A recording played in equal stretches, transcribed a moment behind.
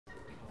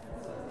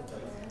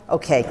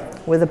Okay,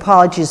 with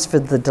apologies for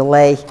the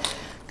delay,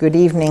 good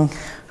evening.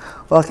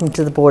 Welcome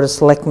to the Board of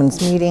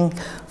Selectmen's meeting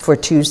for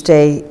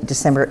Tuesday,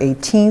 December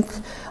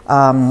 18th.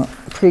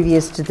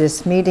 Previous to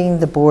this meeting,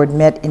 the board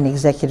met in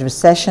executive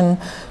session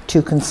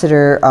to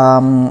consider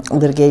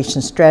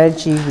litigation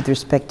strategy with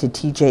respect to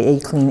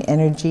TJA Clean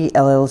Energy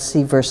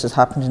LLC versus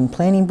Hopkinton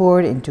Planning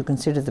Board, and to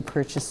consider the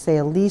purchase,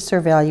 sale, lease, or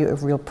value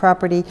of real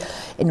property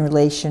in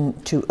relation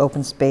to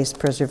open space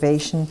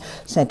preservation,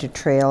 Center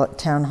Trail,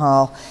 Town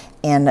Hall,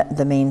 and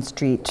the Main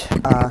Street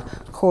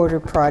corridor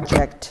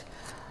project.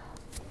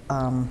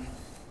 And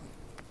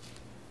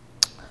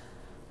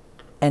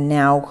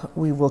now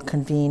we will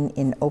convene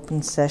in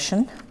open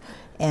session,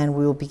 and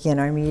we will begin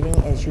our meeting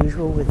as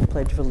usual with the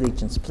Pledge of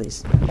Allegiance,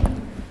 please.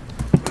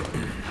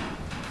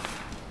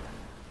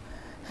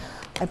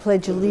 I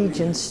pledge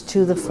allegiance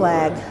to the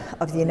flag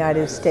of the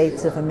United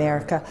States of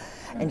America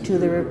and to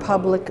the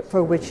republic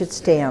for which it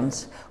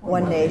stands,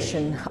 one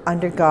nation,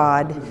 under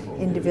God,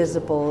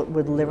 indivisible,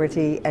 with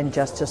liberty and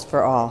justice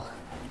for all.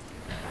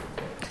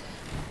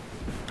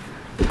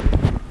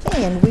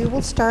 Okay, and we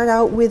will start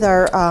out with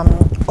our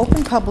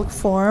open public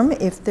forum.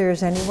 If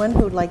there's anyone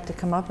who'd like to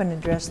come up and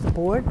address the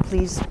board,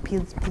 please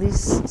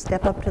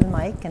step up to the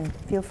mic and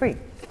feel free.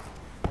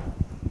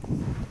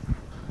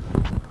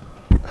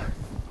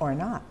 Or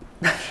not.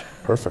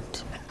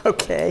 Perfect.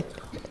 Okay.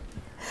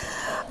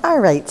 All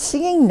right,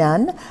 seeing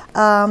none.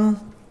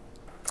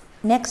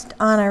 Next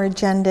on our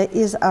agenda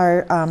is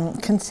our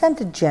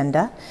consent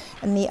agenda,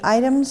 and the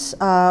items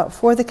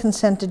for the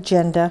consent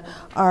agenda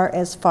are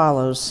as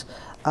follows.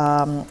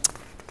 The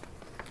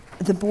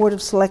Board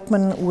of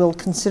Selectmen will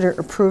consider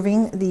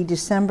approving the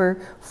December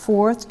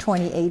 4th,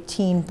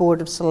 2018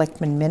 Board of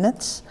Selectmen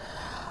minutes.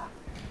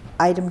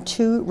 Item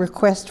 2,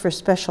 request for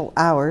special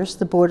hours.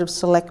 The Board of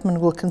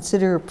Selectmen will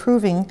consider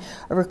approving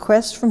a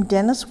request from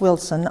Dennis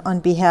Wilson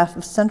on behalf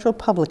of Central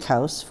Public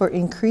House for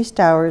increased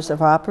hours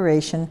of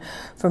operation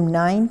from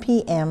 9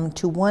 p.m.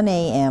 to 1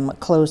 a.m.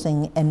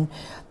 closing, and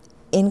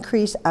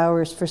increase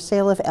hours for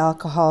sale of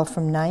alcohol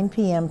from 9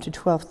 p.m. to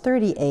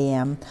 12:30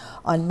 a.m.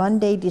 on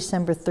Monday,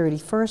 December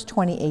 31st,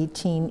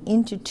 2018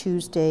 into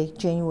Tuesday,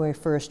 January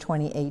 1st,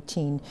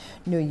 2018,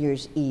 New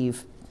Year's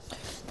Eve.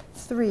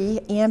 3,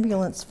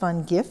 ambulance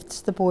fund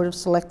gifts. The Board of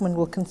Selectmen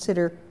will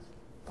consider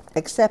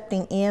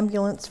accepting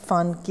ambulance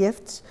fund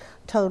gifts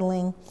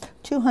totaling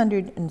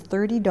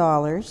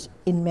 $230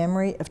 in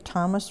memory of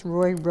Thomas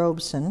Roy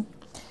Robeson,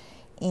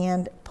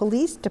 and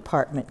police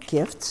department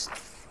gifts.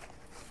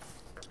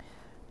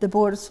 The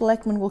Board of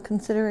Selectmen will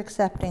consider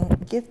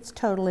accepting gifts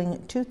totaling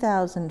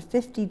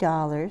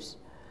 $2,050,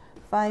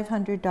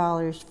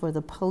 $500 for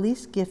the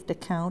police gift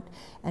account,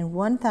 and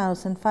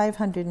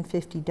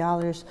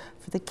 $1,550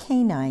 for the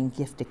canine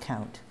gift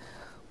account.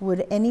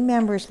 Would any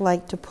members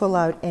like to pull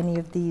out any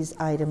of these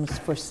items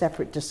for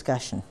separate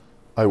discussion?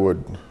 I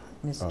would.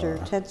 Mr.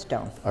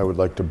 Tedstone. I would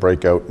like to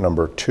break out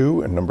number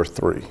 2 and number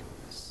 3.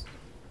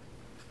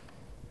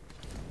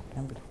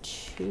 Number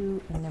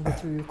 2 and number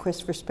 3,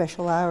 request for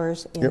special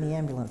hours in the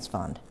ambulance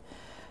fund.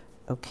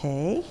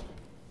 Okay.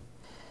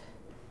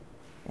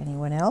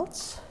 Anyone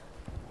else?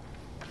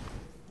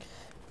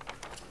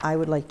 I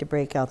would like to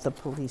break out the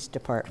police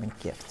department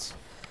gifts.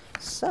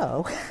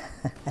 So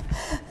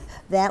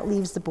that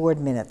leaves the board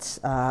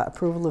minutes,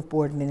 approval of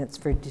board minutes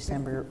for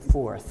December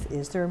 4th.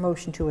 Is there a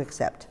motion to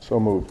accept? So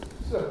moved.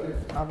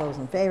 All those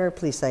in favor,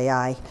 please say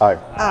aye. Aye.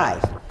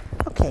 Aye.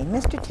 Okay,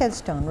 Mr.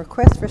 Tedstone,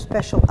 request for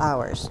special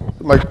hours.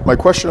 My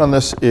question on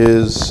this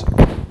is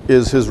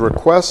his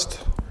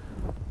request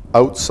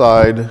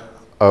outside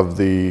of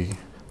the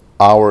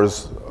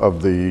hours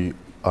of the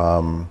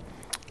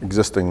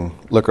existing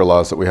liquor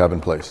laws that we have in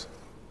place?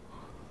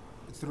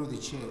 Through the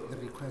chair, the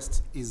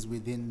request is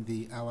within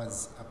the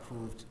hours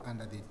approved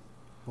under the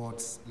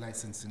board's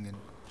licensing and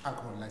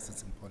alcohol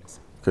licensing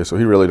policy. Okay, so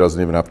he really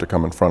doesn't even have to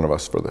come in front of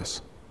us for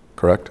this,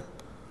 correct?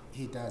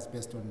 He does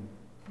based on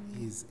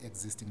his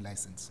existing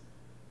license.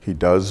 He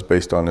does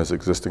based on his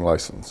existing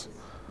license.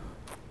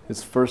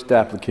 His first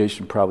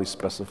application probably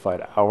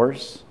specified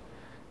hours,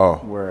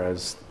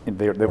 whereas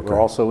they were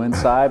also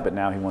inside, but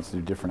now he wants to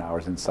do different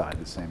hours inside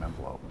the same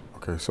envelope.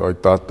 Okay, so I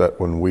thought that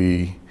when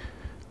we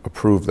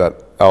approved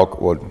that I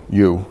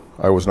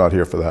was not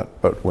here for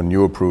that, but when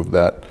you approved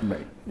that,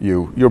 right.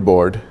 Your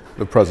board,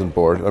 the present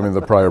board,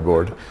 the prior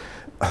board,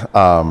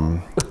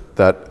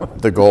 that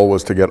the goal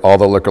was to get all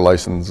the liquor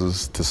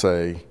licenses to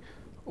say,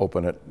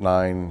 open at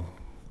 9,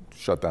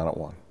 shut down at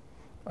 1.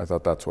 I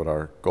thought that's what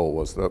our goal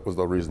was. That was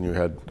the reason you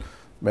had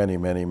many,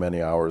 many,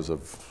 many hours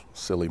of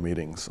silly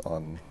meetings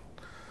on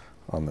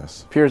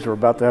this. Appears we're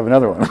about to have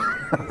another one.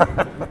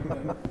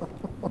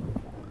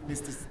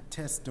 Mr.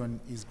 Tedstone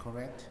is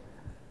correct.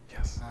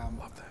 Yes,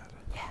 love that.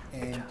 Yeah.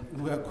 And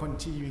we are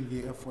continuing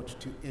the effort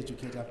to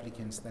educate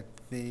applicants that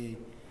they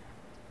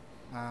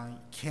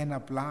can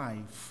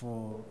apply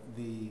for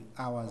the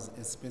hours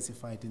as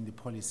specified in the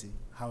policy.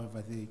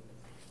 However, they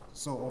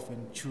so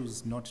often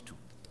choose not to.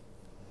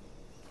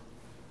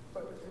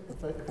 But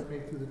if I may,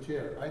 through the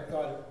chair, I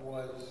thought it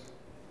was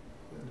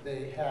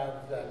they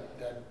have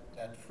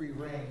that free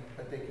reign,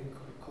 but they can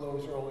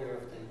close earlier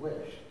if they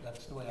wish.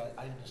 That's the way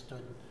I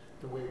understood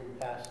the way we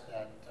passed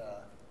that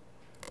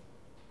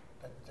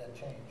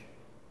change.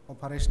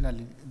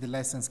 Operationally, the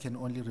license can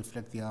only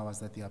reflect the hours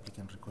that the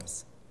applicant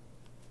requests.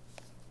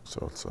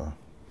 So it's,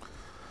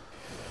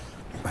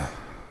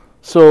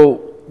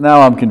 So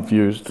now I'm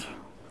confused.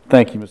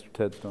 Thank you, Mr.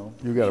 Tedstone.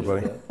 you got it,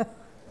 buddy.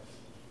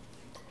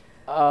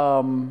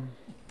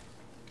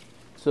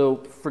 So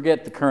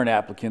forget the current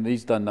applicant.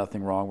 He's done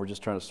nothing wrong. We're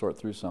just trying to sort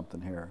through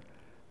something here.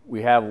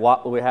 We have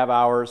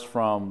hours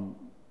from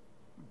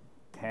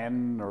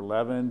 10 or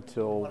 11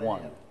 till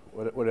 1,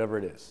 whatever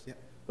it is. Yep.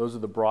 Those are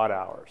the broad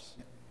hours.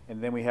 Yep.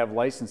 And then we have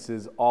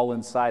licenses all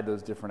inside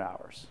those different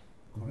hours.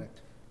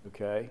 Correct.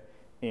 Okay?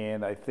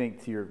 And I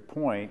think to your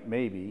point,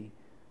 maybe,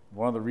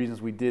 one of the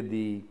reasons we did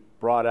the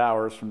broad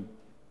hours from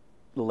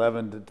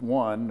 11 to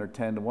 1 or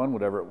 10 to 1,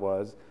 whatever it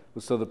was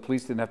so the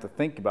police didn't have to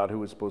think about who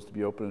was supposed to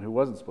be open and who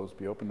wasn't supposed to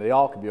be open. They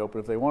all could be open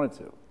if they wanted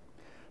to.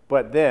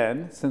 But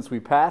then, since we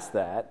passed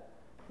that,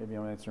 maybe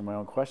I'm answering my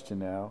own question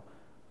now,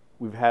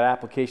 we've had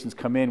applications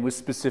come in with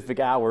specific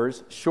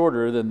hours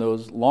shorter than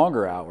those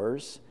longer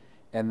hours,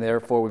 and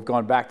therefore we've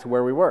gone back to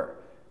where we were.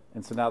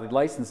 And so now the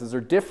licenses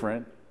are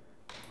different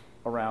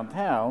around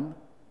town,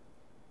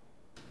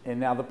 and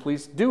now the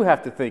police do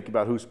have to think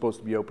about who's supposed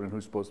to be open and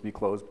who's supposed to be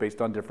closed based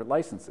on different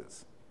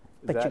licenses.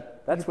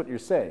 That's what you're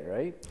saying,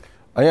 right?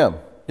 I am.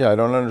 Yeah, I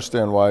don't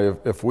understand why,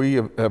 if we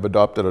have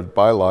adopted a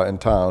bylaw in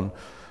town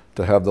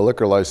to have the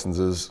liquor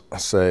licenses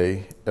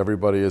say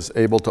everybody is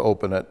able to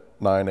open at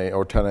 9 a.m.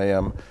 or 10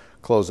 a.m.,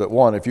 close at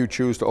 1. If you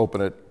choose to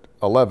open at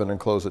 11 and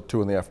close at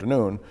 2 in the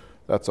afternoon,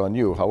 that's on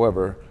you.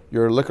 However,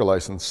 your liquor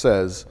license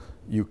says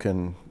you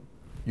can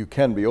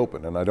be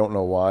open, and I don't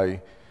know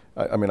why.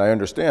 I mean, I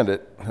understand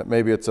it.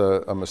 Maybe it's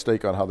a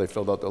mistake on how they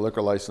filled out the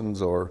liquor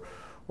license or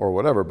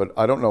whatever, but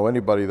I don't know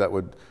anybody that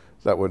would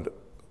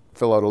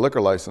fill out a liquor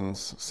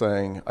license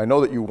saying, I know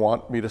that you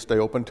want me to stay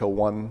open till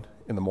 1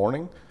 in the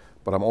morning,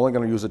 but I'm only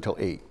going to use it till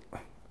 8.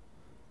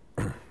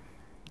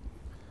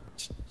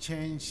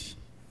 Change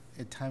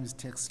at times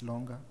takes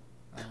longer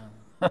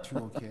to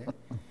occur,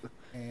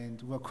 and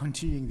we're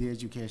continuing the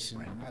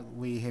education.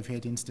 We have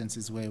had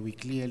instances where we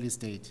clearly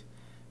state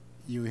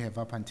you have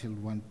up until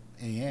 1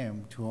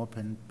 a.m. to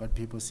open, but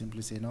people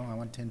simply say, no, I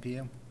want 10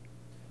 p.m.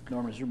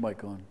 Norm, is your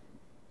mic on?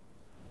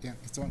 Yeah,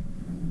 it's on.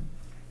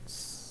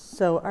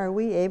 So are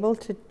we able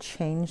to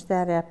change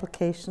that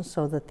application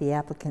so that the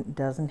applicant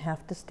doesn't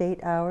have to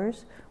state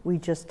hours? We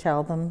just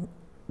tell them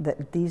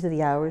that these are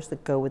the hours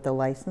that go with the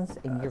license,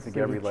 and you're free to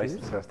choose? I think every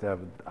license has to have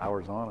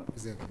hours on it.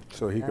 Exactly.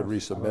 So he could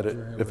resubmit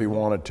it if he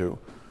wanted to.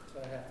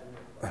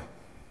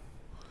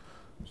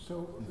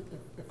 So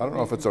I don't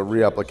know if it's a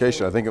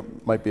reapplication. I think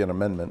it might be an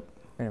amendment.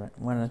 Wait a minute,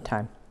 one at a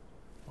time.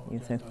 You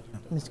think?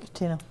 Ms.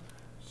 Catino?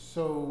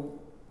 So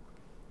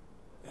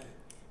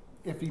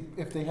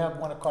if they have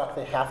 1 o'clock,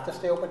 they have to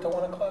stay open till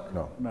 1 o'clock?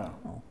 No.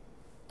 No.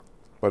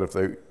 But if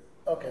they,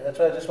 Okay, that's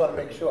what I just want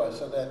to make sure.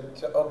 So then,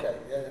 okay,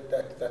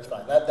 yeah, that's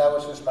fine. That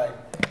was just my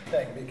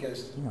thing,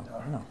 because No.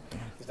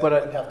 they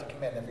wouldn't have to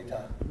come in every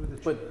time.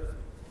 But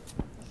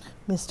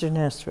Mr.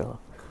 Nastrillo?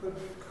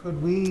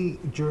 Could we,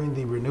 during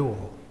the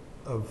renewal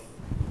of,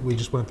 we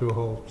just went through a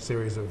whole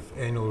series of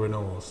annual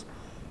renewals,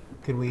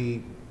 can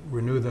we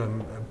renew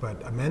them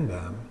but amend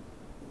them?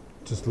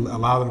 Just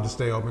allow them to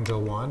stay open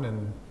till 1,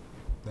 and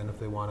then if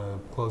they want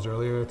to close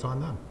earlier, it's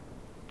on them.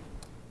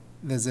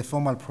 There's a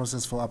formal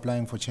process for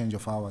applying for change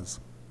of hours.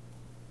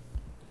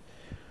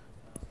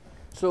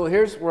 so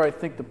here's where I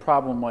think the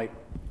problem might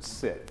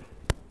sit.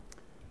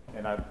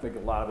 And I think a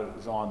lot of it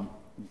is on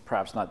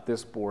perhaps not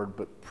this board,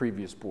 but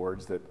previous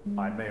boards that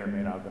I may or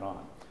may not have been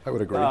on. I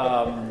would agree.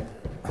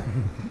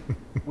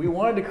 We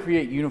wanted to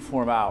create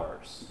uniform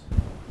hours,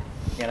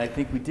 and I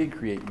think we did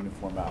create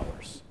uniform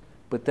hours.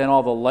 But then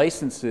all the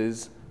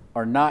licenses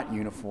are not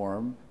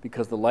uniform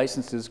because the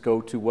licenses go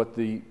to what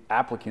the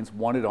applicants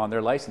wanted on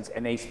their license,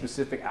 and a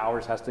specific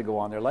hours has to go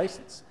on their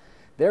license.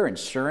 Their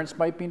insurance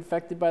might be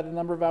affected by the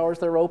number of hours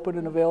they're open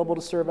and available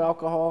to serve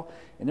alcohol,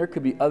 and there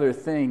could be other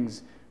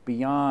things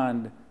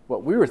beyond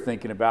what we were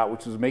thinking about,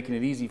 which was making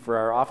it easy for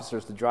our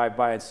officers to drive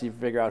by and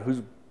figure out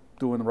who's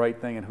doing the right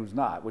thing and who's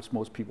not, which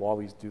most people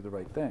always do the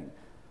right thing.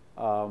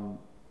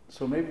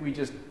 So maybe we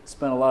just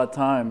spent a lot of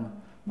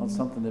time on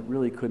something that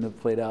really couldn't have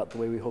played out the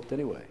way we hoped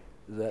anyway.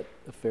 Is that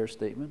a fair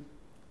statement?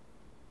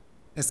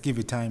 Let's give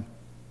it time.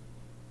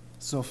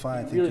 So far, I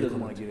He think really you doesn't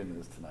could- want to get into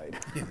this tonight.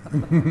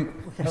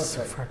 We're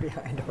so far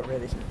behind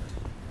already.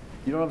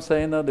 You know what I'm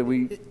saying, though? That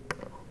we,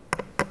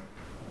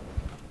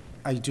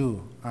 I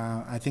do.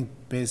 I think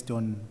based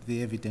on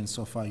the evidence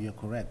so far, you're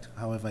correct.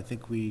 However, I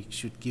think we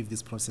should give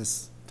this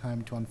process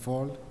time to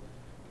unfold.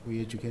 We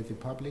educate the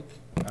public.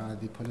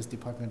 The police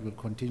department will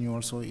continue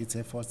also its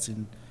efforts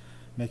in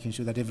making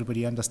sure that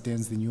everybody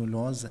understands the new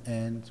laws,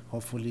 and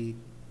hopefully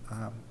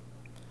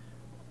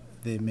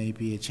there may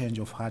be a change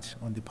of heart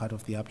on the part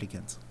of the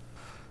applicants.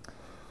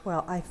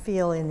 Well, I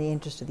feel in the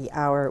interest of the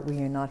hour, we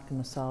are not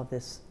going to solve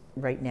this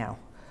right now.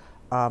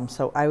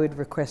 So I would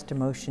request a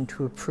motion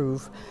to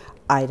approve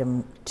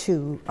item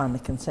 2 on the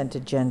consent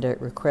agenda,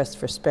 request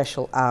for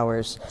special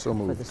hours So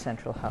moved. for the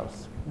central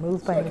house.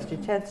 Moved by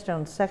Mr.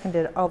 Tedstone,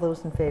 seconded. All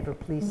those in favor,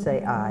 please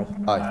say aye.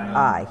 Aye.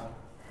 Aye.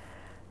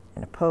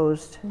 And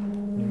opposed?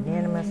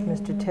 Unanimous.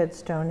 Mr.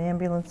 Tedstone,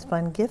 ambulance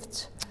fund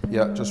gifts?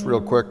 Yeah, just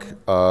real quick,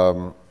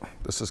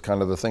 this is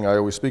kind of the thing I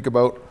always speak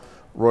about.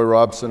 Roy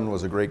Robson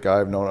was a great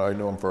guy. I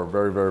knew him for a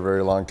very, very,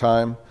 very long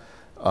time.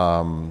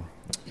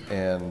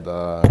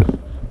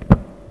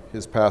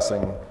 His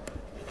passing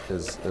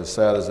is as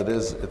sad as it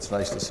is. It's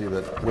nice to see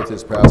that with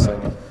his passing,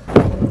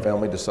 when the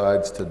family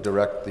decides to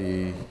direct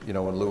the, in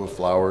lieu of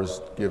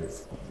flowers,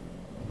 give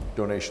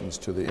donations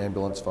to the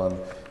ambulance fund.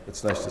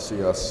 It's nice to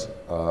see us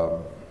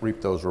reap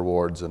those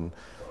rewards, and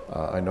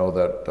I know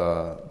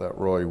that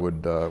Roy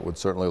would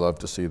certainly love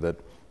to see that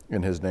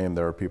in his name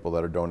there are people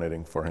that are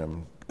donating for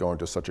him, going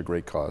to such a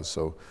great cause.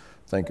 So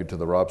thank you to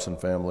the Robson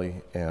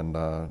family, and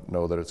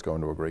know that it's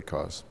going to a great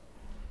cause.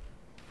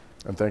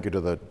 And thank you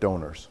to the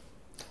donors.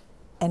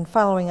 And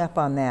following up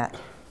on that,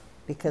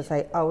 because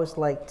I always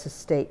like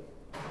to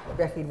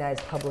recognize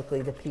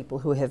publicly the people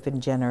who have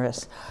been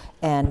generous.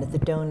 And the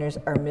donors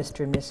are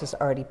Mr. and Mrs.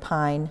 Artie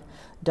Pine,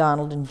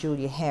 Donald and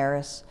Julia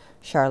Harris,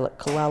 Charlotte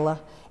Colella,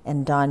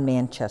 and Don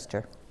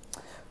Manchester.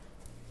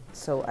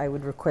 So I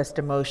would request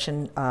a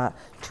motion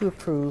to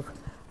approve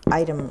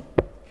item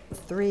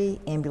 3,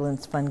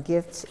 ambulance fund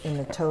gifts, in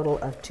a total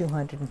of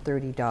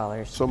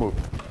 $230. So moved.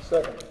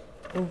 Second.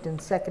 Moved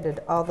and seconded.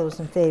 All those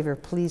in favor,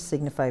 please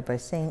signify by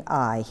saying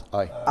aye.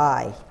 Aye.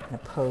 Aye. And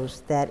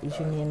opposed, that is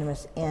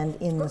unanimous. And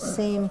in the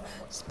same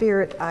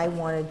spirit, I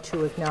wanted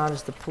to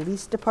acknowledge the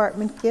police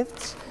department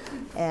gifts,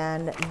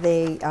 and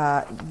they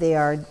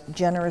are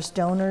generous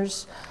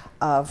donors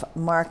of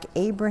Mark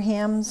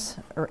Abrams,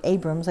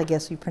 I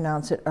guess you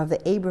pronounce it, of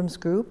the Abrams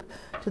Group,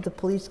 to the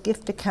police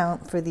gift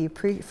account for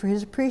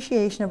his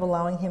appreciation of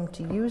allowing him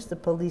to use the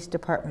police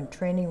department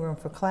training room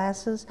for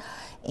classes,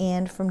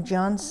 and from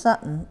John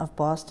Sutton of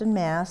Boston,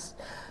 Mass,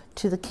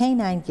 to the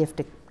K9 gift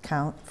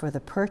account for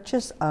the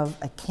purchase of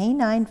a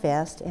K9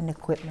 vest and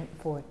equipment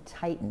for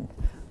Titan,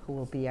 who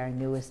will be our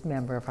newest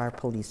member of our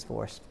police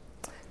force.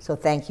 So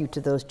thank you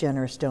to those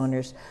generous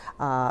donors.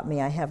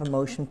 May I have a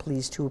motion,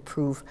 please, to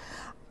approve?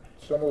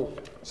 So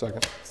moved.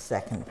 Second.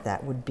 Second.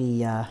 That would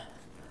be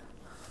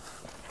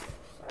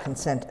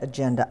consent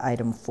agenda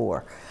item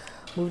 4.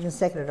 Moved and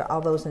seconded.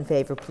 All those in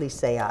favor, please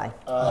say aye.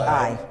 Aye.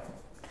 Aye.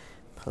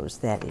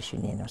 Opposed? That is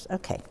unanimous.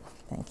 Okay.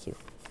 Thank you.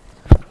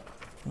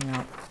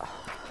 Now,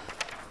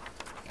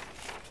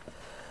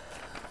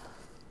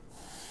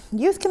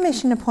 Youth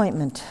Commission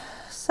appointment.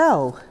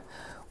 So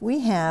we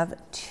have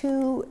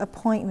 2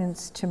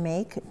 appointments to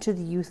make to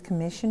the Youth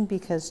Commission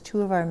because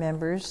 2 of our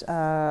members,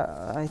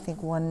 I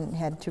think one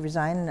had to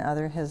resign and the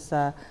other has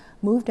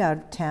moved out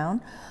of town.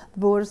 The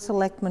Board of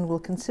Selectmen will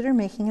consider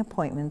making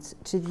appointments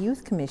to the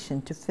Youth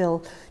Commission to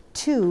fill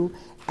 2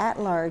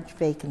 at-large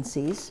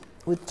vacancies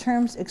with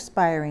terms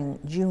expiring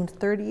June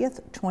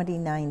 30th,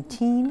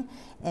 2019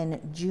 and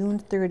June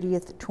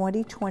 30th,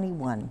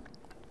 2021.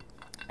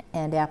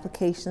 And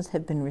applications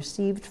have been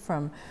received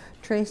from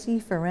Tracy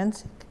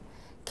Forensic,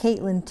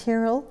 Caitlin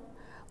Tyrrell,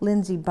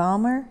 Lindsay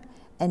Balmer,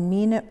 and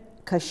Mina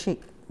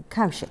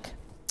Kaushik.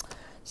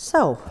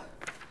 So,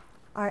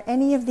 are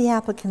any of the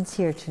applicants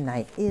here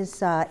tonight? Is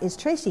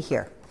Tracy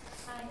here?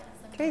 Hi,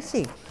 yes,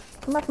 Tracy,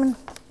 come up and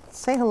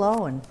say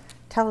hello and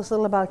tell us a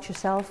little about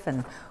yourself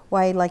and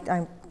why you like.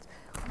 I'm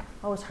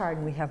always hard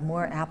when we have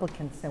more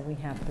applicants than we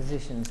have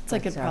positions. It's a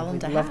good problem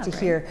to we'd love have, to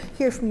right?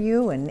 hear from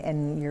you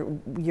and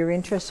your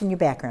interest and your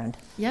background.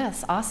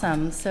 Yes,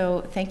 awesome.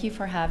 So thank you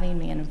for having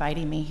me and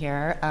inviting me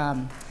here.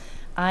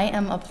 I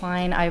am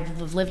applying.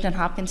 I've lived in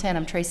Hopkinton.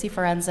 I'm Tracy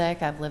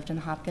Forensic. I've lived in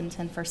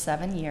Hopkinton for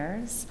 7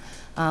 years.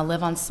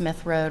 Live on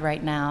Smith Road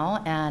right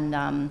now, and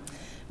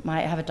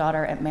I have a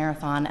daughter at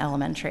Marathon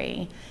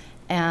Elementary.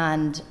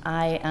 And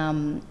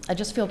I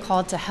just feel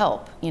called to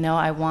help. You know,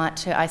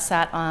 I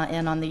sat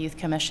in on the Youth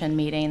Commission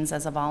meetings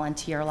as a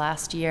volunteer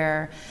last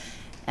year,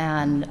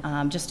 and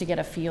just to get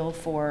a feel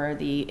for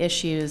the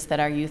issues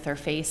that our youth are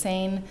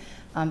facing.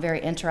 I'm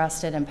very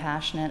interested and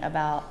passionate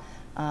about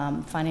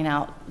finding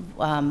out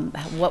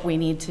what we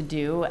need to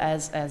do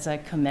as a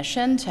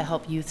commission to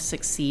help youth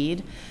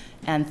succeed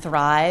and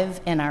thrive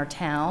in our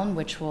town,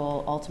 which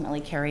will ultimately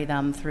carry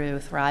them through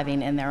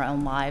thriving in their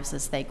own lives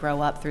as they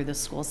grow up through the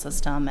school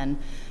system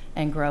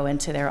and grow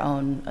into their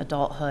own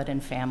adulthood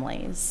and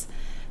families.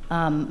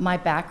 My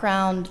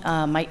background,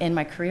 in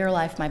my career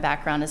life, my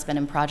background has been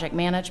in project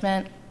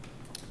management,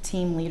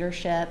 team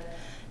leadership,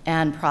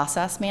 and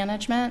process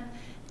management.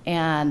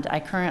 And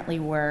I currently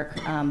work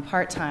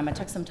part-time. I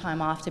took some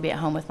time off to be at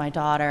home with my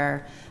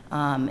daughter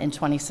in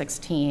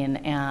 2016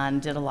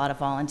 and did a lot of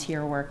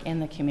volunteer work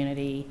in the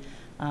community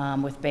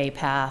with Bay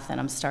Path, and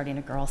I'm starting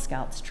a Girl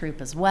Scouts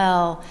troop as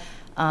well.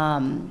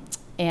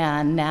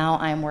 And now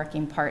I'm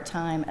working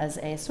part-time as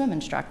a swim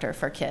instructor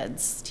for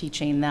kids,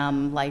 teaching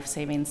them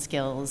life-saving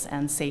skills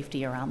and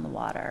safety around the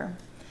water.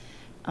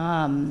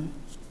 Do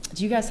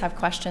you guys have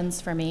questions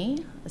for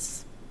me?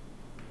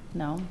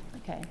 No?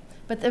 Okay.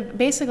 But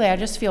basically, I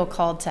just feel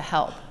called to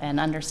help and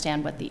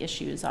understand what the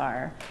issues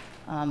are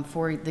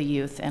for the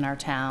youth in our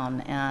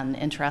town, and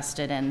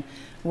interested in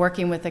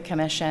working with the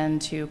commission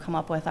to come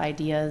up with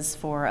ideas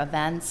for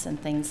events and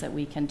things that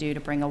we can do to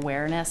bring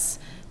awareness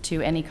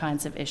to any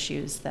kinds of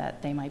issues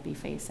that they might be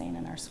facing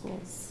in our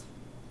schools.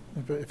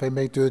 If I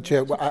may, through the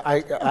chair, well,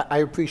 I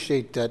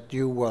appreciate that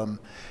you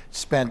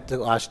spent the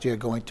last year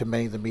going to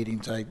many of the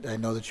meetings. I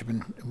know that you've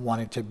been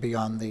wanting to be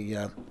on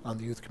the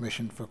Youth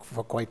Commission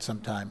for quite some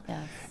time.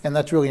 Yes. And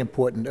that's really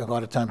important. A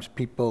lot of times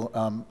people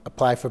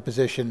apply for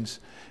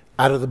positions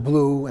out of the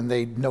blue, and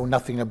they know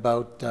nothing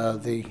about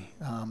the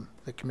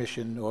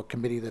commission or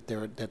committee that they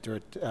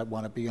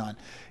want to be on.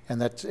 And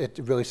it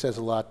really says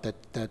a lot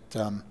that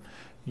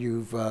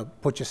you've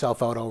put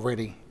yourself out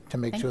already to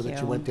make sure that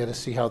you went there to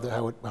see how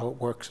it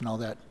works and all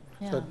that.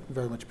 Yeah. So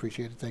very much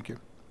appreciated. Thank you.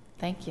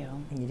 Thank you.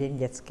 And you didn't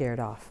get scared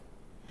off.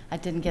 I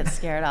didn't get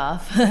scared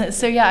off.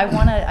 So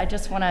yeah, I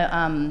just want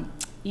to,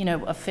 you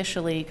know,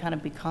 officially kind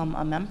of become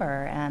a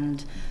member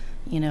and,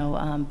 you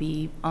know,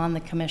 be on the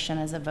commission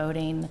as a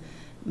voting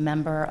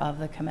member of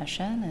the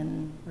commission,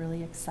 and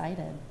really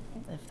excited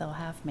if they'll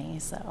have me.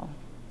 So.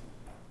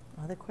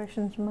 Other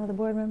questions from other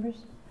board members?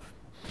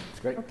 It's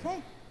great.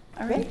 Okay.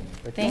 All Great.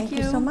 right. Thank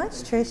you so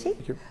much, Tracy.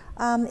 Thank you.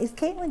 Is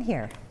Caitlin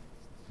here?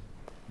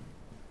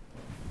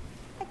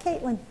 Hi,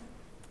 Caitlin.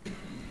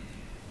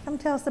 Come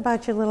tell us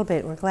about you a little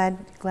bit. We're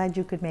glad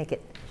you could make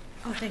it.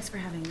 Oh, thanks for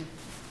having me.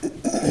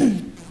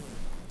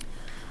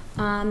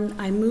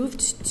 I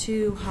moved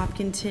to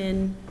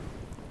Hopkinton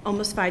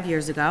almost 5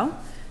 years ago.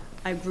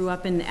 I grew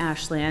up in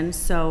Ashland,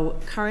 so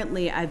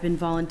currently I've been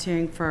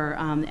volunteering for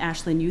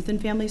Ashland Youth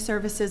and Family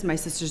Services. My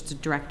sister's the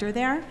director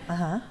there.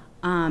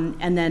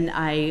 And then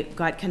I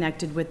got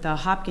connected with the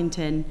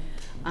Hopkinton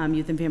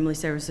Youth and Family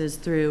Services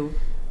through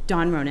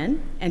Dawn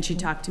Ronan, and she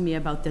talked to me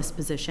about this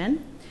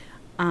position.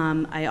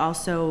 I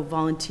also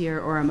volunteer,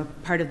 or I'm a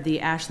part of the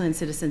Ashland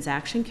Citizens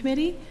Action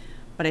Committee,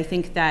 but I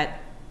think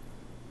that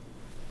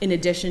in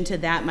addition to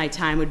that, my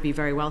time would be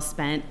very well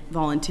spent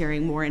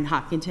volunteering more in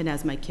Hopkinton,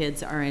 as my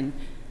kids are in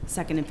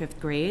 2nd and 5th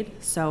grade.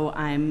 So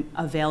I'm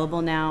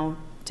available now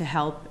to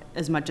help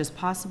as much as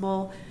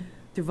possible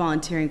through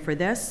volunteering for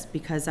this,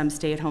 because I'm a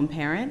stay-at-home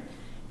parent,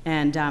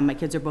 and my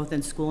kids are both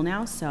in school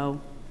now, so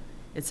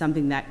it's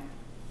something that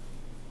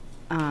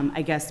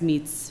I guess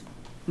meets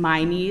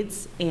my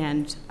needs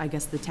and I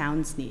guess the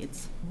town's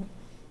needs.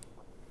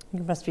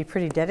 You must be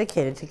pretty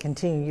dedicated to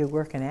continue your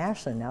work in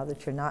Ashland now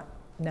that you're not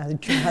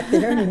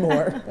there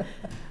anymore.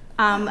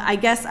 I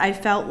guess I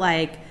felt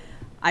like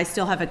I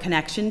still have a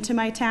connection to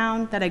my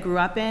town that I grew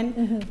up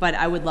in, but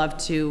I would love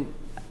to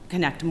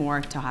connect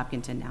more to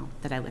Hopkinton now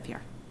that I live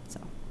here. So.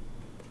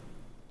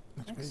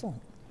 Excellent.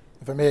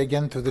 If I may,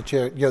 again, through the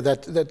chair, you know,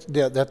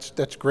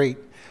 that's great,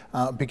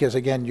 because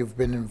again, you've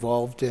been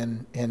involved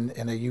in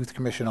a youth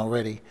commission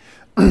already,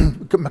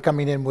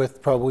 coming in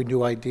with probably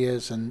new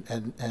ideas and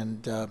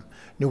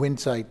new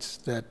insights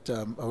that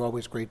are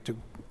always great to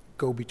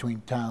go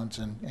between towns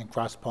and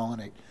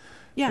cross-pollinate.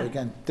 Yeah. So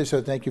again,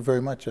 thank you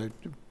very much. I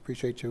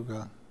appreciate you.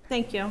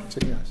 Thank you.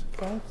 Sitting us.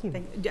 Thank you.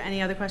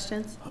 Any other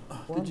questions?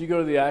 Did you go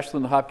to the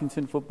Ashland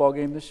Hopkinton football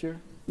game this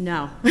year?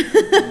 No.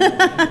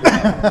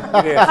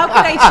 Yeah. How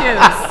could I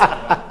choose?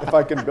 If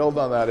I can build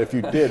on that, if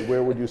you did,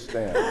 where would you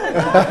stand?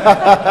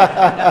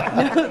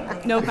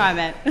 No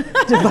comment.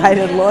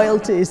 Divided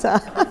loyalties, huh?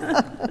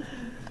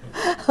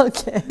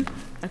 Okay.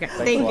 Okay,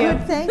 thank you.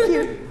 Good, thank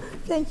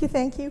you.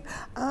 Thank you.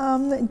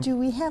 Do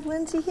we have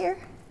Lindsay here?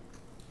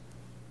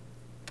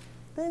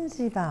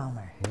 Lindsay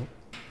Baumer.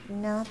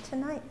 Not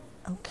tonight.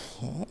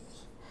 Okay.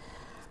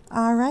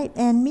 All right,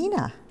 and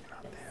Mina.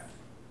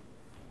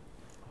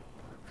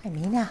 Hi,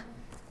 Mina.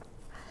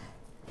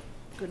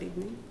 Good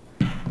evening.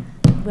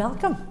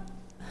 Welcome.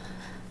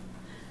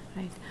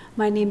 Right.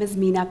 My name is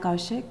Meena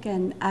Kaushik,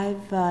 and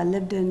I've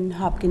lived in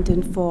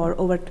Hopkinton for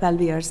over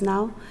 12 years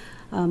now.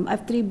 I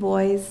have 3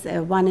 boys,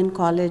 1 in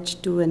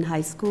college, 2 in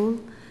high school.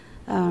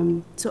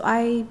 So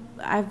I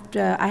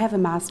have a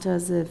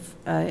master's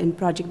in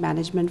project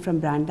management from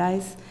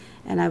Brandeis,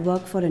 and I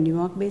work for a New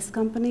York-based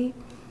company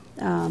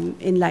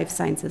in life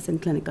sciences and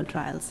clinical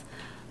trials.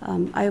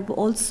 I've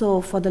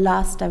also, for the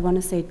last, I want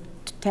to say,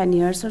 10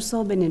 years or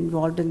so, been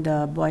involved in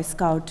the Boy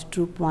Scout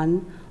Troop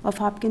 1 of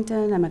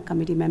Hopkinton. I'm a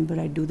committee member.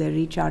 I do their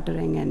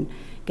rechartering and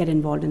get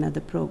involved in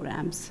other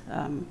programs.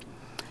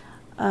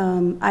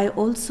 I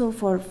also,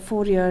 for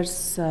 4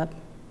 years,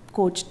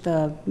 coached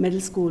the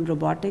middle school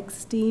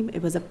robotics team.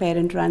 It was a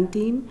parent-run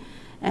team,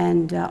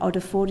 and out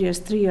of 4 years,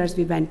 3 years,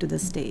 we went to the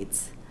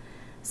States.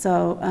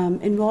 So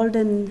involved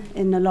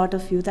in a lot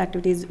of youth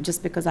activities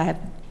just because I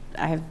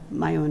have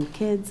my own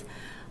kids.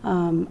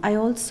 I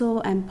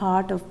also am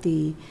part of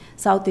the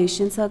South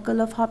Asian Circle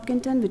of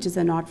Hopkinton, which is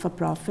a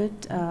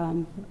not-for-profit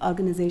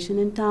organization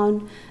in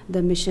town.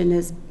 The mission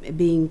is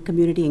being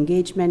community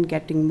engagement,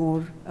 getting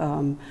more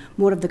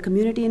of the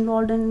community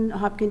involved in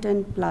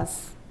Hopkinton,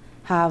 plus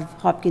have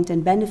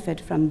Hopkinton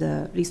benefit from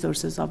the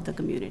resources of the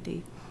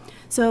community.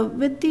 So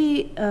with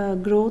the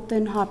growth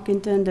in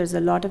Hopkinton, there's a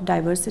lot of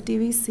diversity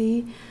we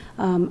see.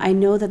 I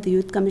know that the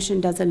Youth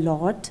Commission does a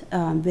lot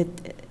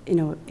with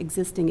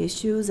existing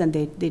issues, and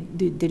they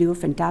do a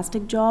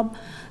fantastic job.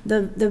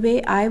 The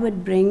way I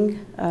would bring,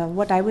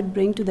 what I would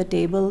bring to the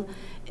table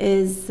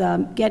is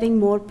getting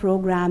more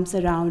programs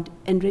around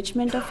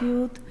enrichment of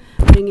youth,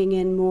 bringing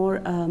in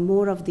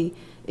more of the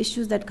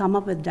issues that come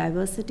up with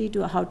diversity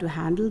to how to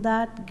handle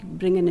that,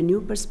 bring in a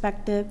new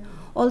perspective.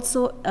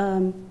 Also,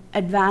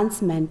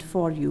 advancement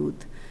for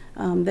youth.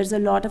 There's a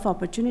lot of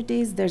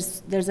opportunities.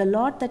 There's a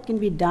lot that can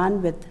be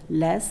done with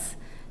less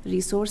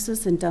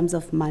resources in terms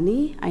of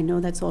money. I know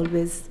that's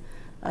always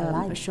a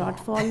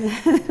shortfall.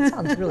 That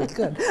sounds really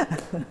good.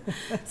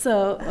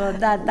 So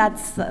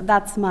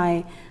that's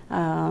my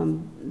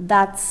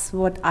that's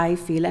what I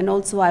feel, and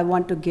also I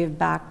want to give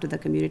back to the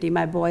community.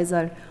 My boys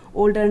are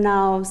older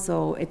now,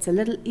 so it's a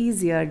little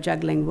easier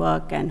juggling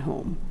work and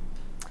home.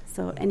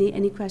 So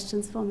any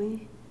questions for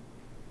me?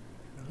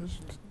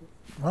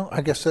 Well,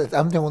 I guess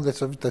I'm the one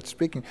that's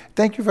speaking.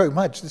 Thank you very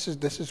much. This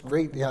is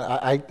great. Yeah,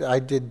 I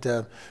did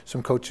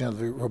some coaching of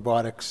the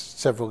robotics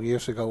several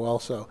years ago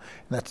also,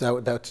 and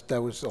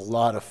that was a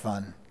lot of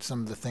fun.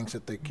 Some of the things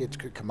that the kids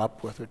could come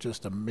up with were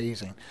just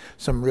amazing.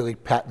 Some really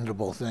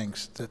patentable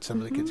things that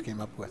some of the kids came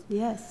up with.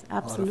 Yes,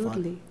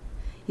 absolutely.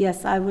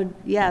 Yes, I would.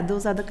 Yeah,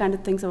 those are the kind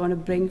of things I want to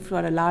bring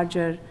for a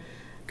larger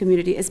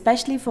community,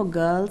 especially for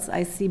girls.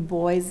 I see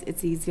boys,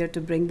 it's easier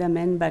to bring them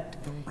in, but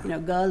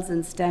girls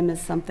in STEM is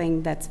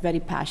something that's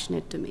very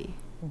passionate to me.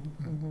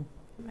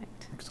 Right.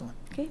 Excellent.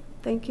 Okay,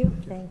 thank you.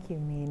 Thank you,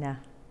 Mina.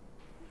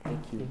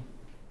 Thank you.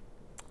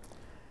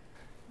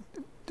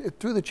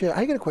 Through the chair,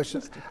 I got a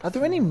question. Are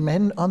there any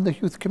men on the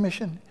Youth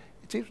Commission?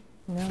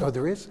 No. Oh,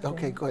 there is?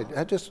 Okay, good.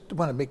 I just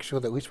want to make sure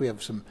that at least we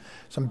have some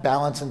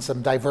balance and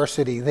some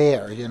diversity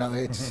there.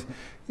 It's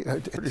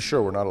Pretty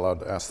sure we're not allowed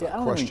to ask that I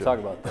don't question. even talk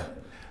about that.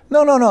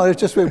 No. It's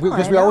just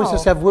because we always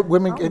just have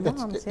women. Oh,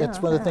 moms,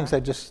 It's one of the things I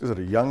just. Is it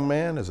a young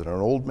man? Is it an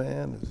old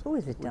man? Who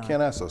is it, We Don?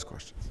 can't ask those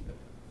questions.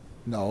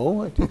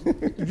 No. I think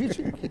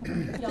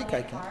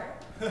I can.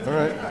 All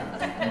right.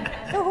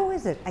 Oh, who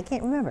is it? I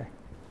can't remember.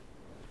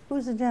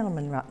 Who's the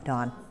gentleman,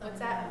 Don? What's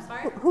that? I'm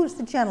sorry? Who's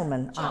the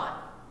gentleman? John.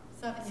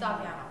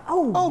 Saviano.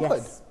 Oh, Oh,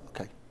 yes.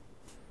 good. Okay.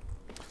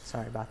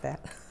 Sorry about that.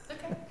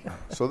 Okay.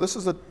 So this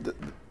is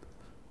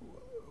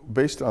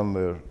based on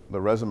the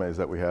resumes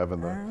that we have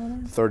and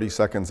the 30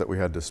 seconds that we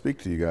had to speak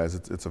to you guys,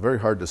 it's a very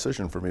hard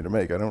decision for me to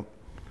make. I'm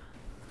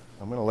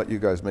going to let you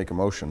guys make a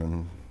motion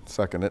and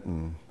second it,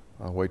 and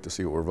I'll wait to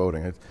see what we're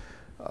voting.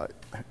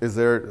 Is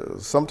there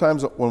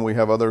sometimes when we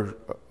have other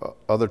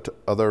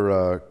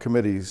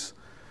committees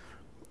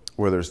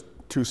where there's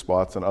 2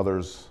 spots and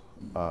others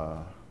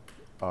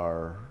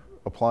are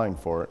applying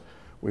for it,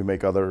 we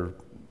make the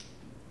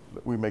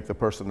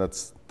person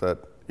that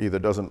either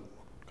doesn't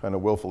kind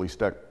of willfully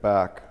step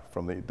back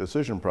from the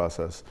decision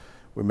process,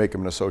 we make them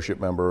an associate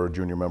member or a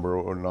junior member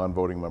or a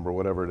non-voting member,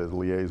 whatever it is,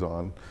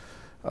 liaison.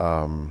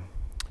 Do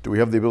we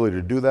have the ability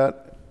to do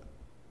that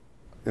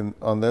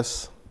on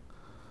this?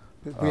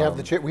 We have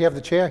the chair. We have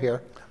the chair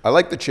here. I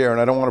like the chair, and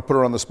I don't want to put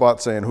her on the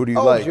spot saying, "Who do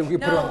you like?" You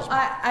put her on the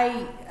spot.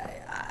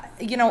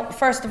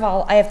 First of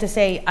all, I have to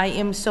say I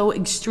am so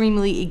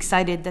extremely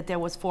excited that there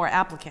was 4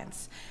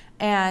 applicants.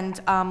 And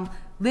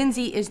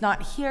Lindsay is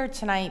not here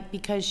tonight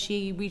because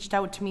she reached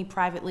out to me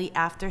privately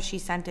after she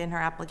sent in her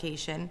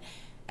application.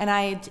 And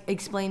I had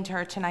explained to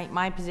her tonight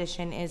my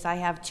position is I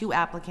have 2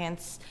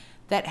 applicants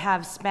that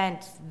have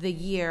spent the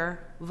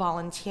year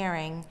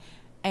volunteering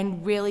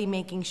and really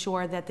making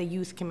sure that the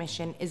Youth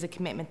Commission is a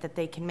commitment that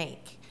they can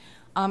make.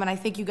 And I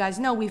think you guys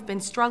know we've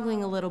been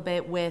struggling a little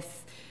bit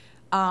with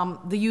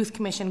the Youth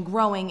Commission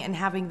growing and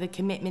having the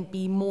commitment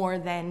be more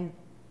than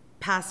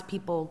past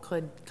people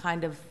could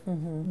kind of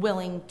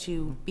willing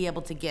to be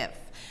able to give.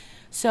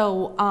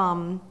 So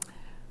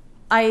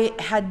I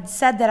had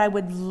said that I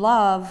would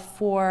love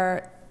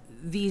for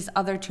these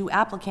other 2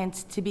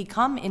 applicants to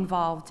become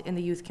involved in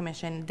the Youth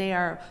Commission. They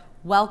are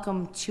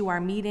welcome to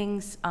our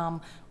meetings.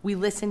 We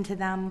listen to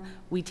them.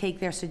 We take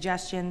their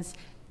suggestions.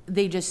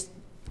 They just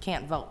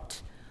can't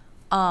vote.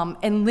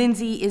 And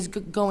Lindsay is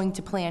going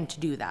to plan to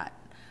do that.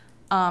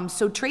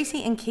 So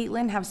Tracy and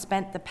Caitlin have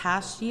spent the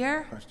past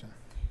year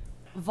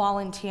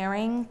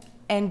volunteering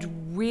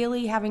and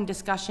really having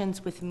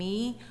discussions with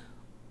me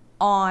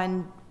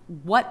on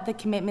what the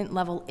commitment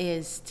level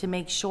is to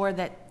make sure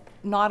that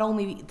not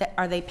only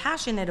are they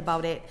passionate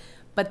about it,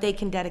 but they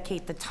can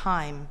dedicate the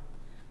time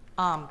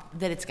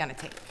that it's going to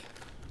take.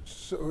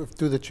 So,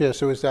 through the chair,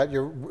 so is that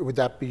would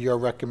that be your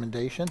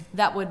recommendation?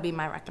 That would be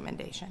my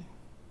recommendation.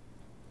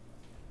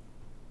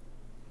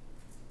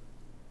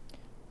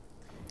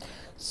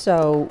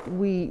 So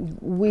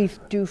we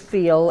do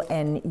feel,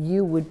 and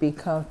you would be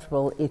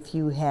comfortable if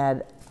you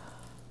had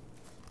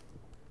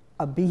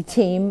a B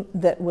team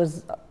that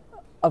was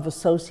of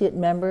associate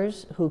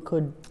members who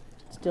could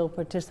still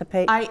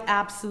participate? I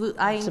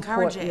encourage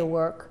support it. your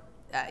work?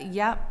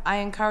 Yep, I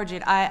encourage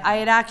it. I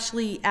had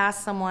actually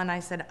asked someone, I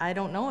said, I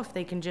don't know if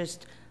they can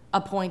just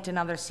appoint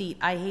another seat.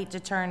 I hate to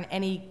turn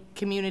any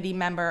community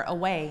member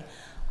away.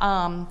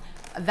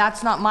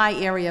 That's not my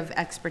area of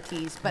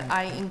expertise, but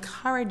I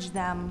encourage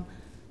them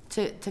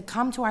to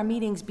come to our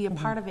meetings, be a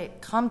part of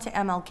it, come to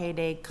MLK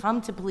Day,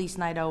 come to Police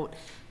Night Out,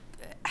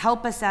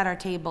 help us at our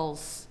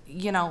tables,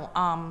 you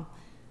know.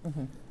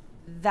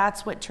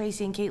 That's what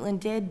Tracy and Caitlin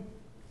did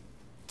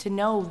to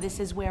know this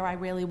is where I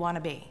really want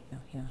to be.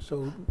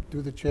 So,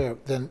 through the chair,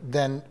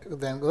 then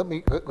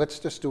let's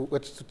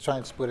try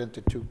and split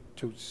into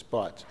two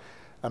spots.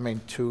 I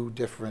mean, two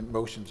different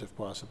motions if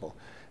possible.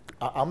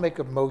 I'll make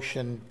a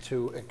motion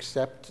to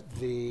accept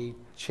the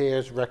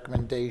chair's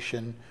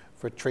recommendation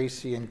for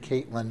Tracy and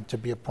Caitlin to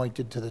be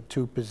appointed to the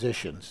two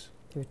positions.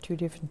 There are two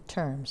different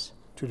terms.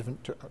 Two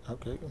different,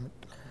 okay.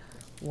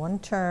 One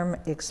term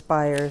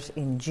expires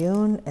in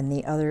June, and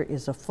the other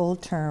is a full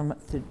term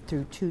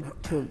through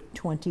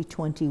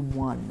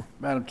 2021.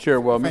 Madam Chair,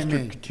 while If I Mr.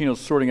 may. Catino's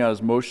sorting out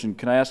his motion,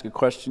 can I ask a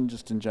question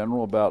just in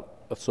general about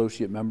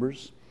associate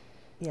members?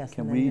 Yes.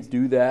 Can and then we Mr.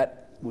 do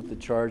that with the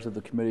charge of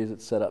the committee as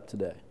it's set up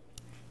today?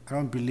 I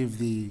don't believe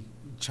the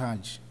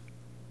charge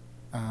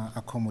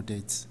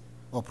accommodates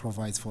or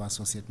provides for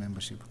associate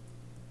membership.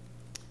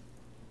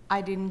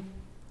 I didn't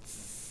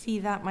see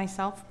that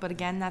myself, but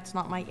again, that's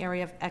not my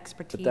area of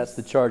expertise. But that's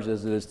the charge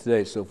as it is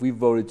today. So if we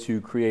voted to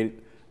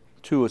create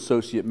 2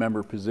 associate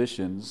member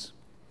positions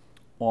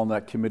on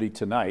that committee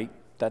tonight,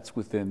 that's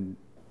within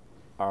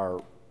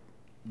our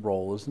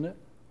role, isn't it?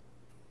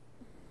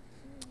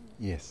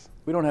 Yes.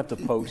 We don't have to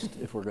post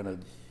if we're going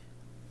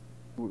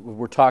to,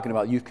 we're talking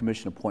about youth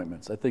commission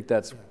appointments. I think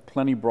that's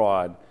plenty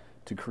broad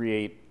to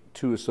create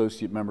 2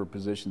 associate member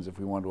positions if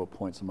we wanted to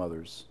appoint some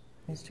others.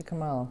 Mr.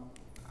 Kamalo.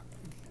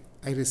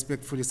 I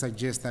respectfully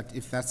suggest that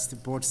if that's the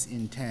board's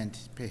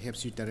intent,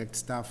 perhaps you direct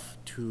staff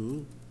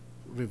to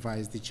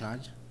revise the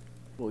charge,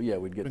 Well, yeah,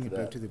 we'd get bring to it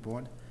back that. to the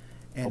board.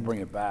 I'll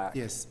bring it back.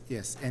 Yes,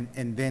 yes,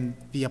 and then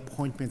the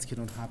appointments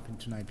cannot happen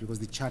tonight because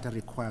the charter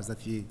requires that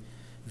the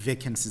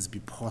vacancies be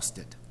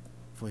posted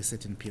for a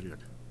certain period.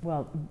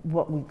 Well,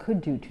 what we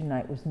could do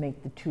tonight was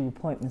make the 2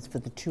 appointments for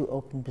the 2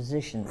 open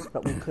positions,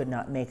 but we could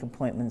not make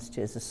appointments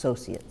to his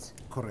associates.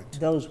 Correct,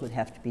 Those would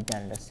have to be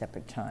done at a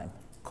separate time.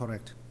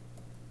 correct.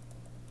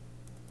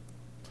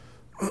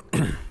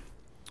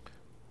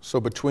 So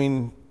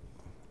between,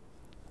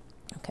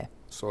 Okay.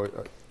 so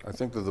I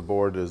think that the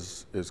board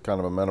is kind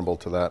of amenable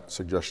to that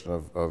suggestion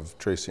of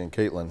Tracy and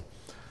Caitlin.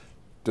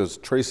 Does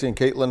Tracy and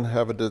Caitlin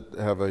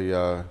have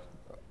a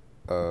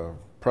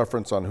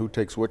preference on who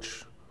takes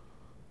which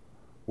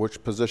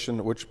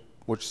position,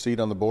 which seat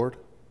on the board?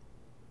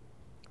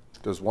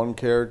 Does one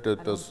care?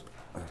 Does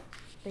I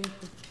think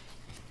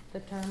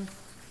the terms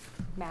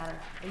matter.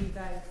 Are you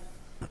guys?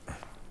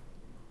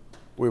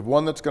 we have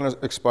one that's going to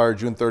expire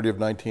June 30 of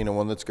 19 and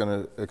one that's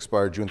going to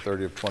expire June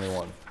 30 of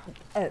 21?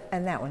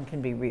 And that one can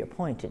be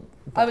reappointed.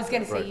 I was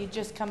going to say, Right. you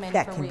just come in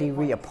That for can be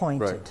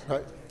reappointed.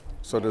 Right.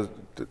 So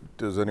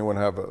does anyone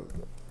have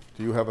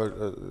do you have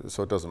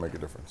so it doesn't make a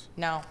difference?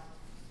 No.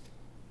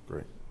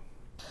 Great.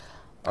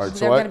 All right,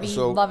 They're going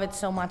to love it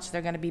so much,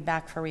 they're going to be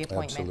back for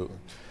reappointment. Absolutely.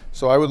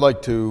 So I would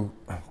like to,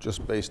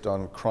 just based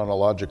on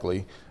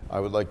chronologically, I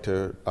would like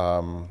to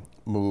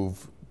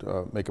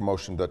make a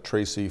motion that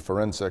Tracy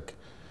Forensic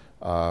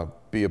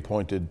be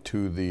appointed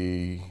to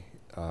the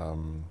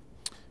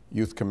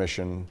Youth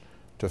Commission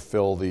to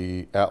fill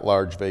the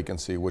at-large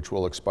vacancy, which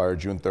will expire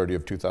June 30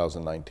 of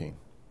 2019.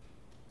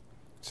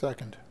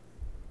 Second.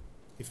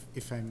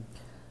 If I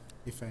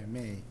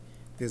may,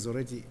 there's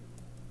already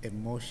a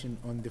motion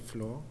on the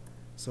floor,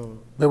 so.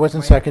 It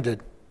wasn't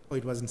seconded. Oh,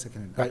 it wasn't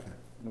seconded? Right. Okay.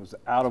 It was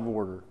out of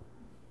order.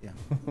 Yeah.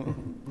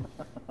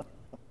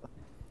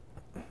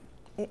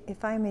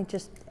 If I may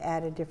just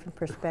add a different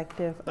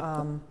perspective,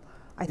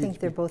 I think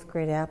they're both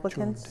great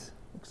applicants.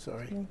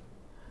 Sorry.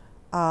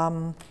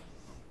 And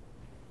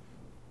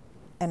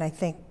I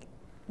think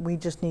we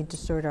just need to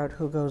sort out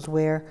who goes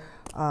where.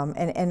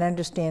 And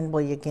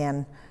understandably,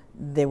 again,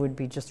 there would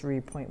be just a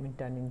reappointment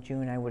done in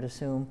June, I would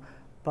assume.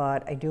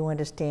 But I do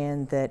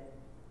understand that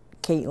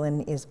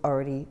Caitlin is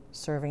already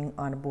serving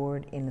on a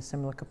board in a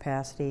similar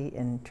capacity,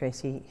 and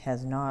Tracy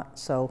has not.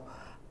 So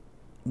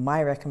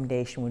my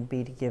recommendation would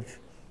be to give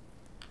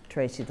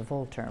Tracy the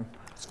full term.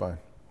 It's fine.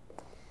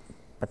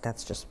 But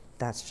that's just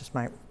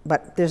my,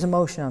 but there's a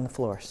motion on the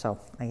floor, so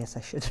I guess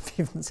I shouldn't have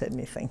even said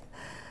anything.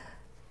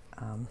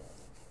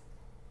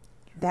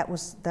 That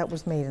was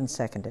made and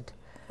seconded.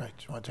 Right,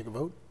 do you want to take a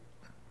vote?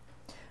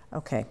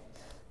 Okay.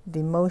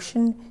 The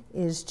motion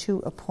is to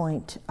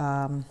appoint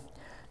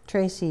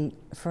Tracy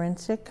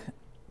Forensic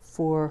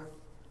for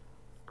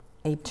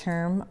a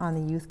term on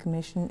the Youth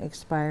Commission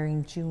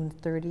expiring June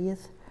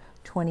 30th,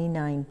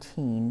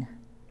 2019.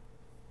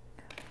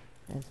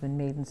 Has been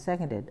made and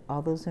seconded.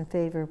 All those in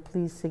favor,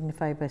 please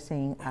signify by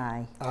saying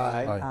aye.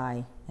 Aye.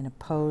 Aye. And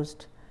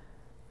opposed?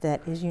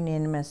 That is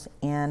unanimous.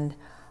 And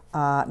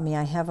may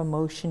I have a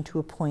motion to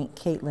appoint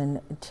Caitlin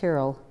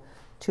Tyrrell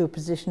to a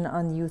position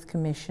on the Youth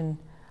Commission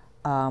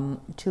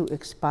to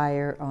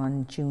expire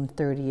on June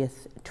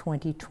 30th,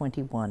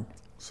 2021.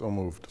 So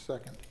moved.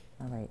 Second.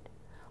 All right.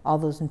 All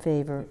those in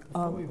favor?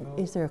 Before we vote-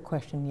 Is there a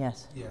question?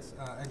 Yes. Yes,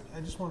 I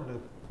just wanted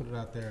to put it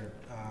out there.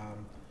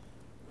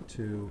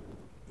 it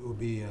would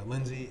be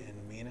Lindsay and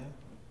Mina.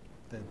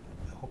 That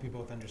I hope you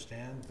both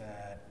understand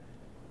that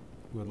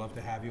we would love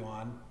to have you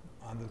on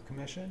the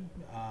commission.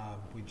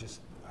 We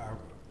just, our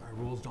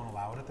rules don't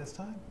allow it at this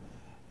time.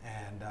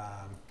 And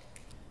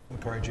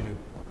encourage you to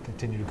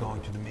continue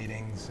going to the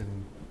meetings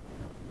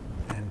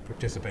and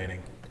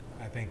participating.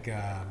 I think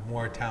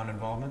more town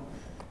involvement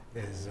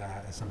is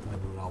something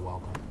that we would all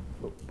welcome.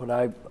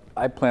 But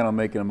I plan on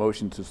making a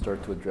motion to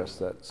start to address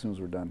that as soon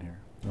as we're done here.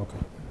 Okay.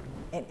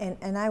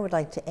 And I would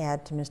like to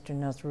add to Mr.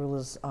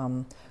 Nasrallah's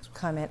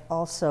comment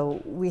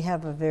also, we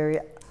have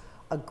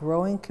a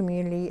growing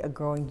community, a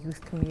growing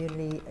youth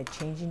community, a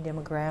changing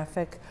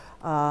demographic.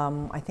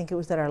 I think it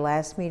was at our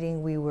last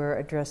meeting we were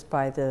addressed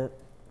by the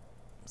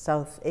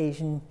South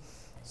Asian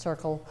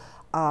Circle.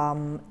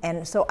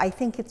 And so I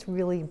think it's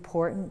really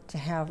important to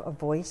have a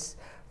voice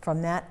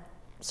from that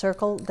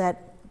circle,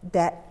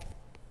 that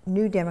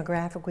new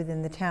demographic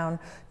within the town,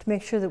 to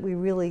make sure that we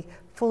really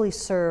fully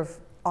serve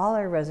all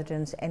our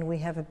residents and we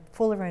have a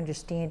fuller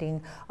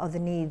understanding of the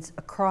needs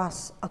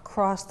across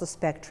the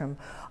spectrum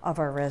of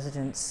our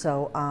residents.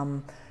 So,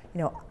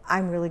 you know,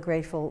 I'm really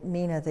grateful,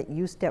 Mina, that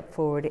you stepped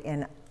forward,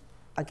 and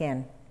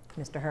again,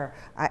 Mr. Herr,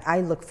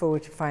 I look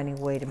forward to finding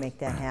a way to make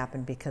that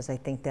happen, because I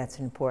think that's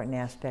an important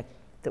aspect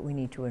that we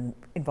need to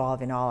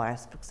involve in all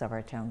aspects of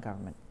our town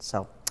government.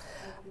 So,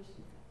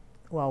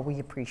 well, we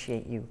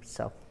appreciate you.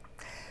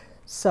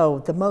 So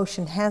the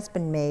motion has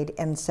been made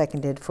and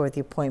seconded for the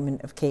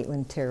appointment of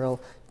Caitlin Terrell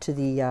to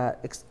the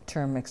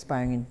term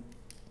expiring in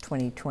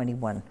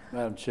 2021.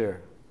 Madam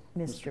Chair.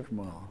 Mr.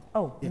 Kamal.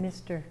 Oh, yeah.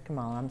 Mr.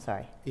 Kamal, I'm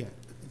sorry. Yeah,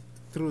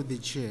 through the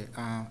chair,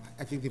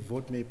 I think the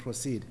vote may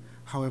proceed.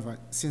 However,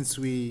 since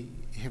we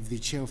have the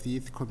chair of the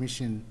Youth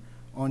Commission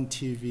on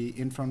TV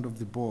in front of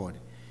the board,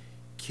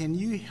 can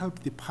you help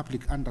the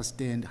public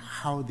understand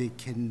how they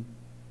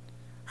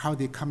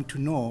come to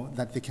know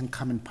that they can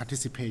come and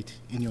participate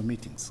in your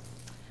meetings?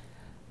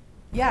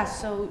 Yeah,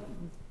 so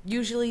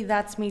usually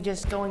that's me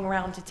just going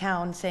around to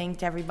town saying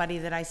to everybody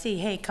that I see,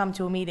 hey, come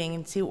to a meeting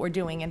and see what we're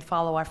doing and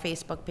follow our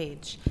Facebook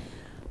page.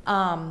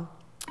 All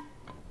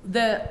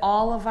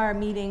of our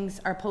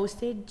meetings are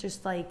posted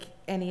just like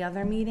any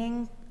other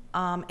meeting.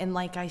 And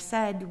like I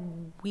said,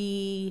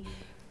 we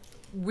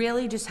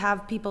really just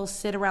have people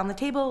sit around the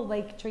table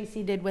like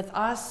Tracy did with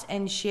us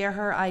and share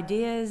her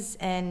ideas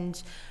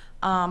and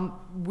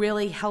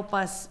really help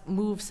us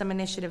move some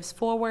initiatives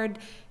forward.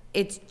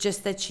 It's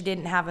just that she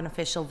didn't have an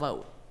official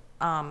vote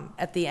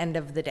at the end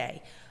of the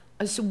day.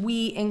 So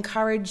we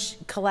encourage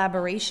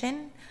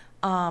collaboration.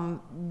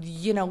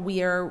 You know,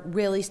 we are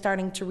really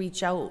starting to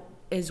reach out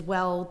as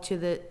well to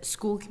the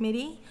school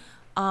committee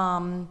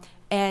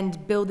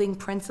and building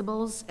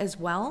principals as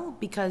well,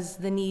 because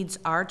the needs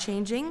are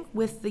changing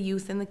with the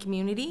youth in the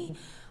community.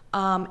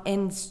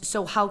 And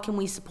so how can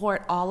we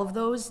support all of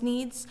those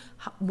needs?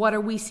 What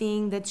are we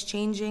seeing that's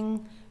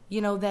changing,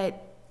 you know,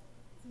 that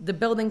the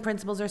building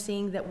principals are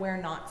seeing that we're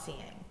not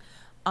seeing?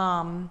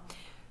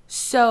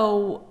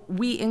 So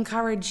we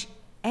encourage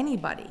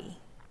anybody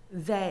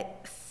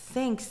that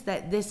thinks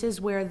that this is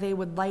where they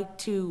would like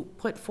to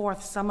put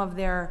forth some of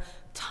their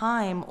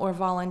time or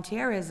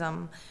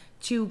volunteerism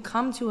to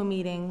come to a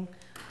meeting,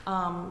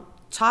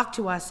 talk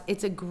to us.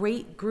 It's a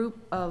great group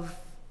of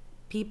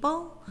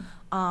people.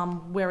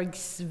 We're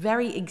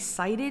very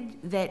excited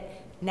that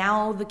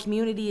now the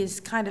community is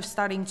kind of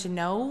starting to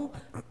know,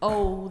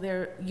 oh,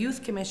 their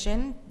youth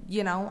commission,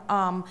 you know,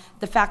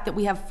 the fact that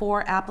we have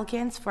 4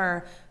 applicants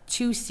for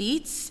 2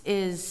 seats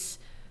is,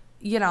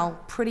 you know,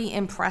 pretty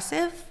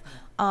impressive.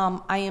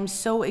 I am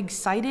so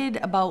excited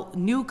about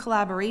new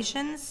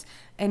collaborations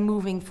and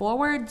moving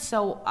forward.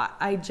 So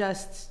I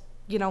just,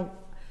 you know,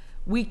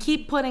 we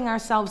keep putting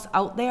ourselves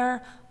out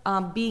there,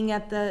 being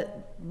at the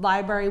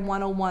Library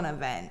 101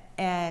 event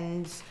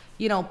and,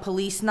 you know,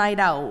 Police Night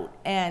Out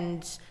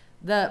and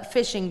the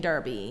Fishing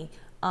Derby.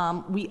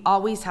 We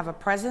always have a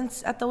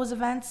presence at those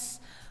events,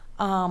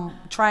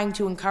 trying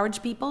to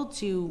encourage people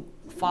to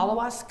follow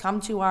us, come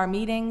to our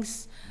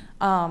meetings.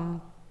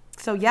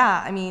 So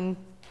yeah, I mean.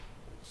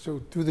 So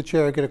through the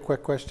chair, I get a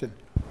quick question.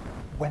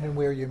 When and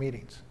where are your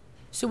meetings?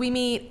 So we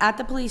meet at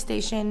the police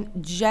station,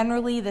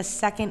 generally the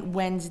 2nd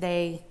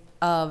Wednesday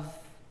of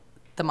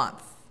the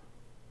month.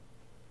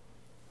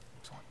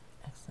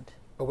 Excellent.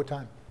 Oh, what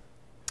time?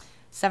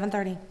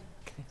 7:30.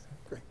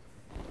 Great.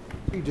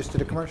 You just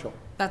did a commercial.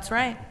 That's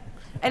right.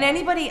 And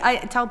anybody, I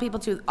tell people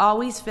to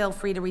always feel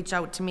free to reach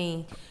out to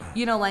me.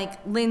 You know, like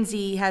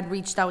Lindsay had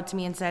reached out to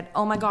me and said,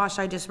 oh my gosh,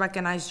 I just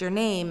recognized your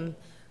name.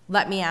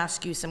 Let me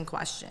ask you some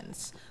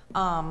questions.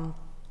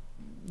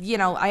 You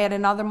know, I had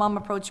another mom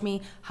approach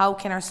me, how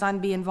can our son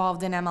be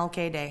involved in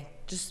MLK Day?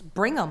 Just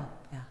bring him.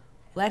 Yeah.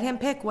 Let him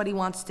pick what he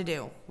wants to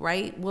do,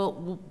 right?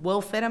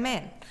 We'll fit him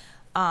in.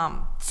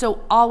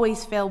 So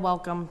always feel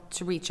welcome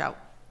to reach out.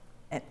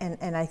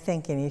 And I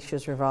think in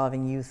issues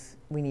revolving youth,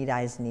 we need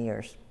eyes and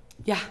ears.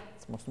 Yeah.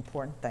 It's the most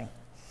important thing.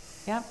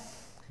 Yep.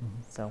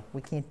 So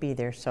we can't be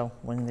there, so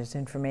when there's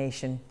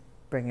information,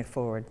 bring it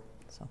forward.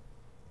 So,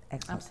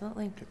 excellent.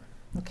 Absolutely.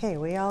 Okay,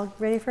 we all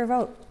ready for a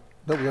vote?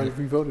 No, we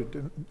already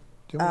voted.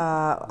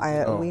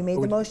 We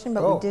made the motion,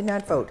 but we did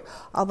not vote.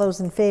 All those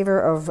in favor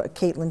of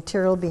Caitlin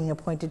Tyrrell being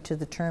appointed to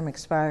the term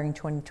expiring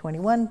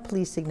 2021,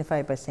 please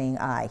signify by saying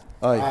aye.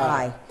 Aye.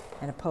 Aye.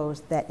 And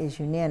opposed, that is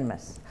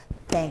unanimous.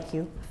 Thank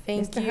you.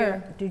 Thank Mr. you.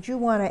 Hurd, did you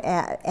want to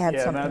add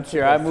Yeah, something Madam to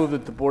Chair, I this? move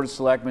that the Board of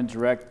Selectmen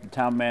direct the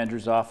Town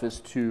Manager's Office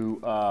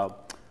to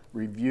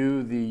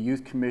review the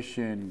Youth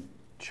Commission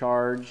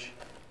charge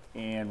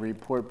and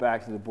report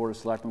back to the Board of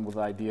Selectmen with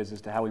ideas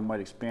as to how we might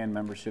expand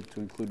membership to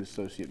include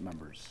associate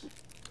members.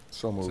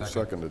 So moved,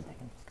 seconded.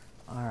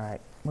 All right,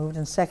 moved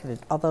and seconded.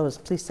 All those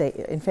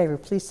in favor,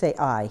 please say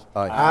aye.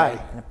 Aye.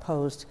 And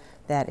opposed,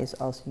 that is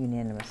also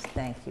unanimous.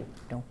 Thank you.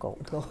 Don't go.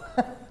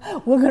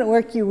 We're going to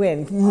work you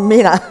in,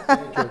 Mina.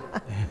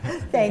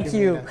 Thank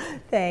you.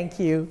 Thank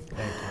you.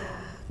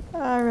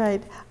 All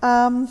right.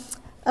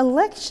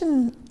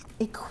 Election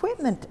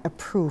equipment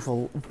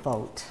approval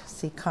vote.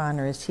 See,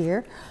 Connor is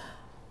here.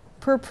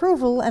 For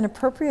approval and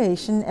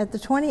appropriation at the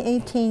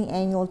 2018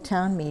 annual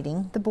town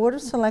meeting, the Board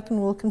of Selectmen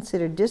will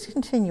consider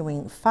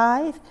discontinuing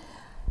 5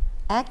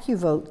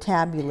 AccuVote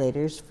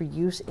tabulators for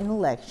use in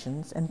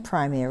elections and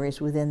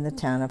primaries within the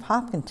town of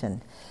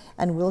Hopkinton,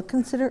 and will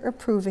consider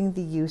approving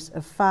the use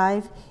of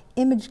 5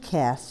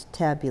 ImageCast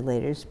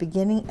tabulators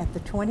beginning at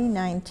the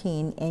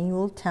 2019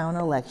 annual town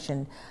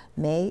election,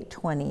 May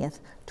 20th,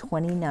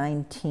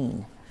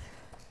 2019.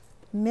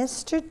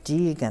 Mr.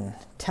 Deegan,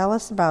 tell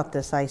us about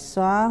this. I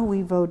saw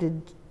we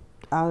voted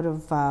out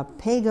of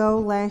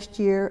PAYGO last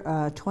year,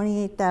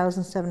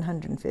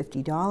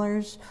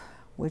 $28,750,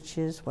 which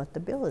is what the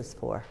bill is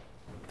for.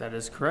 That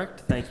is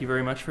correct. Thank you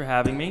very much for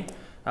having me.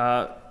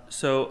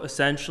 So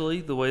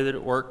essentially, the way that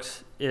it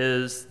works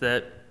is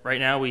that right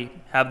now we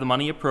have the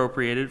money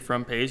appropriated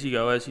from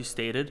pay-as-you-go, as you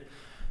stated,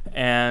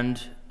 and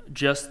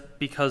just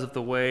because of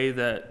the way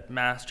that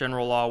Mass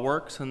General Law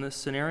works in this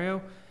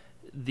scenario,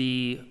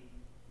 the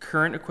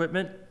current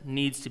equipment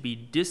needs to be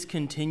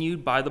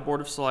discontinued by the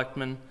Board of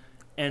Selectmen,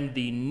 and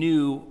the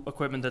new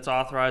equipment that's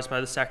authorized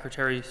by the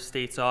Secretary of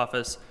State's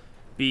office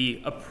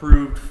be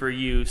approved for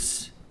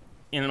use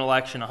in an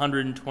election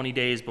 120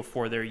 days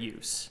before their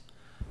use.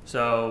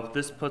 So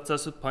this puts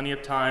us with plenty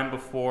of time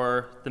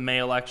before the May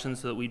election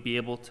so that we'd be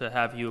able to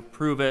have you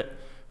approve it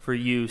for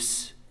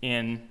use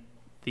in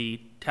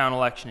the town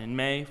election in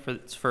May for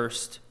its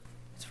first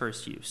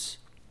use.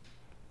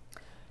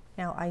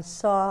 Now, I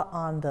saw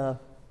on the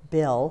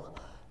bill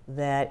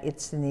that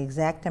it's in the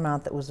exact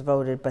amount that was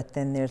voted, but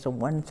then there's a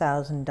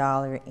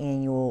 $1,000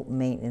 annual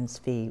maintenance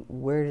fee.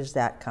 Where does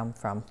that come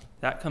from?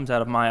 That comes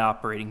out of my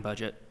operating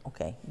budget.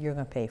 Okay, you're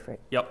going to pay for it.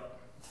 Yep.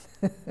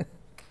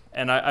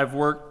 And I've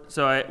worked,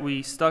 so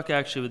we stuck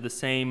actually with the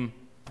same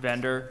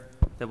vendor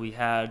that we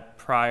had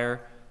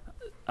prior.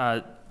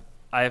 I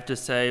have to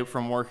say,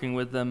 from working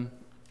with them,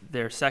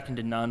 they're second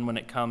to none when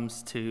it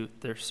comes to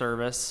their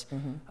service.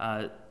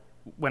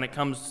 When it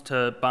comes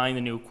to buying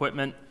the new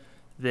equipment,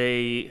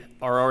 they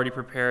are already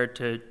prepared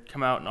to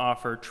come out and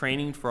offer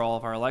training for all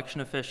of our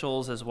election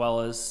officials as well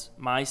as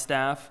my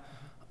staff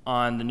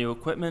on the new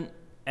equipment,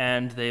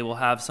 and they will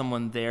have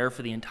someone there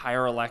for the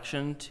entire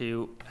election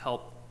to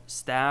help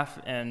staff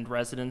and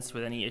residents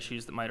with any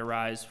issues that might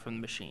arise from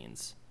the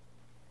machines.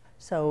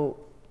 So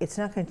it's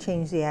not going to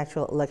change the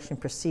actual election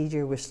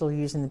procedure. We're still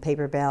using the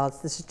paper ballots.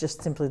 This is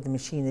just simply the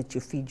machine that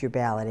you feed your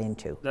ballot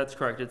into. That's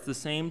correct. It's the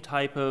same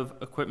type of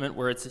equipment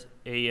where it's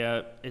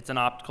an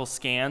optical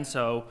scan.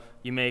 So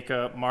you make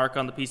a mark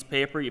on the piece of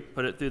paper, you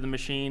put it through the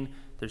machine.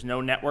 There's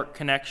no network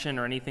connection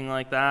or anything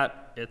like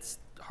that. It's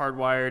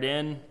hardwired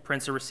in,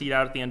 prints a receipt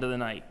out at the end of the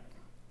night.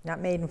 Not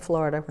made in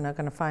Florida. We're not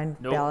going to find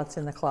Nope. ballots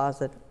in the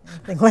closet,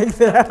 anything like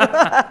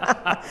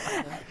that.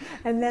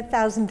 And that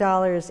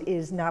 $1,000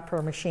 is not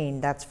per machine.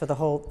 That's for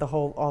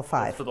all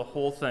 5. That's for the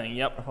whole thing,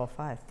 yep. The whole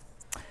 5.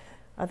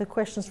 Other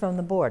questions from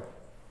the board?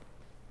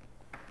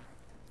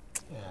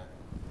 Yeah.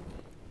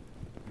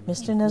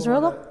 Mr.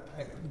 Nazrullah?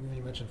 When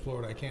you mentioned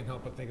Florida, I can't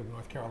help but think of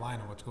North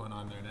Carolina, what's going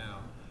on there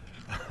now.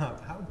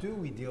 How do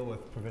we deal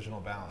with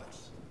provisional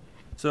ballots?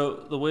 So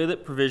the way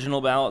that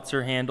provisional ballots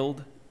are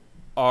handled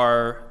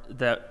are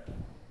that,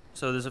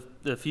 so there's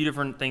a few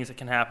different things that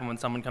can happen when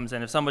someone comes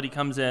in. If somebody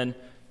comes in,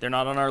 they're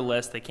not on our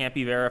list, they can't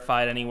be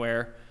verified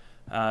anywhere,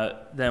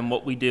 then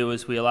what we do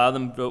is we allow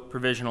them to vote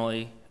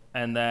provisionally,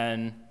 and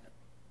then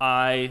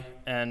I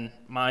and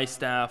my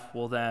staff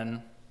will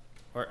then,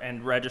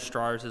 and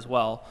registrars as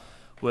well,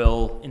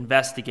 will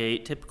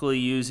investigate, typically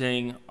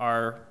using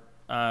our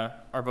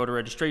voter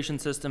registration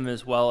system,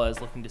 as well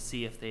as looking to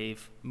see if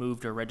they've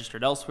moved or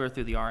registered elsewhere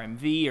through the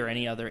RMV or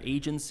any other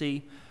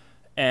agency.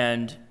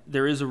 And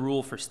there is a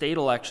rule for state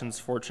elections,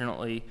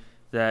 fortunately,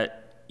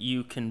 that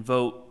you can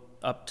vote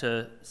up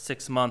to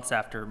 6 months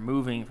after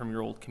moving from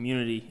your old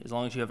community, as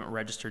long as you haven't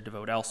registered to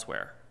vote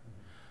elsewhere.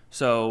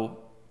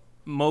 So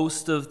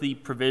most of the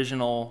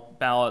provisional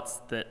ballots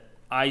that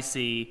I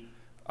see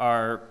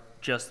are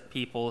just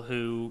people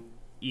who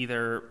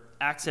either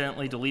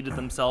accidentally deleted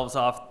themselves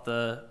off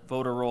the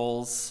voter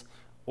rolls,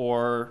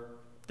 or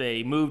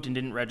they moved and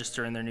didn't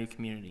register in their new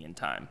community in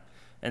time.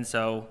 And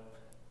so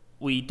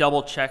we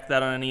double check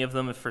that on any of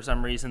them if for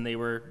some reason they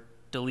were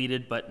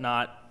deleted but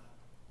not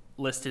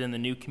listed in the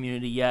new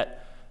community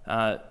yet,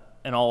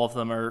 and all of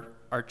them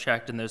are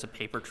checked, and there's a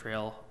paper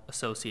trail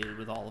associated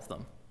with all of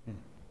them.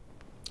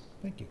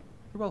 Thank you.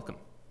 You're welcome.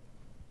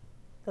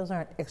 Those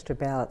aren't extra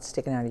ballots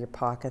sticking out of your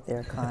pocket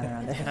there, Connor,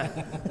 are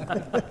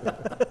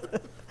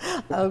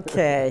they?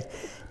 Okay.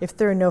 If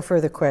there are no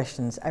further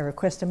questions, I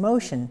request a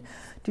motion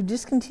to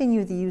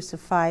discontinue the use of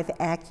 5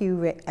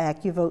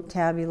 AccuVote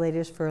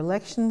tabulators for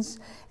elections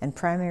and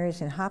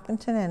primaries in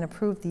Hopkinton and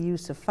approve the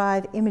use of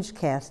 5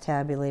 ImageCast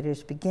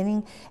tabulators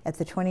beginning at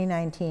the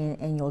 2019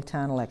 annual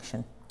town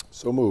election.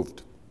 So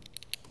moved.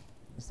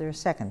 Is there a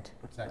second?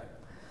 Second.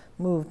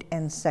 Moved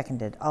and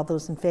seconded. All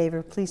those in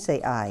favor, please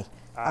say aye.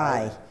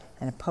 Aye.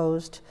 And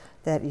opposed?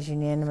 That is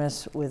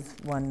unanimous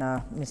with one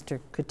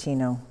Mr.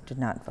 Coutinho did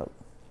not vote.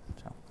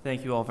 So.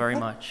 Thank you all very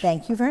much.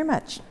 Thank you very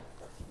much.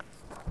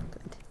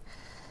 Good.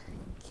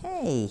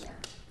 Okay.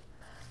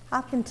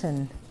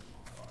 Hopkinton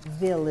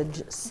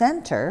Village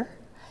Center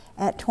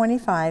at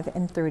 25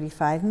 and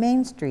 35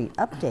 Main Street.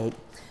 Update.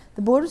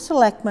 The Board of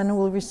Selectmen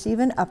will receive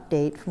an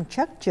update from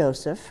Chuck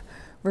Joseph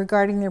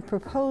regarding their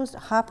proposed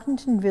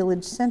Hopkinton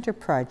Village Center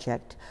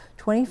project,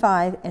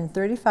 25 and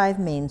 35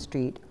 Main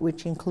Street,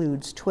 which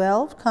includes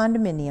 12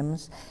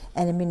 condominiums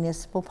and a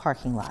municipal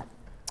parking lot.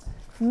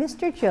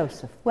 Mr.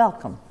 Joseph,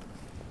 welcome.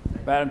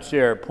 Madam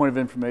Chair, point of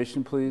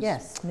information, please.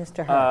 Yes,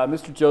 Mr. Hurd.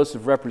 Mr.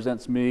 Joseph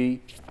represents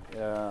me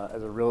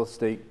as a real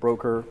estate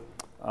broker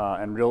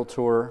and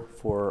realtor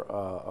for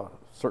a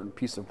certain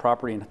piece of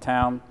property in the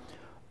town.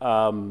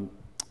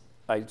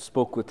 I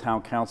spoke with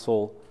town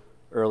council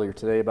earlier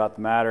today about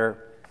the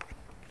matter.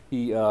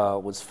 He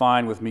was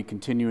fine with me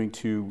continuing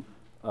to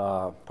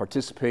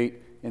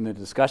participate in the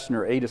discussion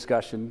or a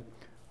discussion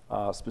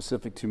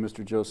specific to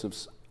Mr.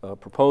 Joseph's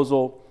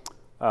proposal.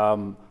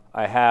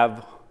 I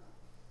have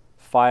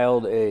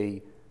filed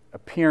a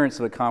appearance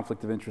of a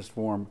conflict of interest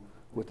form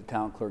with the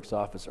town clerk's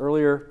office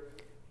earlier,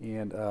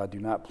 and do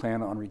not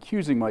plan on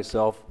recusing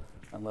myself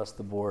unless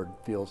the board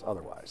feels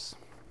otherwise.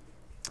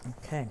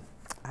 Okay.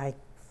 I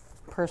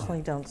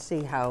personally don't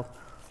see how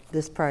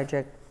this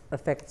project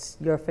affects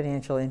your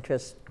financial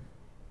interest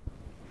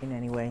in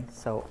any way,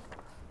 so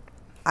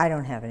I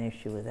don't have an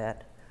issue with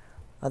that.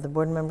 Other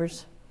board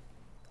members?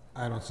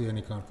 I don't see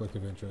any conflict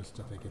of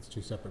interest. I think it's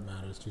 2 separate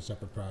matters, 2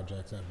 separate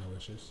projects. I have no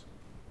issues.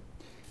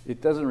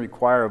 It doesn't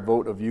require a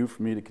vote of you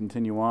for me to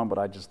continue on, but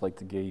I'd just like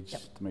to gauge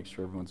to make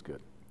sure everyone's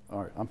good.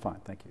 All right, I'm fine,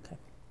 thank you. Okay.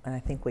 And I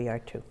think we are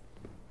too.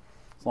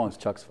 As long as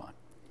Chuck's fine.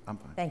 I'm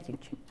fine. Thank you,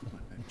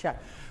 Chuck.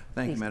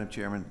 Thank please. you, Madam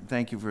Chairman.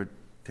 Thank you for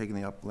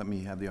taking let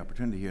me have the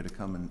opportunity here to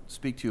come and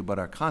speak to you about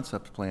our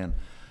concept plan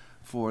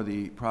for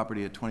the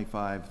property at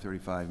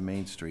 2535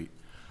 Main Street.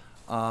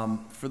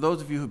 For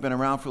those of you who've been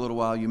around for a little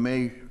while, you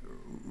may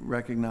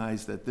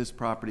recognize that this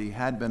property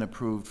had been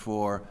approved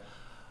for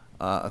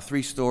a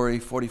 3-story,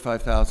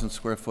 45,000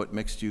 square foot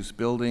mixed-use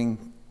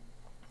building,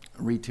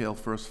 retail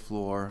first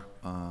floor,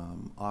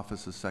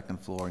 offices second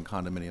floor, and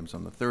condominiums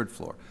on the 3rd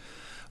floor.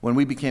 When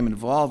we became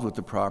involved with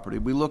the property,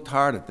 we looked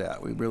hard at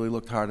that. We really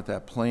looked hard at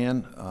that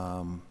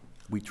plan.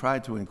 We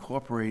tried to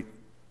incorporate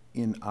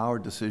in our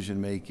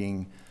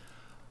decision-making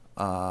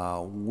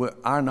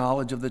our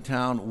knowledge of the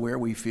town, where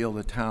we feel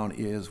the town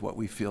is, what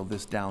we feel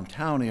this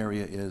downtown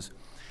area is,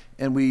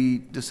 and we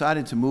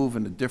decided to move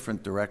in a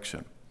different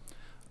direction.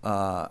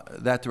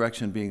 That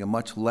direction being a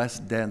much less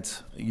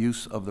dense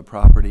use of the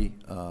property,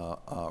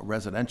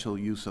 residential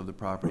use of the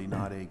property,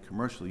 not a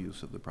commercial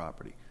use of the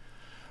property.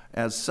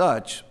 As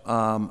such,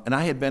 and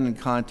I had been in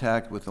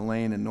contact with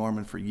Elaine and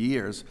Norman for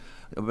years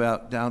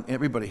about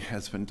everybody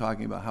has been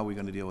talking about how we're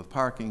going to deal with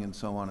parking and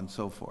so on and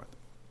so forth.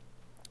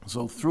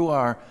 So through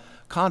our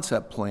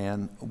concept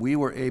plan, we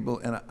were able,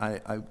 and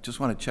I just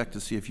want to check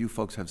to see if you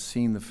folks have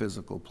seen the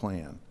physical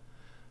plan.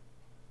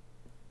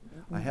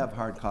 I have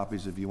hard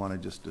copies if you want to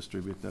just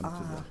distribute them to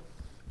the...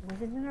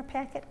 Was it in our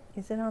packet?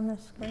 Is it on the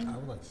screen?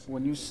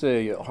 When you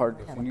say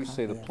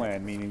the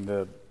plan, meaning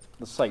the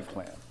site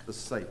plan. The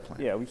site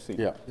plan. Yeah, we've seen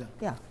Yeah. it.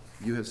 Yeah.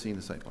 You have seen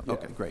the site plan? Yeah.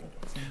 Okay, great.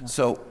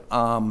 So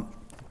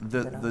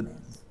the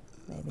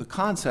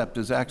concept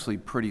is actually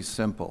pretty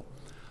simple.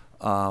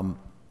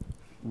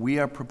 We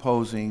are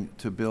proposing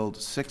to build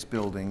 6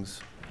 buildings,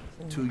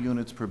 2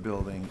 units per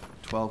building,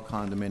 12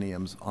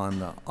 condominiums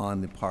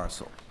on the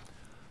parcel.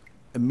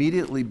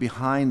 Immediately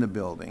behind the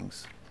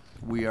buildings,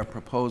 we are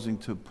proposing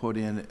to put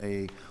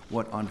in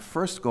what on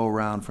first go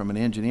around from an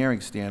engineering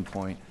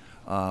standpoint,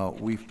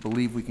 we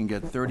believe we can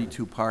get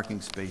 32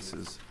 parking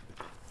spaces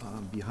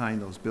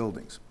behind those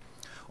buildings.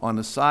 On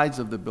the sides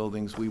of the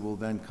buildings, we will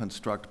then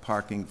construct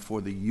parking for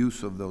the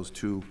use of those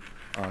 2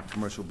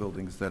 commercial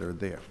buildings that are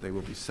there. They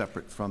will be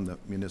separate from the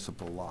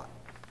municipal lot.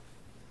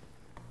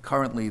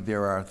 Currently,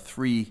 there are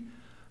 3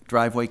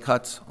 driveway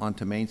cuts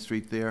onto Main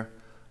Street there,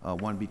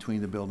 one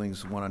between the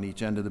buildings, one on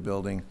each end of the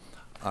building.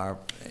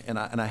 And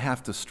I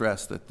have to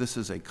stress that this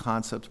is a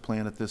concept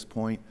plan at this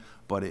point,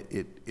 but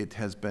it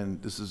has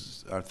been, this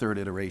is our 3rd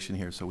iteration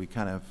here, so we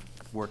kind of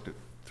worked it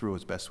through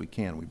as best we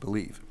can, we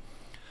believe.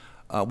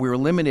 We're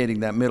eliminating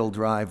that middle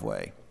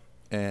driveway,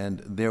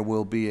 and there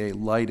will be a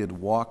lighted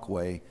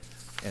walkway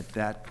at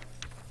that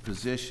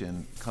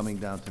position coming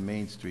down to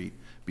Main Street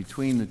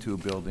between the two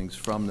buildings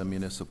from the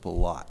municipal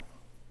lot.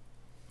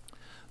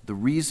 The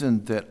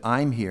reason that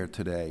I'm here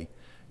today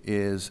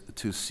is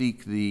to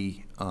seek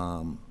the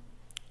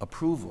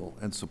approval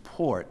and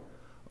support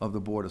of the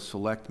Board of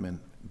Selectmen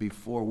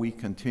before we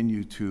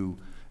continue to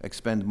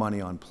expend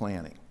money on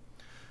planning.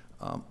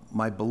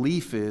 My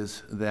belief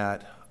is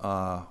that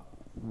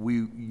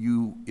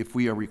if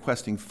we are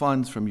requesting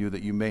funds from you,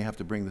 that you may have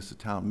to bring this to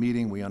town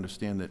meeting. We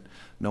understand that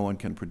no one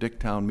can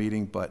predict town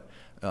meeting, but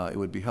it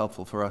would be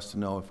helpful for us to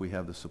know if we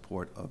have the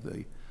support of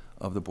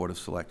the Board of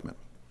Selectmen.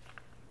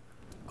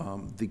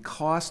 The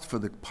cost for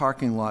the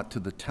parking lot to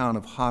the town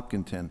of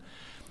Hopkinton,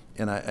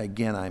 and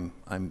again,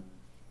 I'm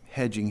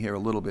hedging here a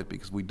little bit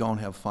because we don't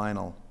have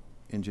final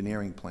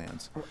engineering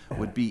plans,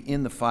 would be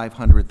in the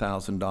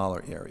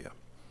 $500,000 area.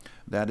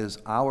 That is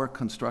our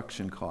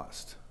construction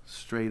cost,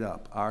 straight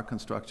up, our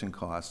construction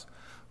costs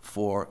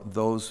for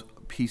those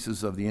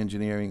pieces of the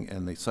engineering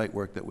and the site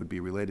work that would be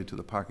related to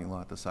the parking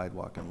lot, the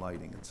sidewalk and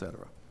lighting, et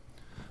cetera.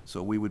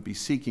 So we would be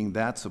seeking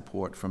that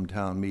support from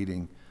town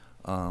meeting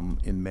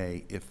in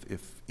May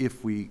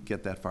if we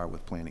get that far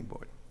with planning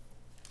board.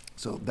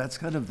 So that's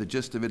kind of the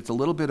gist of it. It's a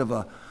little bit of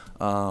a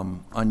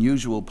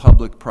unusual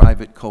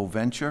public-private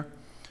co-venture.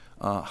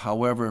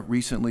 However,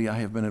 recently I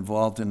have been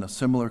involved in a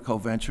similar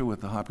co-venture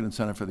with the Hopkinton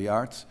Center for the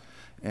Arts,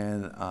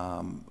 and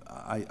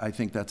I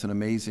think that's an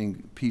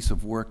amazing piece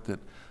of work that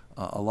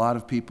a lot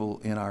of people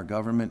in our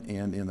government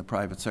and in the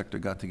private sector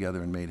got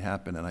together and made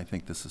happen, and I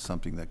think this is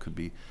something that could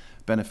be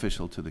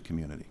beneficial to the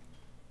community.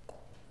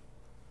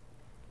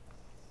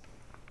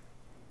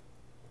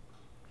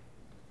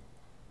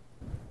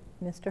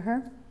 Mr.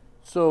 Herr?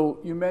 So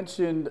you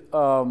mentioned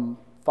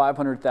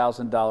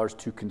 $500,000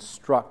 to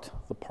construct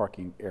the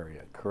parking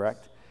area,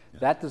 correct?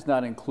 Yes. That does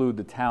not include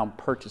the town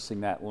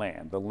purchasing that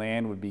land. The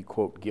land would be,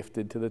 quote,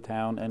 gifted to the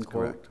town, end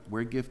quote? Correct.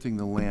 We're gifting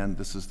the land.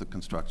 This is the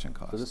construction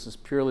cost. So this is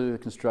purely the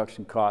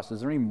construction cost.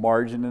 Is there any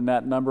margin in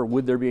that number?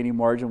 Would there be any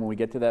margin when we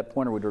get to that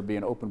point, or would there be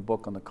an open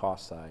book on the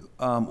cost side?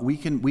 We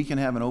can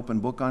have an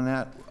open book on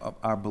that.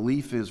 Our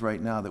belief is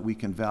right now that we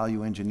can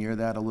value engineer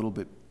that a little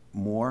bit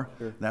more.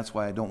 Sure. That's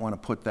why I don't want to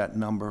put that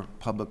number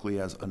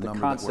publicly as a number. The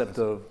concept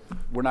of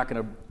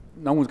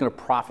no one's going to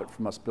profit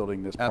from us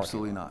building this parking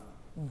Absolutely lot. not.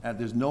 And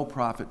there's no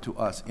profit to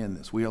us in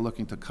this. We are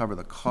looking to cover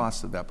the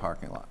cost of that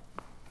parking lot.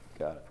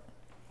 Got it.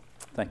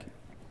 Thank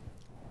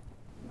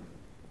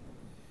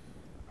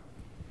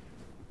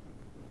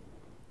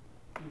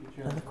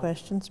you. Other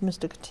questions?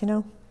 Mr.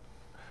 Catino?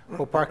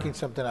 Well, parking's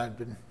something I've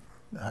been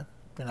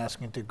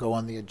asking to go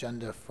on the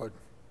agenda for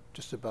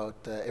just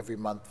about every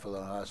month for the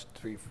last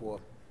 3, 4,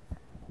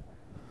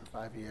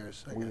 5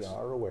 years, I guess. We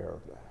are aware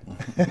of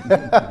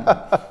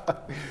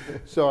that.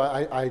 So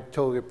I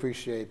totally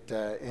appreciate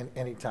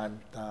any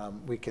time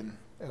we can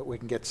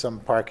get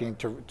some parking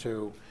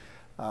to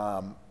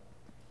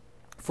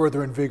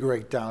further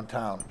invigorate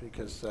downtown,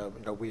 because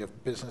we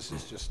have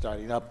businesses just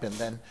starting up, and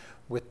then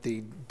with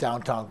the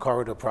downtown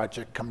corridor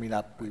project coming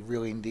up, we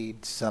really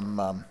need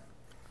some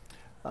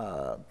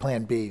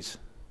Plan Bs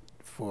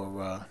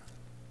for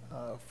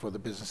the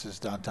businesses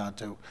downtown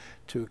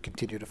to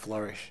continue to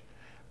flourish.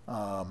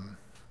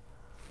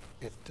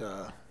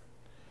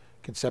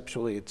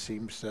 Conceptually, it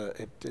seems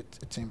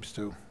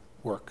to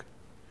work.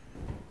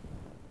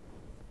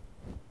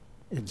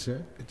 To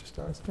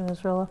start, Mr.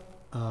 Nasrallah?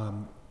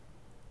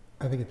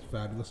 I think it's a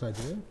fabulous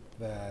idea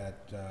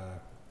that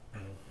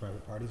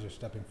private parties are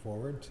stepping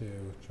forward to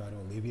try to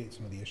alleviate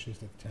some of the issues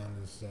that the town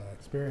is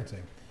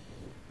experiencing.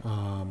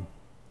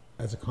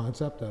 As a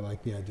concept, I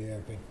like the idea.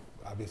 I think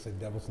obviously the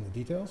devil's in the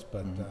details,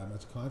 but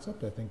as a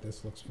concept, I think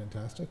this looks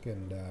fantastic,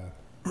 and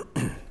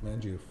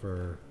commend you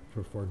for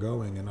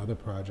foregoing another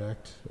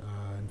project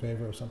in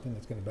favor of something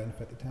that's going to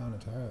benefit the town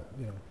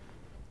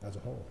as a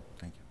whole.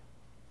 Thank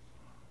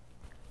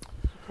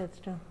you.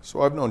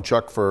 So I've known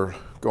Chuck for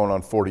going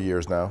on 40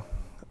 years now,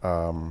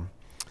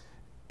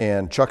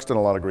 and Chuck's done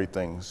a lot of great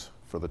things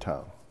for the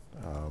town.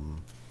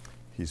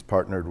 He's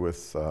partnered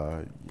with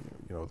the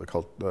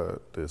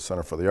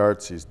Center for the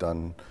Arts. He's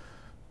done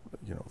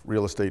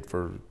real estate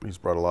he's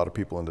brought a lot of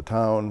people into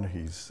town.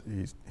 He's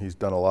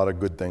done a lot of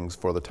good things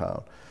for the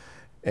town.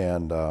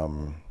 And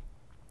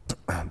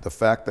the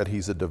fact that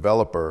he's a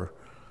developer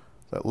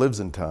that lives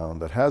in town,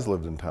 that has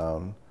lived in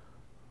town,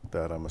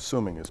 that I'm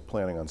assuming is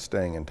planning on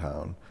staying in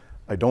town,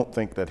 I don't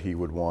think that he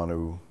would want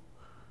to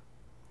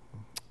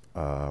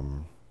I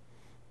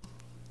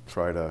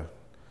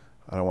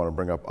don't want to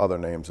bring up other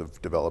names of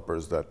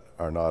developers that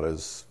are not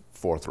as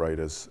forthright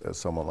as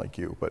someone like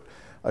you, but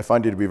I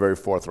find you to be very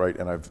forthright,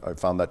 and I've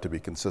found that to be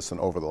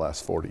consistent over the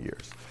last 40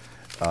 years.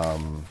 I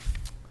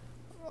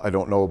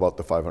don't know about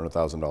the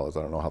 $500,000.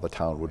 I don't know how the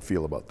town would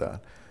feel about that.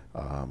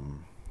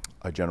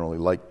 I generally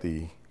like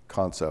the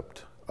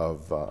concept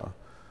of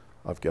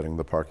getting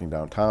the parking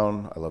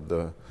downtown. I love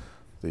the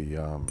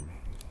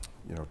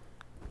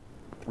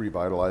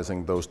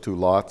revitalizing those 2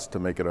 lots to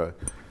make it a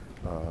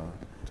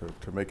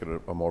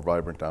more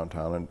vibrant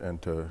downtown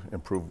and to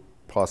improve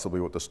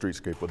possibly what the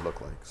streetscape would look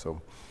like.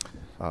 So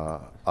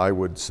I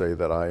would say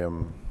that I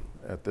am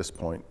at this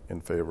point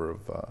in favor of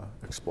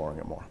exploring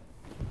it more.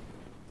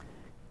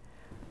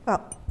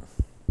 Well,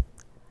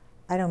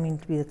 I don't mean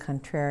to be the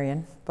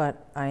contrarian,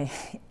 but I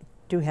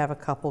do have a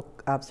couple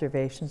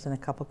observations and a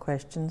couple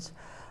questions.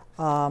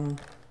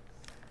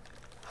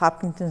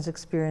 Hopkinton's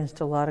experienced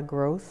a lot of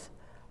growth.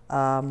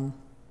 I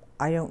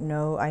don't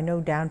know, I know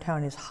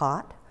downtown is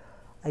hot.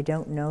 I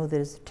don't know that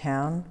as a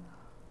town,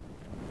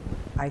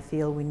 I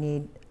feel we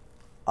need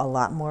a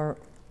lot more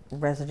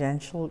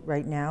residential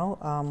right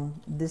now.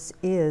 This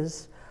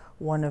is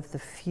one of the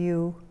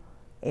few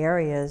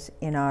areas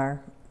in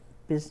our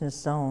business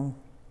zone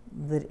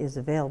that is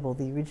available.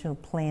 The original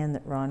plan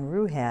that Ron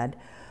Rue had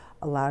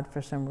allowed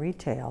for some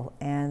retail,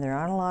 and there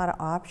aren't a lot of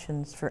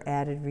options for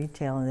added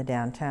retail in the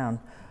downtown.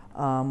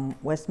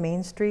 West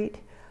Main Street,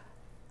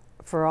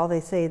 for all they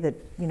say that,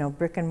 you know,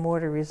 brick and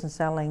mortar isn't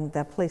selling,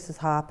 that place is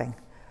hopping.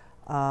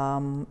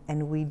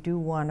 And we do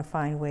want to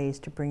find ways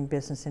to bring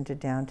business into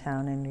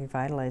downtown and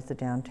revitalize the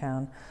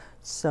downtown.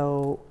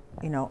 So,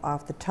 you know,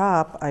 off the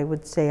top, I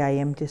would say I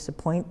am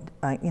disappointed.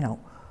 You know,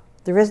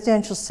 the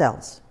residential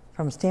sells.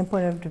 From a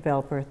standpoint of a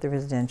developer, the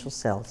residential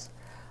sells.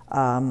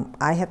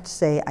 I have to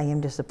say I am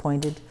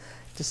disappointed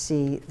to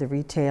see the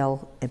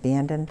retail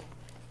abandoned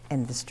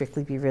and to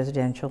strictly be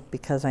residential,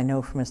 because I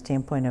know from a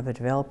standpoint of a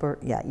developer,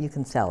 yeah, you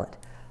can sell it.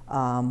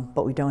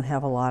 But we don't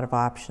have a lot of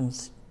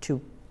options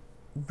to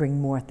bring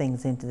more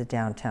things into the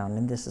downtown,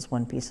 and this is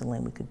one piece of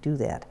land we could do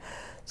that.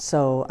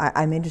 So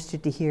I'm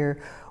interested to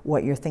hear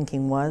what your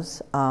thinking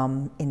was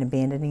in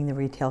abandoning the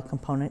retail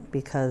component,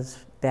 because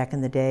back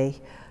in the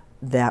day,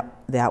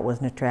 that was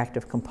an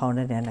attractive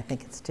component, and I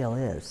think it still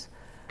is.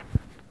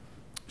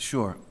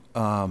 Sure.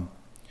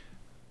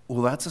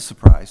 Well, that's a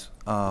surprise.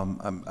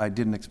 I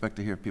didn't expect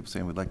to hear people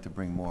saying we'd like to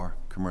bring more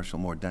commercial,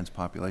 more dense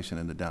population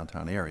in the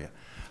downtown area.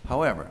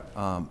 However,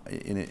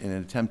 in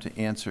an attempt to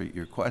answer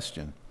your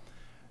question,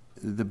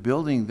 the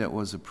building that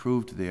was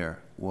approved there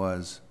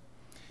was,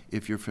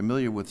 if you're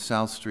familiar with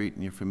South Street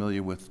and you're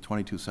familiar with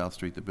 22 South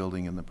Street, the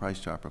building in the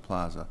Price Chopper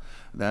Plaza,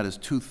 that is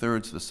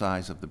 2/3 the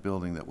size of the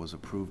building that was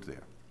approved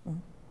there.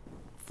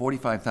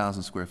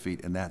 45,000 square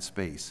feet in that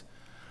space,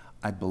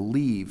 I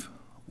believe,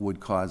 would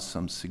cause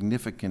some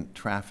significant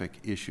traffic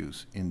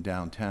issues in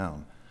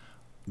downtown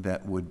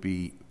that would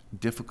be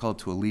difficult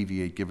to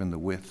alleviate given the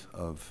width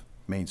of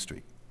Main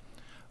Street.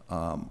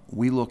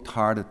 We looked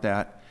hard at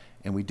that,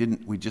 and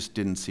we just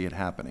didn't see it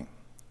happening.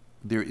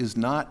 There is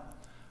not,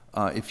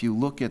 if you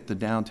look at the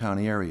downtown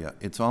area,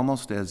 it's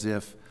almost as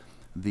if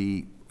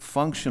the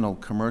functional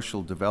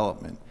commercial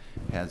development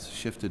has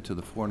shifted to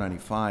the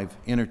 495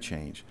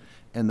 interchange,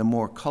 and the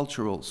more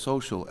cultural,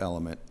 social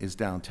element is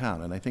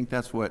downtown. And I think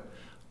that's what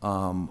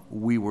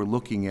we were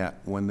looking at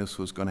when this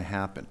was going to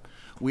happen.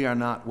 We are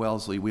not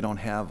Wellesley. We don't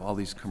have all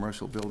these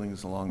commercial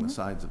buildings along the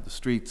sides of the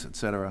streets, et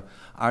cetera.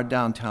 Our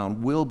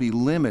downtown will be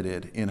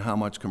limited in how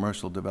much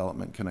commercial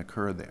development can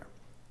occur there.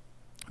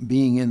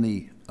 Being in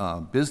the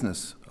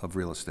business of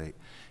real estate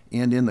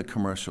and in the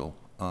commercial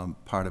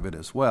part of it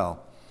as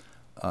well,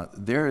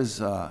 there's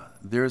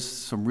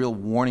some real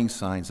warning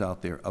signs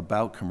out there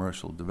about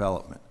commercial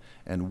development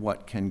and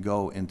what can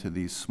go into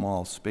these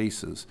small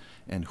spaces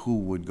and who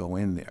would go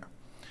in there.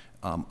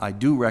 I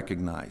do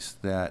recognize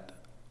that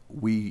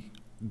we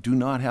do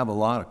not have a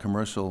lot of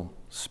commercial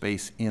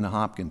space in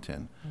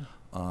Hopkinton,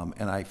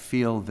 and I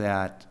feel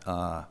that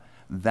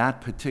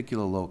that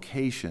particular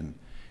location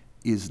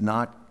is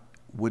not,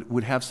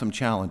 would have some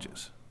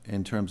challenges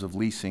in terms of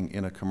leasing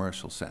in a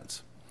commercial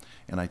sense.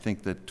 And I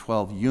think that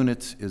 12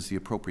 units is the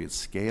appropriate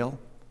scale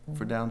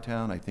for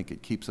downtown. I think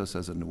it keeps us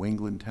as a New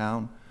England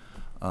town.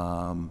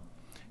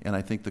 And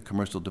I think the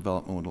commercial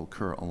development will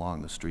occur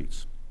along the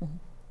streets.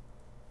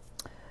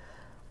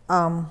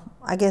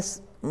 I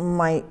guess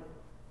my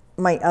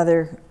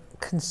other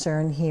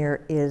concern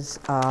here is,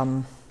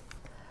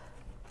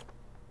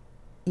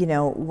 you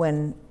know,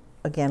 when,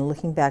 again,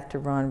 looking back to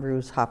Ron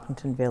Rue's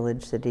Hopkinton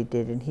Village that he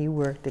did, and he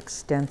worked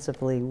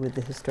extensively with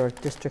the Historic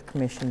District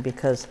Commission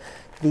because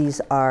these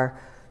are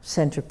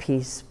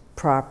centerpiece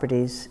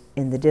properties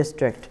in the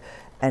district,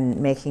 and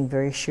making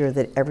very sure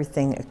that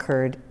everything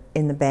occurred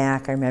in the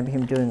back. I remember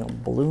him doing a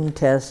balloon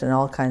test and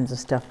all kinds of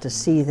stuff to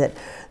see that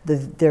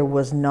there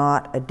was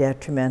not a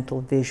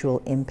detrimental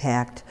visual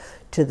impact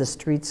to the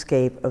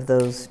streetscape of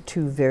those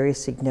two very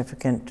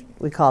significant,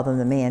 we call them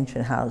the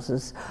mansion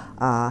houses,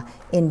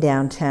 in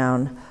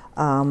downtown.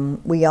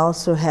 We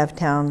also have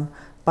town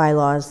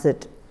bylaws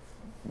that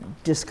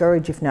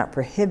discourage, if not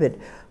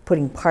prohibit,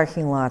 putting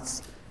parking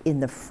lots in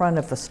the front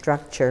of a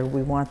structure.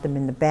 We want them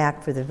in the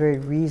back for the very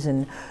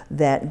reason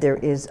that there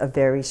is a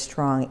very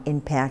strong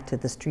impact to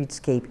the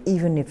streetscape,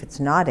 even if it's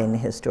not in the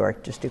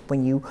historic district,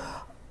 when you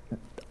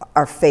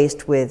are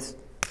faced with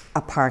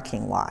a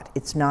parking lot.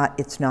 It's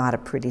not a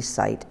pretty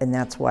sight, and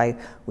that's why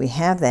we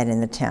have that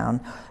in the town,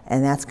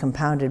 and that's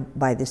compounded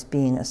by this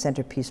being a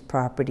centerpiece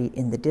property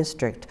in the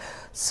district.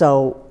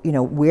 So, you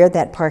know, where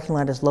that parking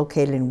lot is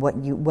located and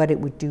what it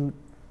would do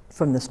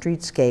from the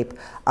streetscape,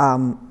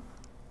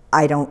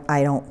 I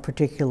don't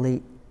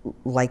particularly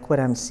like what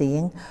I'm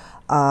seeing.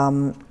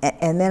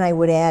 And then I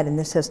would add, and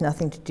this has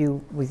nothing to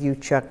do with you,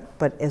 Chuck,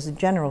 but as a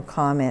general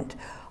comment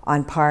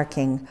on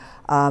parking,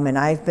 and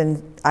I've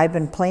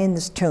been playing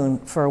this tune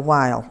for a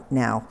while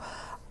now.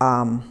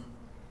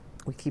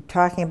 We keep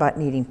talking about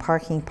needing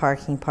parking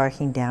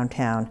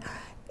downtown,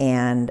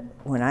 and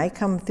when I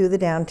come through the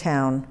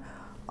downtown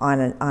on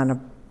a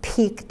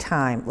peak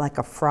time, like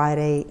a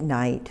Friday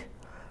night,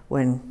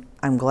 when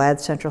I'm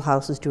glad Central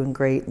House is doing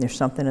great and there's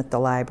something at the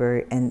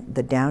library and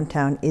the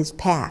downtown is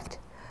packed,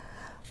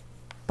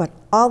 but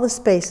all the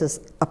spaces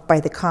up by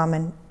the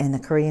Common and the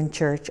Korean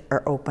Church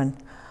are open.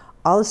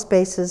 All the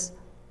spaces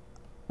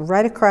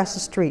right across the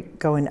street,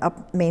 going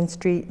up Main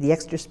Street, the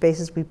extra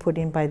spaces we put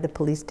in by the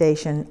police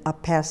station,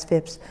 up past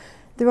Phipps,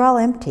 they're all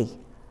empty.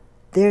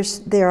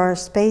 There are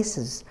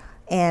spaces.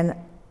 And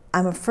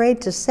I'm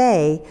afraid to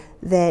say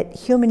that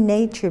human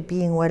nature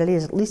being what it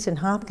is, at least in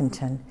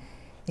Hopkinton,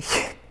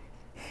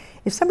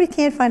 if somebody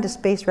can't find a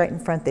space right in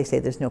front, they say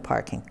there's no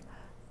parking.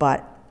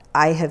 But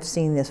I have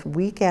seen this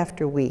week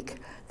after week,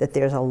 that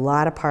there's a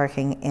lot of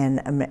parking, and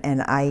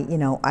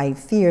I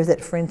fear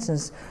that, for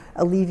instance,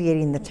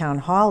 alleviating the town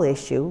hall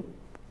issue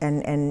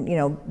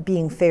and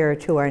being fair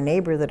to our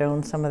neighbor that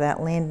owns some of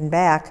that land and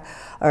back,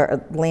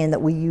 or land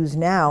that we use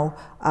now,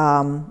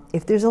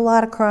 if there's a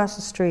lot across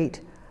the street,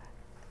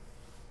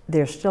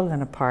 they're still going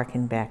to park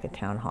in back at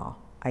town hall.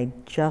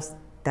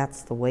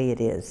 That's the way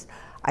it is.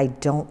 I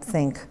don't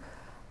think,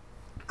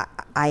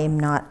 I am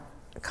not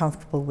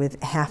comfortable with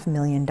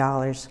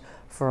 $500,000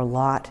 for a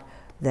lot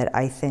that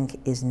I think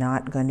is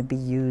not going to be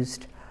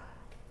used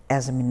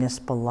as a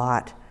municipal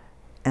lot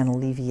and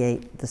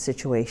alleviate the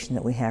situation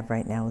that we have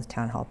right now with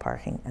town hall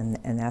parking.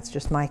 And that's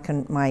just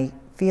my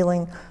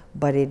feeling,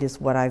 but it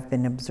is what I've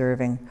been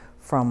observing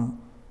from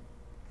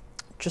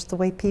just the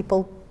way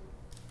people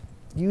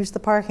use the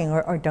parking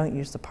or don't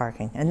use the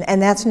parking.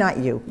 And that's not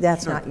you.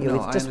 That's Sure. not you.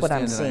 No, it's just what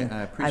I'm seeing.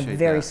 I appreciate I'm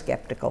very that.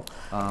 skeptical.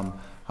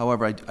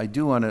 However, I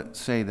do want to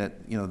say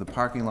that, the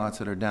parking lots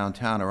that are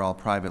downtown are all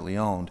privately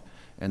owned,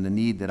 and the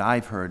need that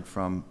I've heard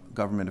from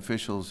government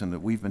officials and that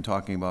we've been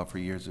talking about for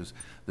years is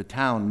the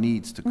town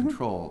needs to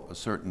control a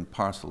certain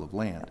parcel of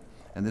land.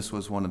 And this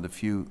was one of the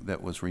few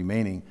that was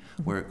remaining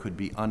where it could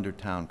be under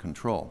town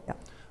control.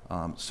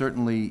 Yep.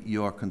 Certainly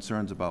your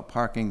concerns about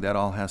parking, that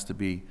all has to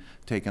be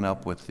taken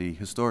up with the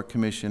Historic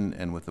Commission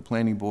and with the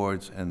planning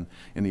boards, and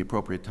in the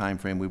appropriate time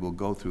frame we will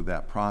go through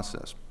that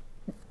process.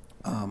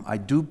 I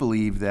do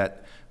believe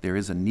that there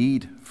is a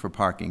need for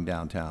parking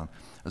downtown,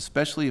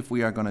 especially if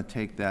we are going to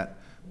take that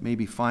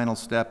maybe final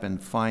step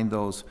and find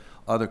those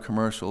other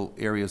commercial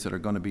areas that are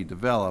going to be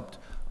developed.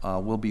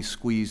 We'll be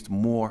squeezed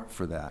more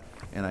for that.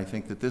 And I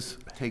think that this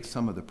takes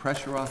some of the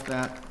pressure off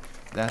that.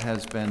 That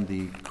has been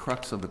the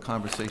crux of the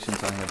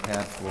conversations I have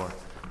had for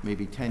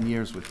maybe 10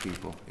 years with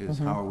people, is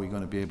how are we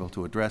going to be able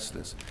to address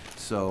this?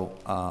 So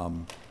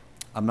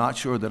I'm not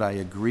sure that I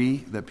agree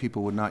that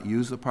people would not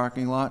use the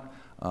parking lot.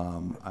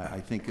 I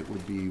think it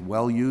would be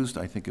well used.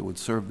 I think it would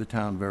serve the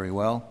town very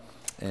well.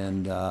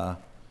 And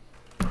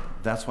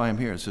that's why I'm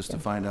here, is just to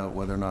find out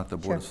whether or not the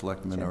Board of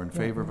Selectmen are in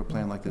favor of a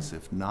plan like this.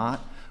 If not,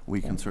 we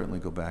can certainly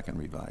go back and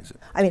revise it.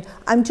 I mean,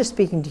 I'm just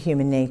speaking to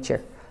human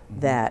nature,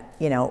 that,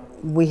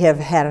 we have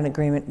had an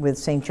agreement with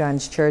St.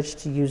 John's Church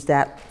to use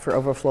that for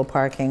overflow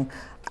parking.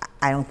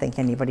 I don't think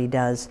anybody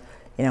does.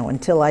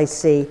 Until I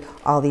see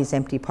all these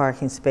empty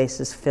parking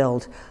spaces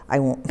filled, I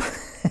won't.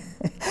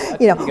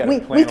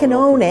 We can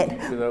own it.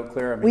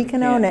 We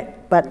can own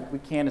it, but we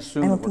can't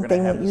assume I that don't we're think going they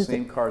to won't have the use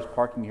same it. cars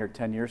parking here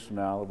 10 years from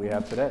now that we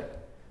have today.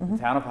 The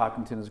town of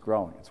Hopkinton is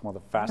growing. It's one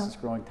of the fastest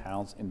growing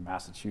towns in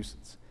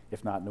Massachusetts,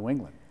 if not New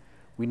England.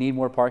 We need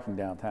more parking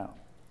downtown.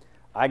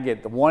 I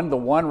get the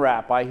one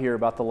rap I hear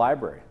about the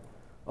library,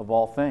 of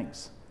all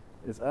things,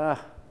 is I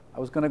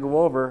was going to go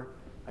over,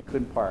 I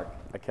couldn't park,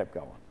 I kept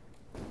going.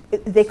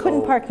 They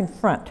couldn't park in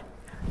front.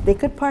 They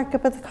could park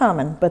up at the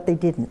Common, but they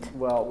didn't.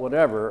 Well,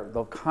 whatever,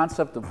 the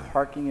concept of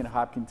parking in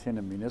Hopkinton,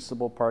 and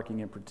municipal parking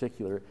in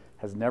particular,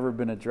 has never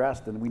been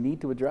addressed, and we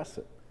need to address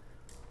it.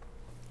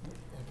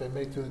 If I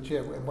may, through the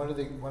chair, one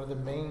of the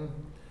main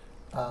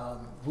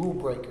rule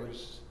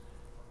breakers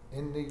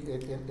in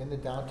the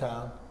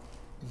downtown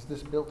is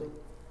this building.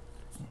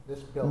 This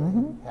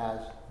building has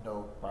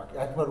no parking.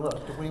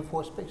 Do we have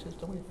 4 spaces?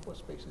 Don't we have 4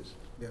 spaces?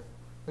 Yeah.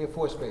 We have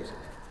 4 spaces.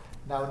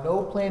 Now,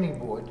 no planning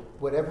board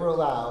would ever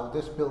allow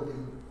this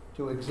building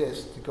to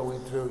exist to go in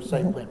through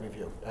site plan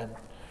review. And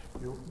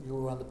you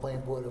were on the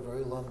planning board a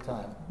very long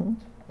time.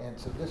 And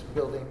so this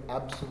building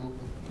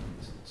absolutely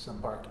needs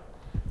some parking.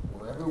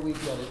 Wherever we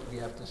get it, we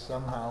have to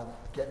somehow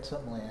get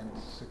some land,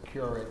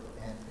 secure it,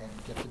 and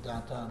get the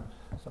downtown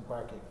some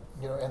parking.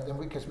 And then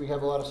because we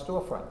have a lot of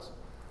storefronts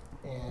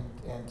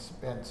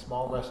and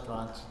small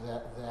restaurants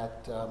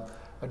that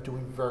are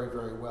doing very,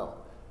 very well.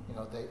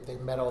 They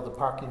met all the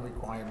parking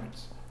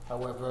requirements.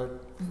 However,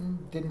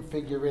 didn't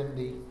figure in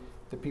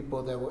the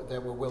people that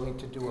were willing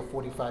to do a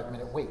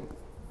 45-minute wait.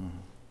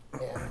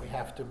 And we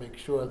have to make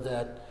sure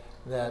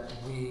that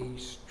we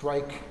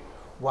strike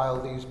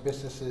while these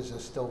businesses are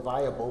still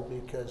viable,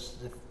 because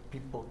if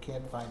people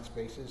can't find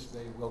spaces,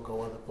 they will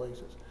go other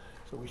places.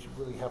 So we should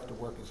really have to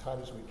work as hard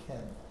as we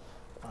can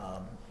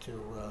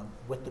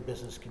with the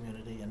business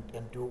community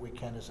and do what we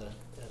can as a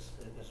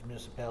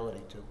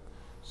municipality to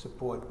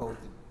support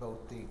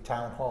both the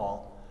town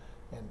hall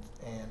and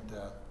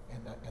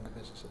the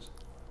businesses.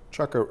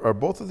 Chuck, are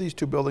both of these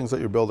two buildings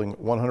that you're building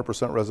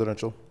 100%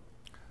 residential?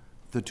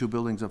 The two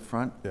buildings up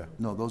front? Yeah.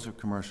 No, those are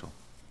commercial.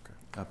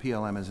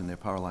 PLM is in their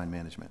power line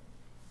management.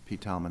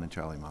 Pete Talman and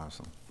Charlie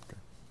Morrison.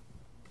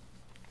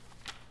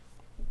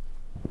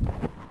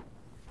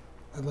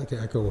 I'd like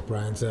to echo what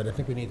Brian said. I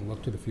think we need to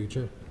look to the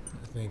future.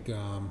 I think, you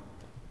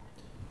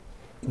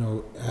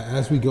know,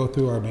 as we go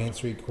through our Main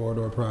Street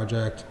corridor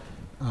project,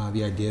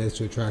 the idea is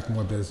to attract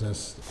more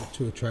business,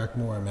 to attract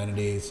more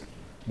amenities,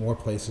 more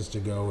places to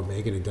go and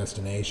make it a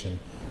destination.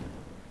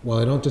 While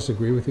I don't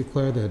disagree with you,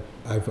 Claire, that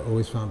I've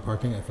always found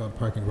parking, I found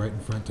parking right in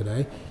front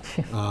today.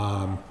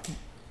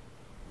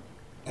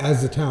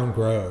 As the town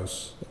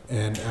grows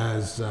and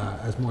as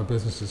more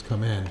businesses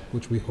come in,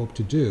 which we hope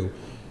to do,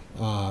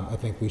 I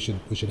think we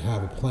should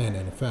have a plan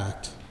in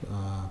effect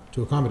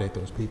to accommodate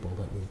those people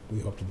that we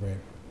hope to bring.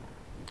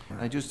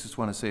 I just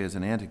want to say as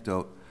an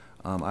anecdote,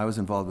 I was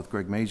involved with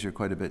Greg Major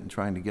quite a bit in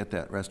trying to get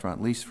that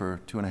restaurant leased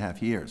for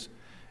 2.5 years.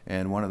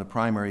 And one of the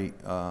primary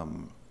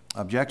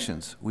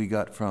objections we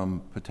got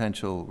from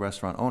potential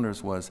restaurant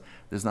owners was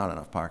there's not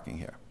enough parking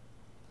here.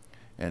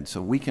 And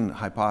so we can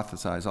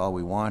hypothesize all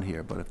we want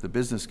here, but if the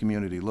business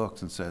community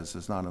looks and says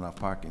there's not enough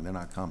parking, they're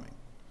not coming.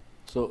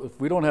 So if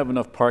we don't have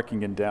enough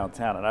parking in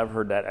downtown, and I've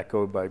heard that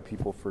echoed by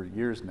people for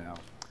years now,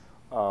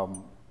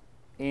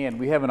 and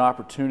we have an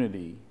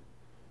opportunity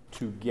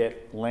to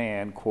get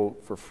land,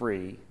 quote, for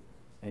free,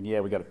 and yeah,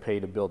 we got to pay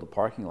to build a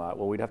parking lot.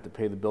 Well, we'd have to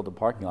pay to build a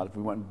parking lot if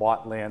we went and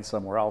bought land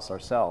somewhere else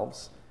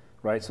ourselves,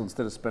 right? So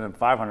instead of spending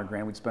 500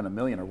 grand, we'd spend $1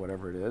 million or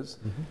whatever it is.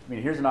 I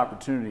mean, here's an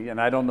opportunity, and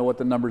I don't know what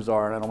the numbers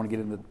are, and I don't want to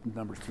get into the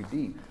numbers too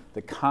deep.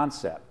 The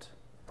concept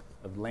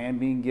of land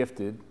being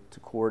gifted to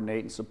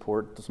coordinate and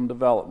support some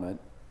development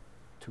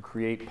to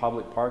create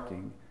public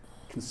parking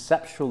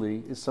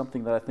conceptually is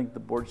something that I think the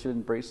board should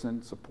embrace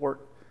and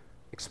support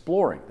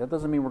exploring. That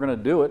doesn't mean we're going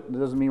to do it. It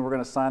doesn't mean we're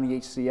going to sign the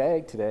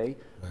HCA today,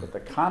 but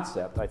the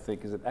concept, I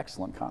think, is an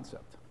excellent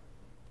concept.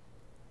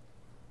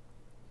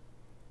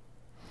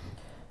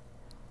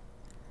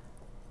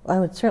 I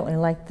would certainly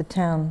like the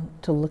town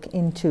to look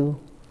into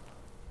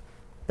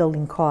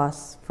building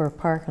costs for a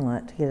parking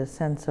lot to get a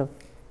sense of,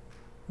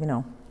 you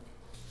know,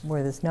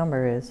 where this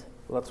number is.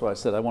 Well, that's why I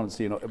said I want to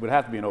see, it would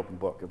have to be an open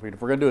book. If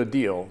we're going to do a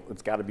deal,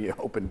 it's got to be an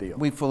open deal.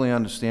 We fully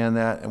understand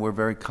that, and we're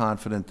very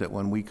confident that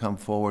when we come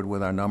forward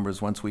with our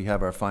numbers, once we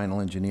have our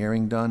final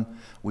engineering done,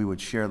 we would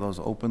share those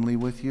openly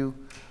with you.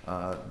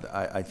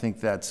 I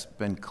think that's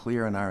been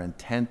clear in our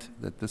intent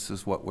that this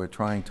is what we're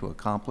trying to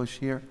accomplish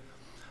here.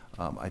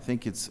 I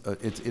think it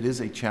is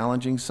a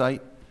challenging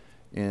site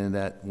in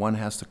that one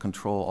has to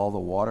control all the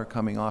water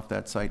coming off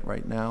that site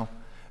right now.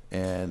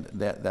 And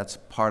that's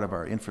part of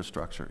our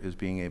infrastructure, is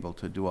being able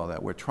to do all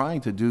that. We're trying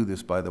to do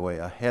this, by the way,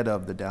 ahead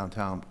of the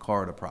downtown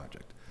corridor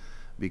project,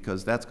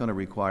 because that's going to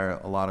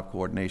require a lot of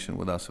coordination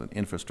with us with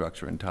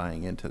infrastructure and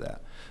tying into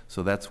that.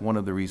 So that's one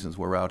of the reasons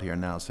we're out here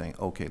now saying,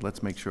 okay,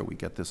 let's make sure we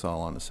get this all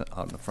on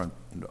the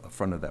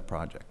front of that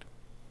project.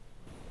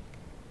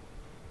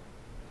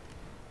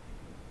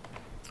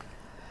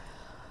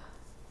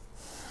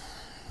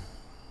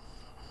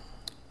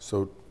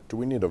 So do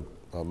we need a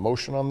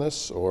motion on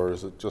this, or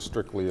is it just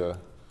strictly an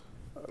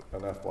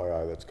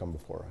FYI that's come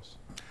before us?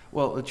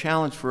 Well, the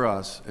challenge for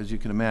us, as you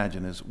can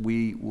imagine, is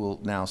we will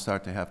now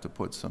start to have to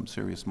put some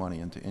serious money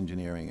into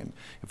engineering, and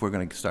if we're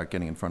going to start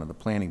getting in front of the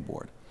planning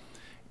board.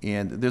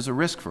 And there's a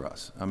risk for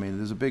us. I mean,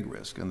 there's a big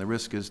risk, and the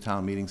risk is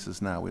town meeting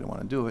says, now we don't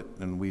want to do it,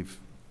 and we've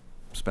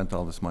spent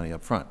all this money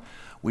up front.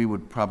 We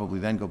would probably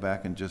then go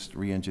back and just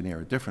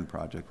re-engineer a different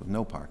project with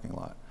no parking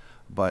lot.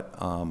 But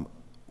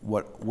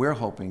what we're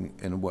hoping,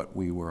 and what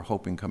we were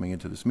hoping coming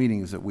into this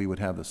meeting, is that we would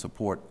have the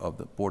support of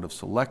the Board of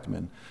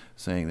Selectmen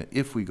saying that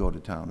if we go to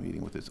town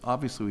meeting with this,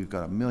 obviously we've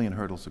got a million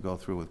hurdles to go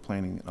through with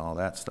planning and all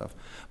that stuff,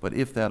 but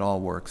if that all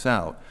works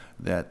out,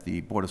 that the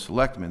Board of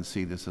Selectmen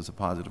see this as a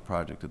positive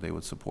project that they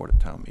would support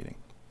at town meeting.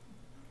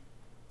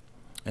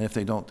 And if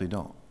they don't, they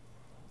don't.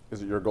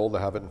 Is it your goal to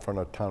have it in front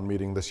of town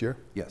meeting this year?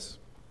 Yes.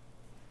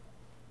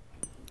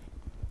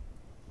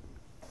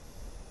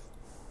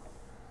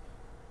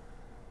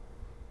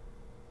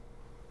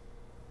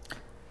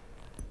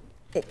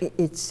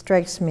 It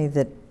strikes me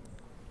that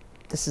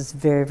this is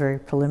very, very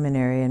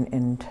preliminary,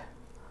 and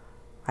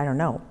I don't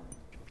know.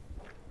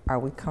 Are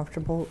we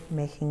comfortable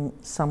making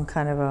some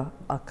kind of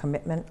a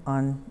commitment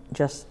on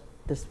just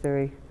this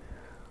very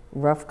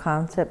rough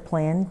concept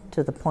plan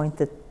to the point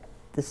that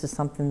this is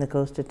something that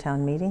goes to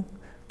town meeting?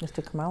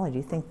 Mr. Kamali, do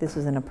you think this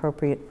is an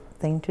appropriate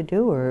thing to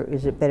do, or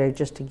is it better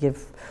just to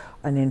give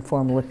an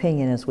informal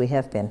opinion as we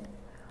have been?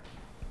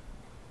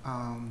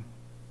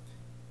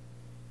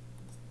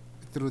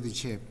 Through the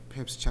chair,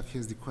 perhaps Chuck,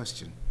 here's the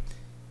question.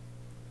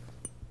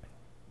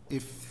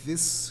 If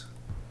this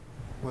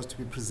was to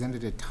be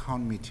presented at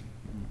town meeting,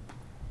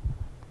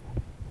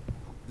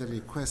 the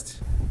request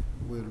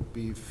will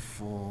be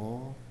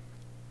for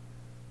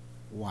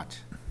what?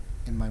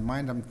 In my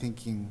mind, I'm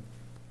thinking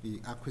the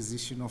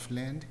acquisition of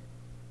land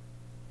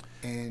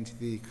and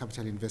the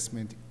capital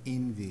investment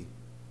in the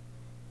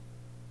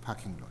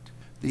parking lot.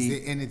 Is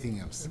there anything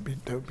else?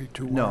 That would be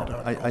two No, warrant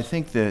articles. I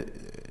think that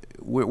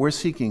we're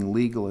seeking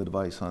legal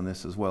advice on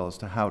this as well as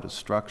to how to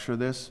structure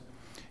this.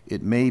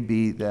 It may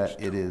be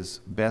that it is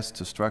best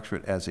to structure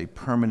it as a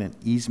permanent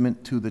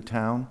easement to the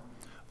town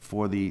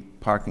for the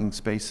parking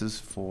spaces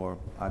for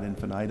ad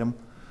infinitum,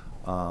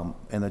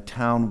 and the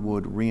town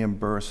would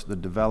reimburse the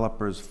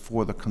developers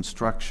for the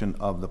construction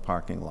of the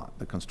parking lot,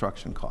 the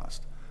construction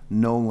cost,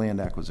 no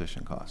land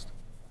acquisition cost.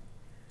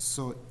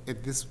 So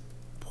at this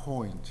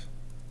point,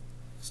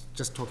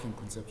 just talking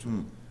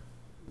conceptually,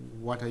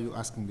 what are you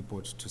asking the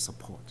board to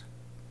support?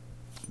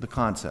 The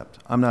concept.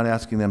 I'm not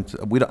asking them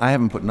to, I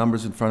haven't put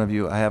numbers in front of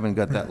you, I haven't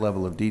got that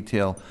level of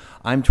detail.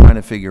 I'm trying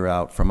to figure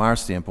out, from our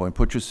standpoint,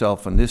 put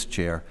yourself in this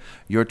chair,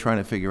 you're trying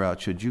to figure out,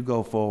 should you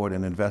go forward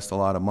and invest a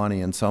lot of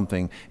money in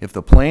something if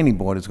the planning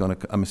board is going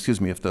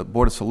to, if the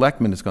Board of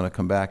Selectmen is going to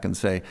come back and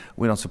say,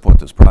 we don't support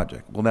this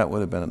project? Well, that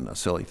would have been a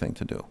silly thing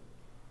to do.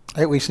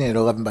 I at least need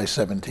 11 by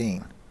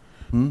 17.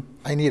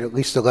 I need at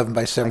least 11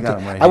 by 17.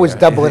 got 'em right I was here.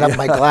 doubling up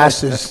my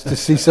glasses to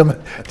see some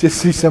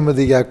of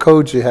the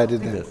codes you had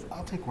in there.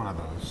 I'll take one of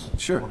those.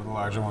 Sure. One of the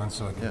larger ones,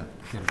 so I can Yeah.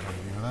 get a better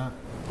view of that.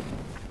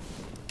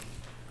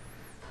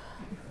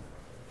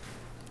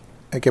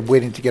 I kept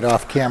waiting to get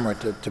off camera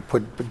to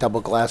put double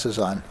glasses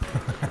on.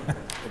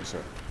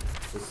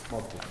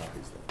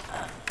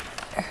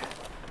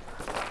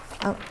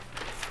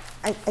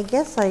 I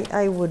guess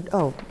I would,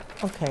 oh,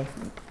 okay.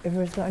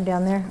 Everyone's going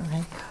down there?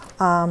 Okay.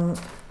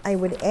 I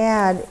would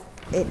add,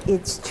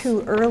 it's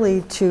too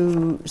early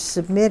to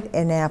submit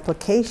an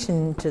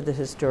application to the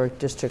Historic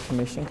District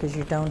Commission because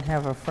you don't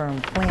have a firm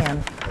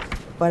plan.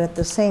 But at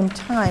the same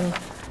time,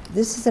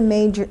 this is a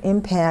major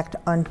impact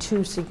on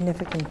two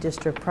significant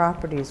district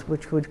properties,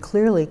 which would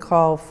clearly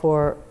call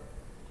for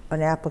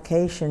an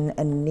application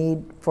and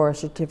need for a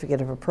certificate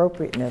of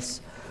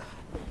appropriateness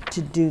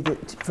to do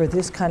for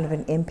this kind of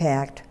an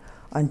impact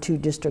on two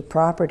district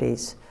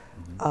properties.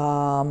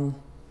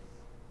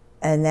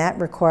 And that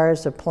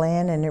requires a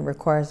plan and it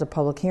requires a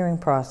public hearing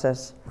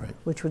process, Right.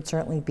 which would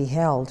certainly be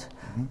held.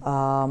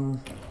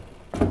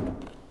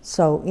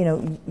 So, you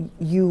know,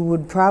 you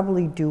would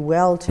probably do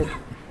well to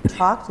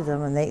talk to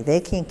them, and they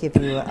can't give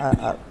you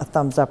a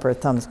thumbs up or a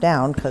thumbs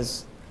down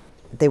because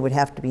they would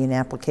have to be an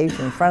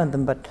application in front of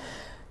them, but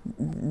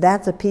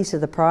that's a piece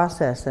of the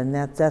process, and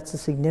that's a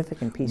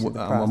significant piece of the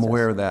process. I'm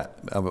aware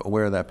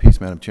of that piece,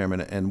 Madam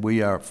Chairman, and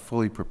we are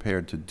fully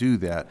prepared to do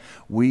that.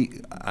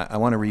 I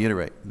want to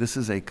reiterate, this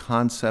is a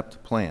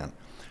concept plan.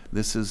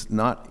 This is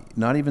not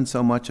even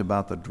so much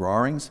about the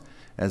drawings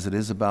as it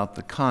is about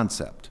the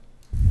concept.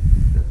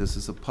 This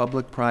is a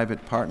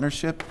public-private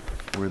partnership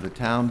where the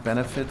town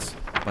benefits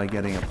by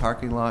getting a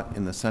parking lot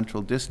in the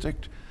central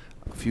district,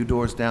 a few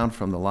doors down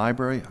from the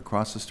library,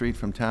 across the street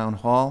from Town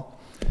Hall.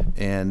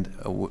 And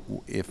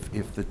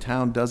if the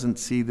town doesn't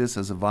see this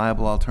as a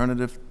viable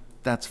alternative,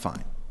 that's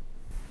fine.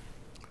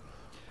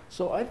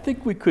 So I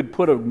think we could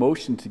put a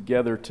motion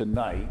together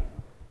tonight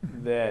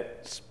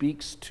that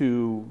speaks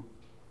to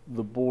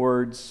the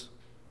board's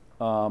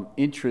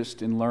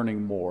interest in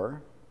learning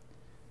more,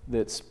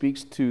 that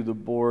speaks to the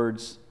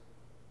board's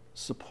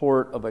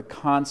support of a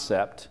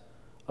concept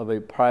of a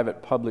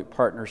private-public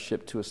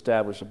partnership to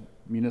establish a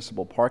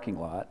municipal parking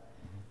lot,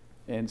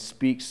 and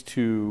speaks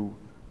to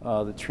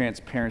the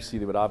transparency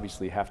that would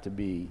obviously have to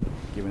be,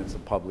 given it's a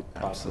public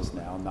process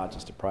now, not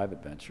just a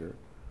private venture.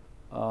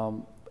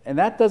 And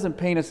that doesn't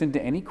paint us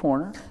into any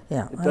corner.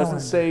 Yeah, It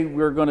doesn't say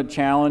we're going to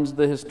challenge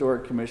the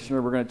historic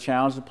commissioner, we're going to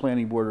challenge the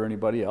planning board or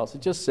anybody else.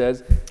 It just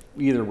says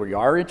either we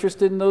are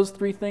interested in those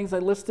three things I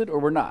listed or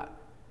we're not.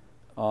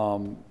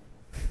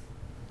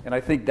 And I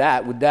think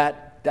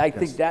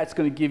that's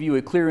going to give you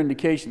a clear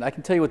indication. I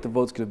can tell you what the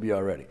vote's going to be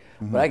already,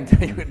 but I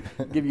can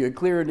give you a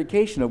clear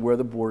indication of where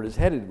the board is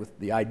headed with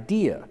the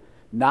idea,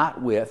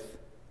 not with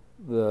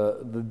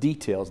the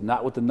details,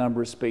 not with the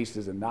number of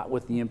spaces, and not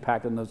with the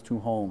impact on those two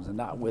homes, and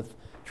not with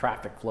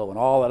traffic flow and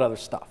all that other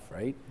stuff,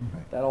 right?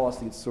 That all has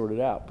to get sorted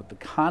out. But the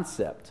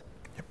concept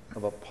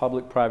of a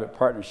public-private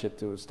partnership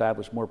to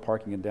establish more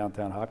parking in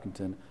downtown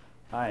Hopkinton,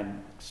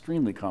 I'm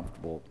extremely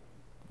comfortable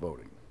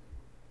voting.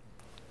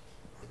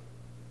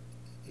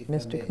 If I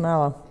Mr. may,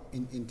 Kamala.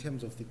 In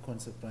terms of the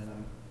concept plan,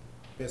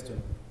 based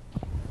on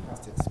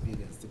past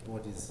experience, the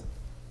board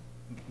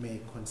may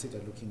consider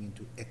looking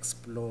into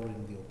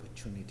exploring the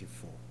opportunity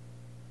for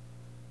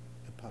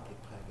a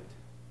public-private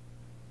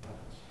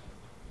partnership.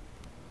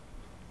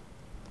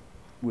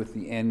 With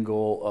the end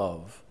goal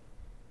of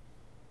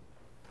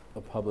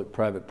a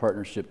public-private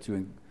partnership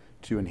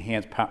to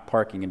enhance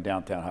parking in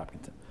downtown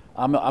Hopkinton.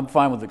 I'm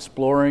fine with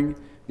exploring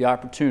the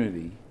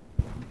opportunity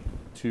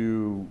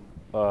to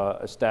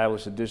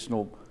establish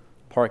additional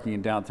parking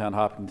in downtown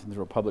Hopkinton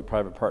through a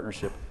public-private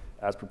partnership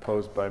as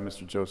proposed by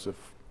Mr. Joseph,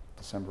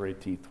 December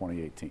 18th,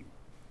 2018.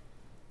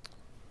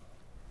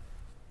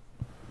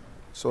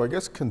 So I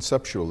guess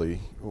conceptually,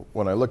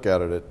 when I look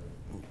at it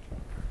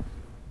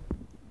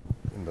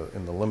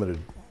in the limited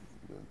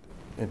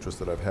interest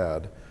that I've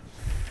had.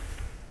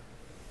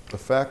 The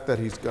fact that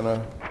he's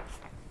gonna, I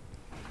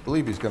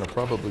believe he's gonna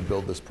probably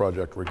build this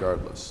project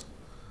regardless.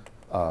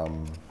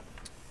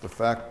 The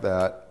fact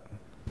that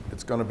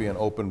it's gonna be an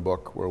open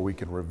book where we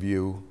can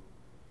review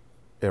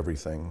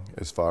everything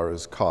as far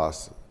as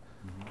costs.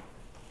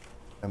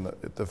 And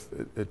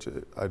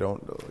I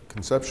don't,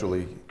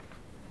 conceptually,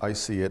 I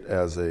see it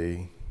as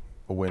a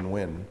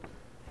win-win,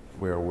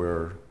 where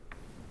we're,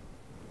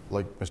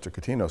 like Mr.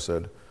 Catino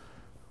said,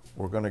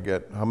 we're going to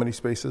get, how many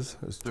spaces?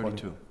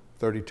 32.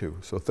 32.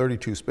 So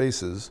 32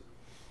 spaces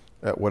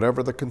at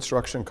whatever the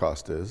construction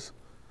cost is,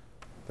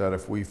 that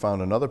if we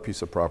found another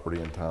piece of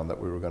property in town that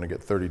we were going to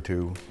get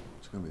 32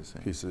 It's going to be the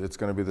same. pieces, it's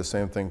going to be the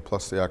same thing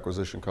plus the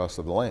acquisition cost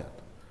of the land.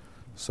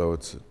 So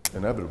it's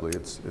inevitably,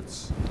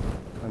 it's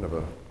kind of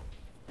a,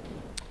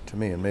 to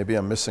me, and maybe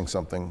I'm missing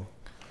something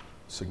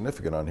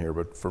significant on here,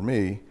 but for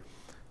me,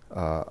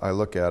 I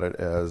look at it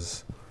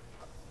as,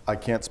 I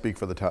can't speak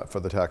for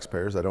the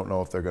taxpayers. I don't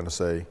know if they're going to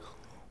say,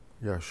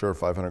 yeah, sure,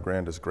 500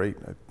 grand is great,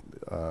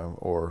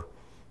 or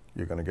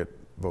you're going to get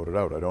voted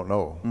out. I don't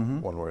know,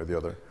 one way or the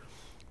other.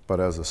 But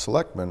as a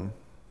selectman,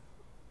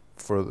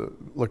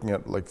 looking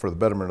at, like, for the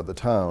betterment of the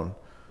town,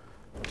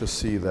 to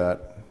see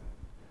that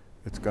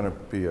it's going to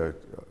be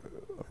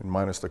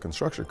minus the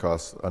construction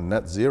costs, a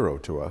net zero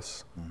to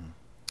us.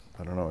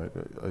 I don't know.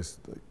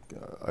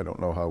 I don't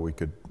know how we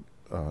could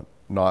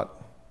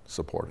not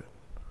support it.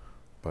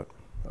 But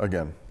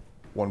again,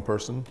 one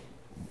person,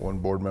 one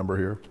board member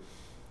here.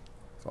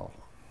 That's all.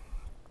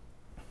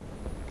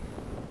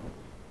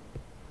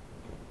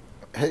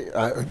 Hey,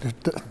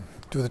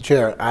 to the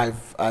chair,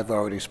 I've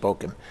already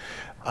spoken.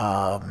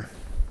 You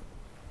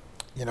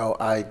know,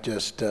 I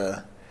just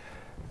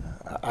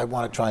I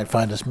want to try and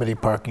find as many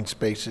parking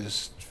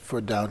spaces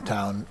for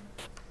downtown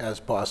as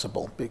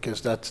possible,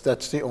 because that's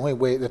the only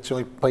way, that's the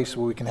only place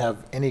where we can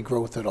have any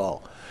growth at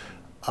all.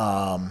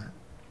 You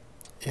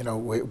know,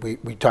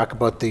 we talk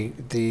about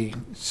the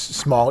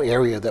small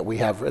area that we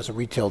have as a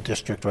retail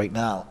district right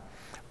now,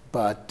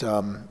 but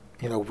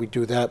you know, if we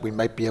do that, we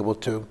might be able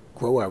to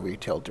grow our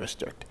retail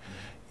district.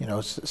 You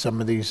know,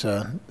 some of these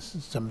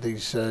empty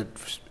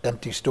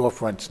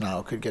storefronts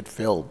now could get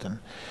filled,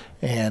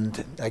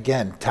 and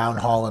again, town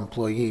hall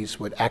employees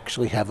would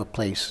actually have a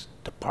place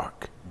to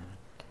park.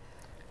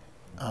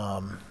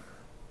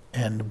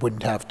 And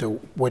wouldn't have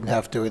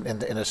to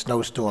in a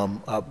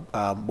snowstorm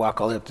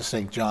walk all the way up to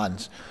St.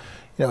 John's.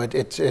 You know,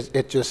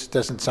 it just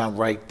doesn't sound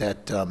right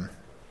that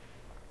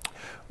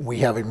we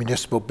have a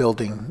municipal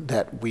building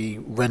that we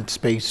rent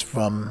space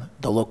from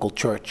the local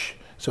church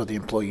so the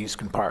employees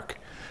can park.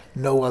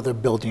 No other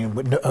building,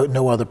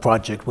 no other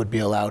project would be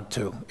allowed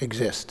to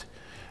exist,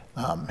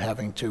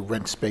 having to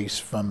rent space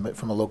from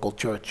a local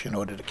church in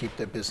order to keep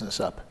their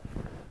business up.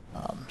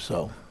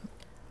 So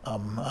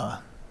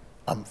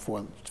I'm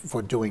for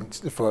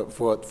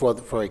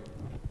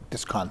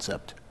this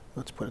concept.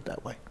 Let's put it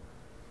that way.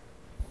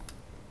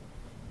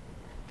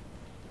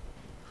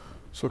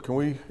 So can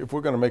we, if we're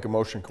going to make a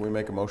motion, can we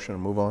make a motion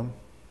and move on?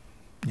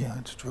 Yeah,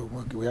 it's true.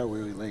 We are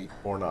really late.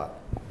 Or not?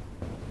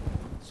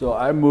 So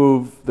I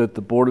move that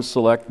the Board of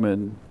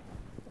Selectmen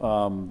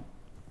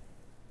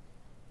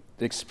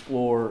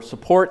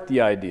support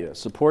the idea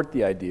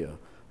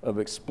of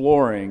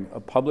exploring a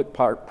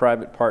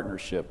public-private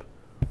partnership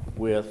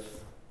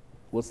with,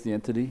 what's the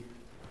entity?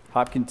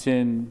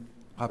 Hopkinton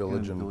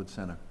Village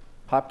Center.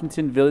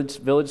 Hopkinton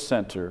Village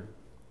Center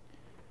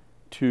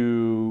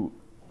to,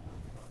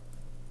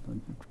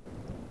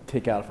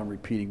 take out if I'm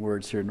repeating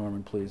words here,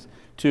 Norman, please,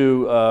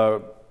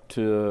 to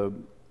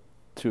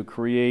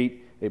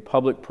create a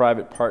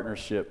public-private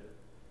partnership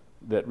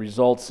that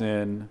results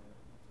in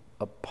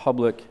a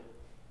public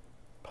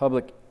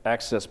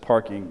access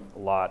parking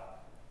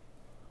lot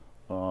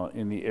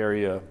in the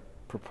area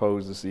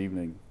proposed this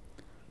evening,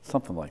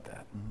 something like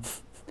that.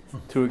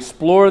 To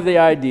explore the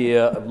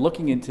idea of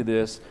looking into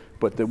this,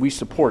 but that we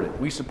support it.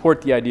 We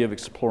support the idea of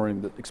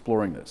exploring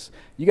this.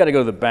 You got to go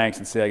to the banks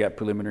and say, I got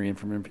preliminary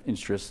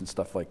interest and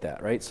stuff like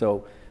that, right?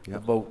 So the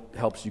vote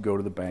helps you go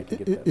to the bank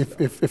and get that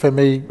stuff. If I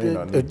may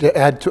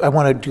add to, I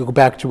want to go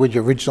back to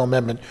your original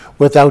amendment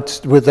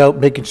without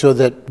making sure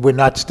that we're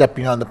not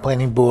stepping on the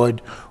planning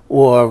board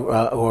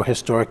or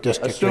historic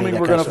district. Assuming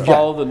we're going to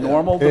follow the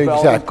normal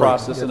development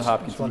process in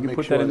Hopkinton, you can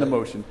put that in the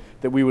motion,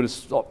 that we would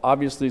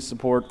obviously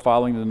support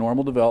following the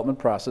normal development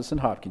process in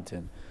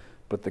Hopkinton,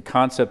 but the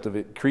concept of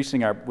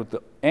increasing with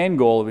the end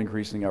goal of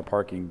increasing our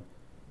parking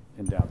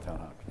in downtown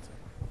Hopkinton.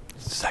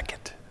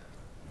 Second.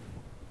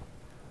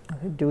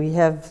 Do we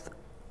have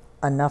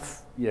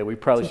enough? Yeah, we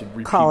probably should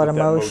repeat call it a what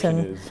that motion.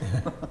 is.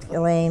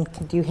 Elaine,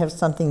 do you have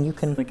something you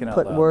can Thinking out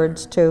put loud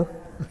words to?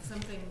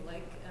 Something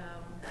like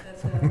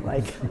that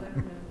Like.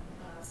 Selectmen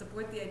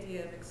support the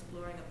idea of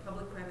exploring a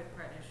public-private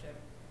partnership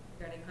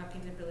regarding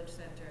Hopkinton Village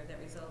Center that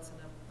results in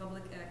a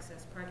public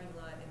access parking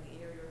lot in the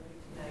area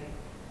reviewed tonight,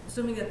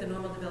 assuming that the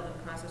normal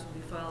development process will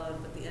be followed,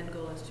 but the end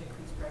goal is to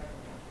increase parking.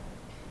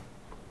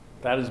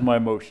 That is my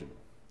motion.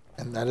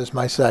 And that is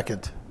my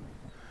second.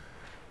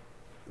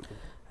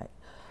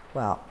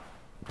 Well,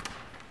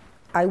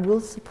 I will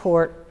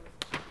support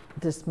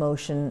this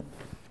motion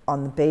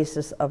on the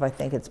basis of, I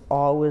think it's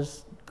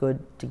always good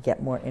to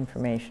get more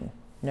information.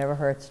 Never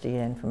hurts to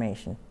get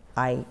information.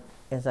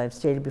 As I've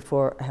stated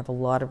before, I have a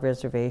lot of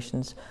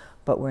reservations,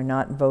 but we're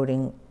not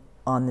voting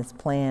on this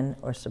plan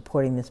or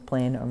supporting this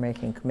plan or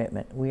making a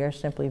commitment. We are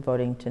simply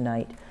voting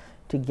tonight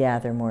to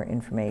gather more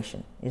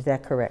information. Is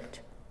that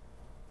correct?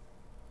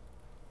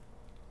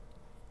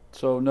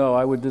 So no,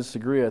 I would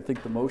disagree. I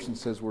think the motion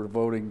says we're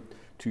voting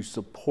to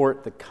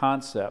support the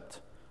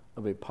concept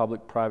of a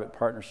public-private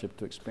partnership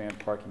to expand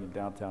parking in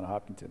downtown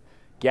Hopkinton.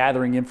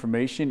 Gathering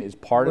information is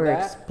part of that.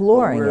 We're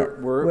exploring it.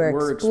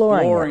 We're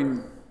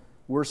exploring.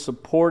 We're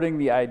supporting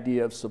the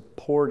idea of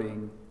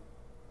supporting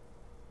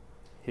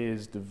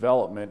his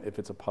development if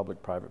it's a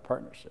public-private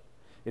partnership.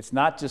 It's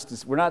not just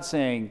this, we're not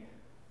saying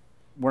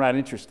we're not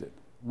interested.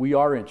 We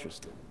are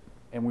interested.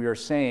 And we are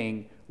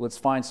saying, let's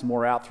find some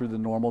more out through the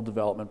normal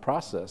development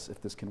process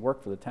if this can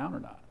work for the town or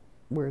not.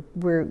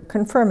 We're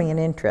confirming an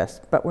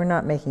interest, but we're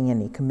not making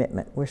any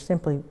commitment. We're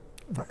simply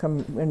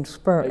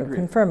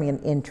confirming an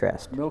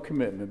interest. No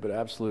commitment, but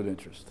absolute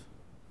interest.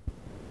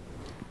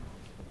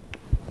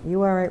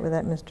 You all right with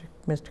that,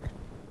 Mr.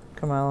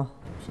 Kamala?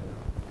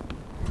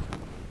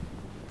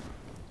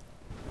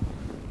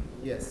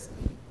 Yes,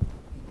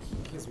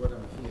 here's what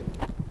I'm hearing.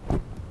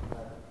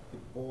 The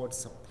board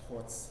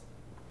supports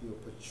the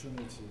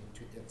opportunity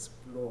to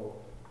explore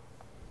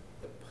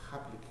the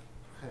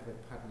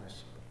public-private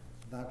partnership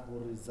that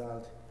will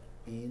result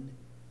in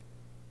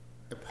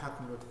a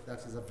parking lot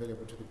that is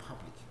available to the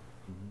public.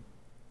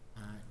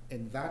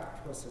 And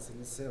that process in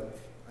itself,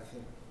 I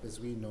think, as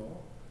we know,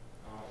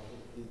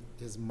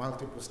 it has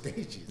multiple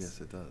stages.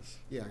 Yes, it does.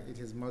 Yeah, it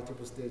has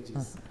multiple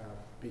stages,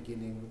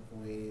 beginning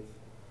with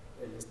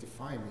at least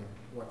defining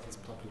what this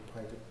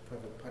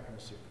public-private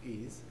partnership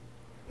is,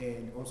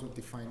 and also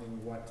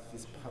defining what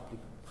this public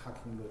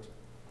parking lot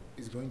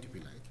is going to be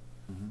like,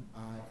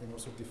 and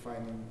also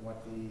defining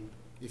what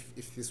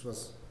if this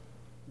was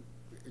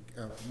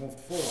moved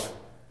forward,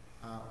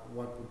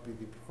 what would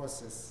be the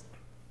process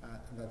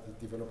that the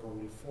developer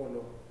will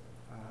follow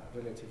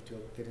relative to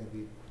getting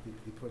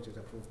the project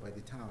approved by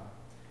the town,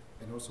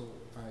 and also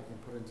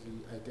importantly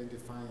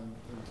identifying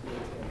in clear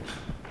terms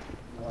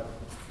what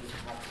is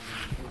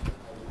happening,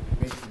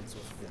 maintenance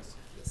of this.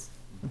 Yes.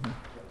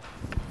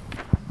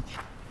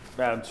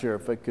 Madam Chair,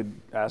 if I could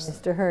ask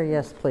Mr. Herr,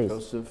 yes, please.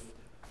 Joseph,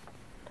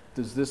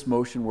 does this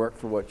motion work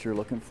for what you're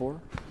looking for?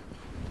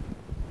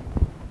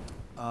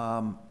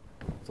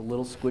 It's a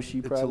little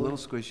squishy, probably. It's a little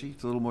squishy.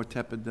 It's a little more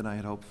tepid than I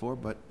had hoped for,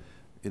 but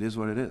it is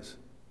what it is.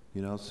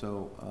 You know,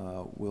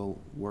 so we'll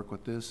work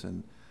with this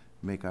and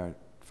make our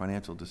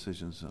financial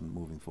decisions on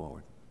moving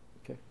forward.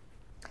 Okay.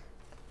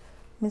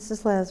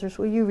 Mrs. Lazarus,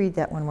 will you read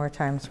that one more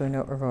time so we know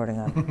what we're voting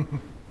on? The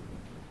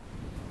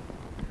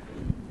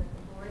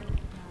board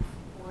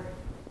support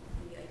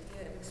the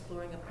idea of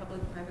exploring a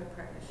public-private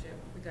partnership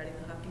regarding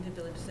the Hopkinton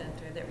Village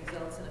Center that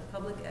results in a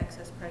public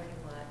access parking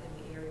lot in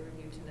the area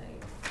reviewed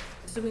tonight,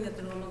 assuming that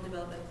the normal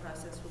development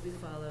process will be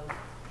followed,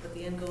 but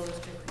the end goal is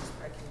to increase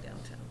parking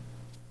downtown.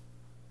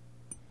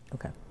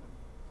 Okay.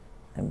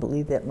 I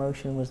believe that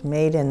motion was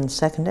made and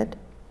seconded.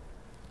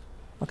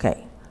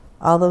 Okay.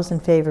 All those in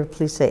favor,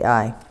 please say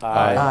aye.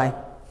 Aye. Aye.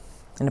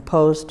 And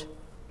opposed?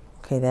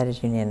 Okay, that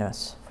is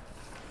unanimous.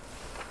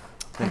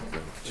 Thank you.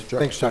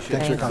 Thanks, Chuck.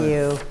 Thanks for Thank coming.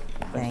 you.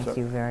 Thank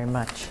you very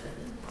much.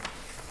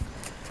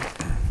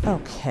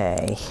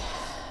 Okay.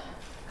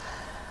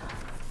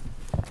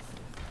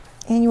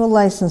 Annual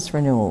license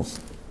renewals.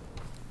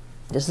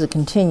 This is a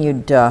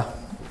continued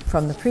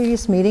from the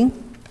previous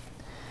meeting.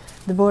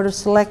 The Board of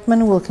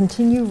Selectmen will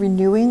continue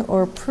renewing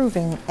or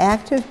approving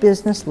active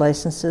business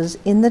licenses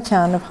in the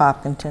town of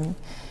Hopkinton,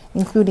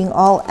 including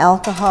all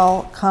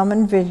alcohol,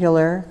 common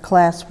vicular,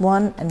 Class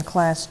 1 and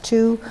Class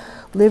 2,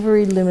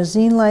 livery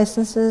limousine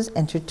licenses,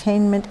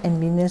 entertainment and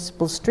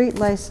municipal street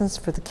license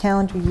for the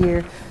calendar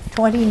year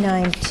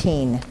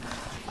 2019.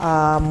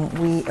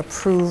 We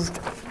approved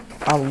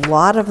a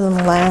lot of them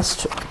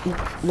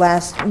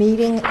last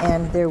meeting,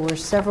 and there were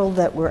several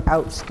that were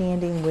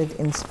outstanding with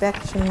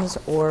inspections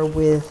or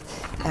with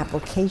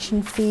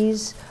application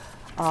fees.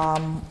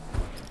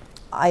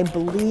 I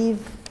believe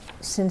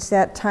since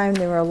that time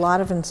there were a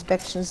lot of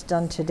inspections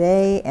done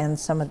today, and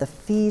some of the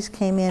fees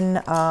came in.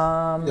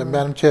 Yeah,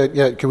 Madam Chair,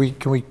 yeah, can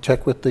we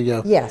check with the?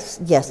 Yes,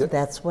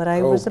 that's what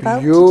I was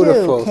about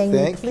beautiful. to do. Can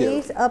Thank you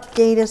please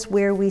update us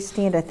where we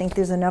stand? I think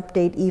there's an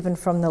update even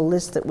from the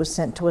list that was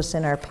sent to us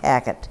in our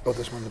packet. Oh,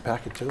 this one in the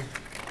packet too?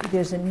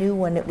 There's a new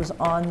one that was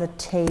on the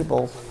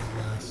table.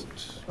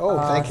 Oh,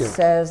 thank you.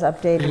 Says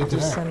updated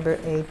December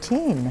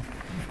 18.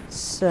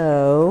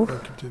 So,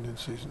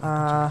 let's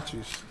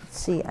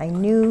see, I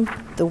knew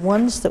the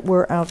ones that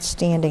were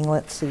outstanding.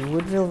 Let's see,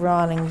 Woodville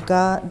Rod and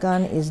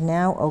Gun is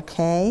now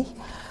okay.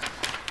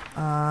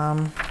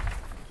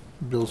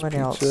 Bill's What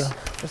Pizza. else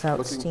was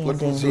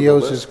outstanding?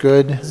 Zio's is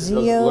good.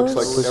 Zio's?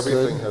 Looks like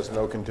everything has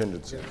no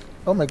contingency.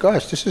 Oh my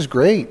gosh, this is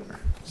great.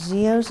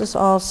 Zio's is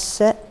all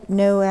set,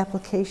 no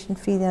application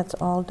fee, that's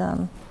all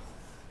done.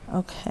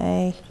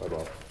 Okay.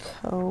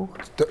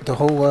 The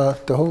whole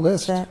Is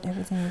list. that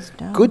everything is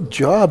done? Good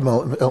job,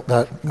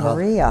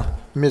 Maria.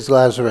 Ms.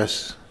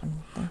 Lazarus. I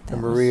think that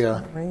And was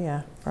Maria.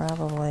 Maria,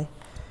 probably.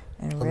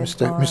 And Well, Red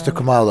Mr.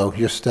 Barn, Kamalo,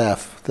 your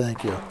staff,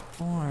 thank you.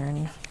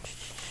 Barn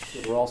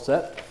We're all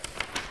set?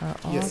 are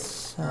all Yes,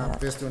 set.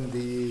 based on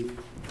the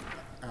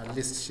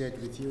list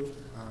shared with you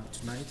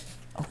tonight,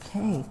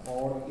 Okay,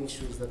 all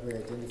issues that were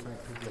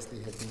identified previously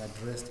have been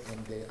addressed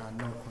and there are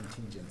no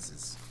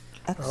contingencies.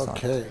 excellent.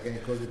 Okay. Again,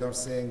 it goes without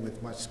saying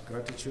with much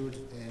gratitude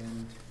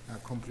and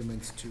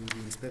compliments to the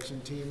inspection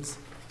teams,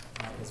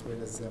 as well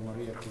as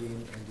Maria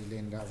Green and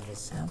Elaine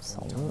Lazarus from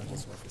the Town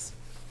Manager's Office.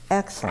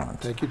 Excellent.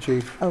 Thank you,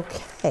 Chief.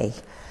 Okay.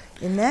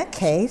 In that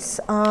case,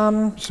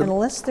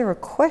 unless there are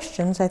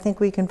questions, I think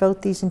we can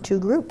vote these in two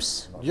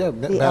groups. Yeah,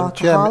 The Madam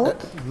Chair,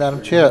 alcoholic?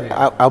 Madam Chair,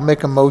 I'll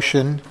make a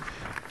motion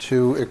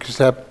to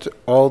accept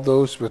all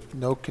those with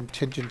no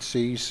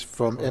contingencies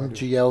from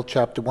MGL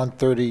Chapter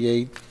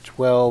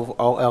 138-12,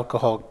 all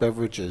alcoholic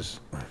beverages.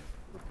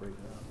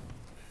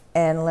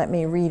 And let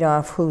me read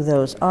off who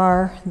those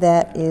are.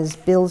 That is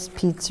Bill's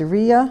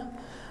Pizzeria,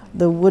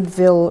 the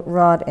Woodville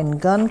Rod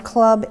and Gun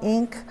Club,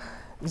 Inc.,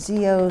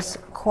 Zio's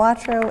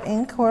Quattro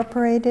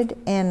Incorporated,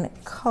 and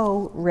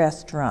Co.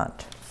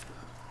 Restaurant.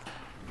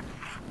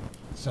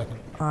 Second.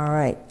 All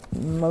right.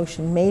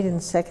 Motion made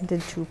and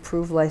seconded to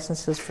approve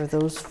licenses for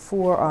those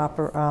four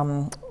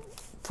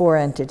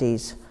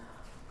entities.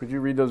 Could you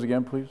read those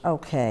again, please?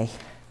 Okay.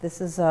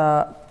 This is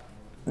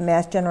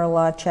Mass General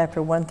Law,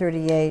 Chapter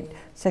 138,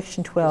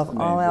 Section 12,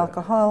 all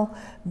alcohol.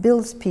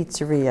 Bill's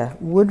Pizzeria,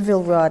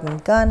 Woodville Rod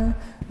and Gun,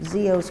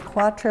 Zio's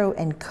Quattro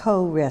and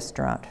Co.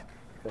 Restaurant.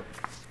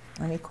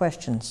 Any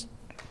questions?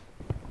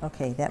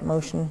 Okay, that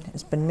motion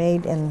has been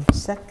made and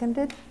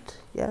seconded.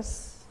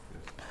 Yes?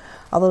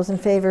 All those in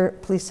favor,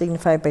 please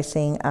signify by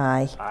saying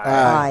aye.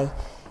 Aye.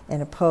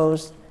 And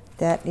opposed,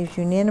 that is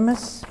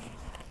unanimous.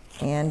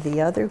 And the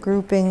other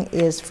grouping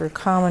is for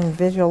common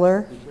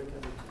visualer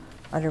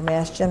under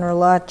Mass General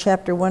Law,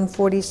 Chapter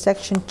 140,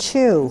 Section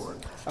 2.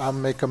 I'll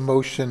make a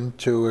motion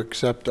to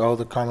accept all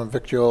the common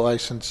victual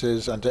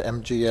licenses under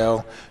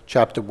MGL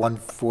Chapter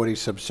 140,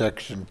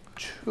 subsection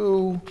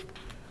 2.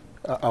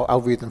 I'll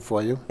read them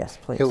for you. Yes,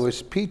 please.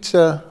 Hiller's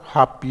Pizza,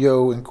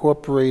 Hopyo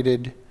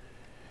Incorporated,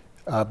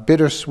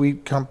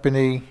 Bittersweet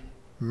Company,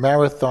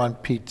 Marathon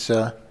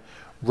Pizza,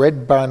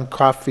 Red Barn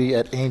Coffee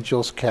at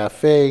Angel's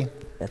Cafe.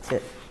 That's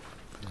it.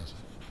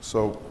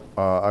 So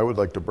I would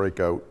like to break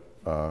out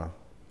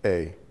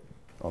A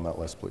on that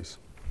list, please.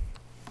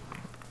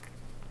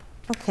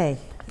 Okay,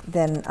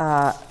 then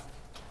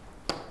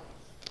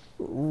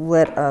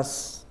let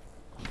us,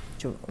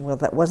 well,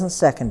 that wasn't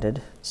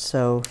seconded,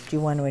 so do you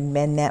want to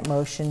amend that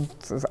motion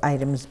for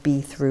items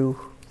B through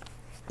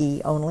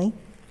E only?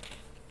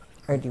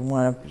 Or do you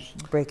want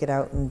to break it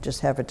out and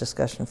just have a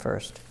discussion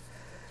first?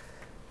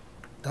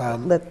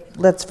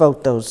 Let's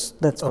vote those,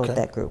 let's vote Okay.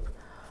 that group.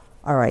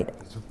 All right,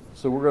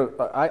 So we're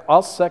gonna,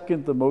 I'll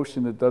second the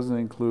motion that doesn't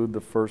include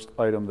the first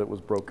item that was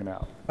broken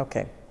out.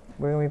 okay.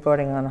 We're going to be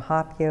voting on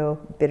Hopyo,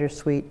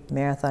 Bittersweet,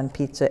 Marathon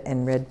Pizza,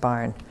 and Red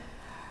Barn.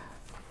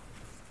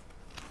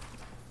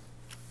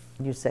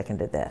 You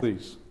seconded that?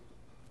 Please.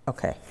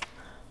 Okay.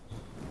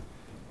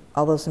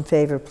 All those in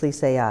favor, please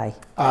say aye.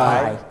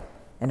 Aye.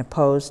 And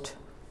opposed?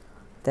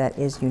 That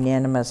is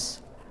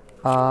unanimous.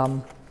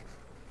 Can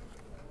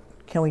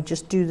we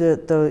just do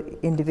the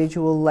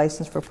individual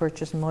license for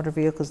purchase of motor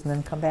vehicles and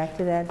then come back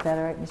to that? Is that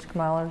all right, Mr.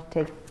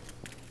 Kamalo?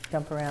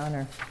 Jump around,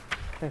 or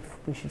if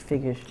we should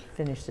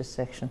finish this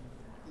section?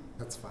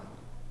 That's fine.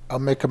 I'll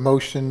make a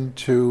motion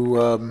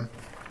to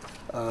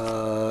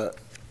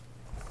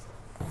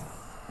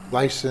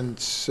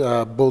license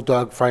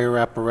Bulldog Fire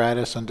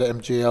Apparatus under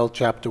MGL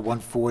Chapter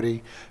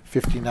 140,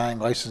 59,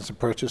 license and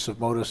purchase of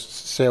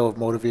sale of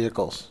motor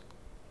vehicles.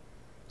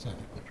 Second.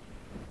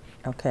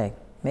 Okay,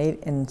 made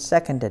and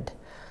seconded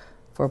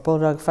for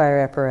Bulldog Fire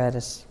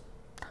Apparatus.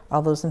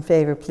 All those in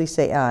favor, please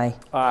say aye.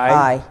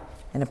 Aye.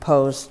 And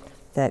opposed?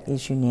 That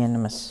is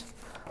unanimous.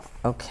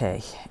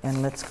 Okay,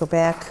 and let's go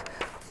back.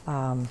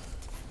 Mr.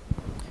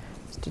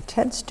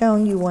 Ted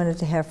Stone, you wanted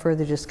to have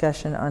further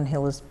discussion on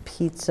Hiller's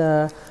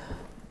Pizza,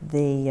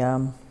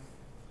 the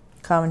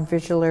common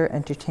visualer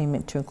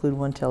entertainment to include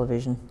one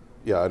television.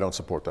 Yeah, I don't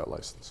support that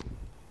license.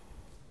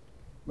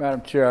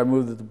 Madam Chair, I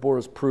move that the board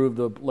has approved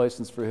the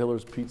license for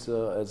Hiller's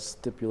Pizza as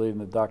stipulated in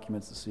the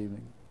documents this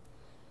evening.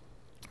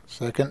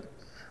 Second.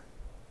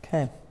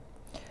 Okay.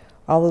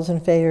 All those in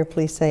favor,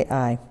 please say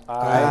aye.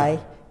 Aye.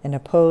 And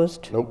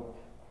opposed? Nope.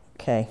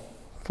 Okay.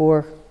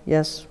 4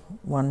 yes,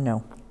 1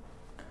 no.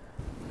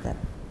 That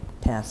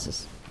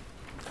passes.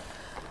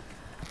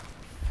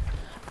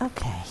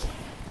 Okay.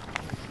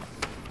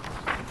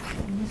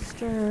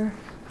 Mr.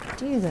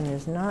 Deason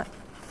is not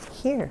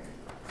here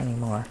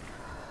anymore.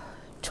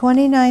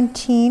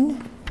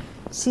 2019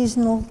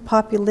 seasonal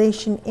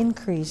population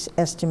increase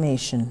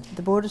estimation.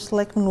 The Board of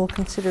Selectmen will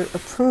consider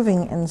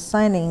approving and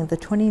signing the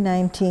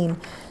 2019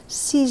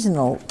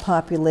 seasonal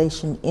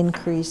population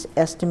increase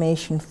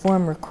estimation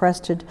form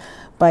requested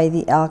by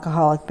the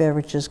Alcoholic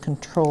Beverages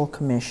Control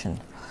Commission.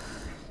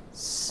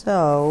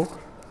 So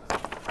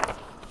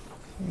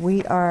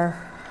we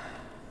are,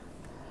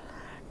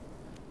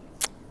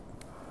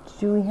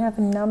 do we have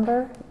a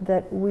number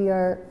that we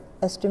are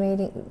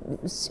estimating?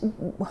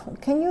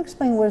 Can you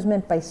explain what is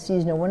meant by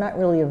seasonal? We're not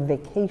really a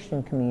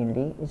vacation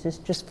community. Is this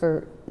just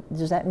for,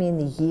 does that mean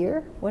the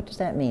year? What does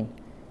that mean?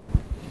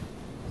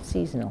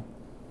 Seasonal.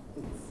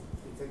 It's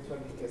actually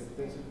a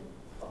statute.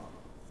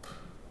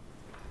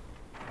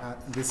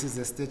 This is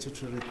a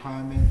statutory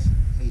requirement.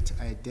 It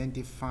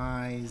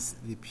identifies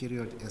the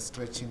period as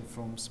stretching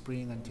from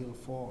spring until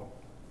fall.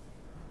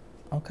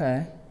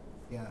 Okay.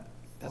 Yeah.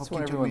 That's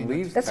when Hopkinton everyone may not-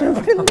 leaves. That's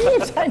what it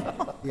leaves, I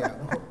know.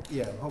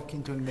 Yeah,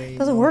 Hopkinton may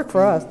Doesn't not work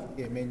for be- us.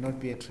 It may not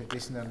be a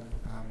traditional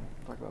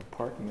Talk about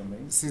parking in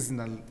Maine.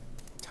 seasonal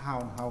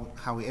town.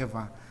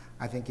 However,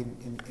 I think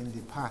in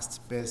the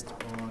past, based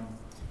on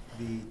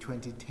the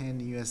 2010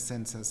 US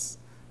Census,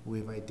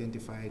 we've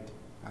identified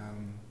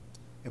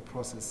a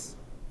process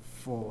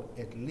for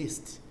at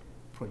least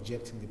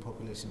projecting the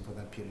population for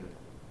that period.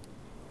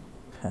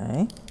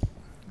 Okay.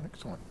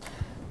 Excellent.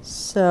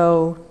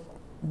 So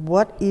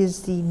what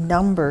is the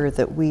number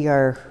that we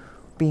are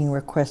being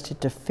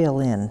requested to fill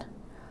in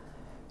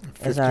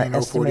as our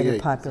estimated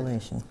 15,048.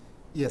 population?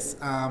 Yes,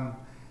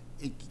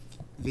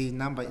 the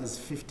number is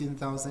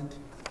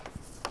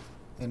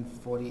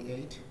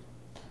 15,048,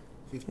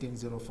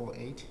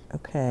 15,048.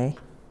 Okay.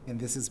 And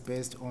this is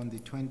based on the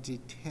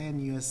 2010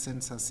 US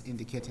Census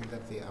indicating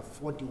that there are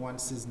 41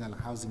 seasonal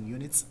housing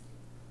units.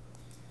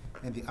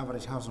 And the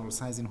average household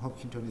size in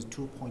Hopkinton is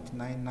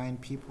 2.99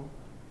 people.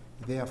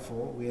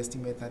 Therefore, we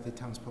estimate that the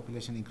town's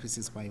population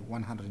increases by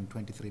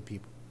 123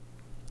 people.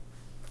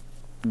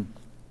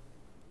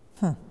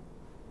 Okay.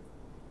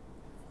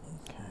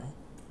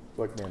 It's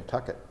like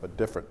Nantucket, but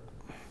different.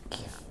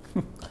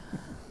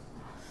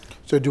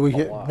 So do we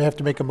wow. have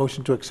to make a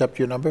motion to accept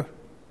your number?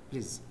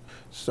 Please.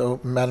 So,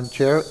 Madam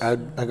Chair,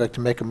 I'd like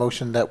to make a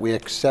motion that we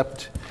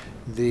accept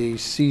the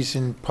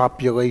seasonal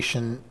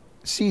population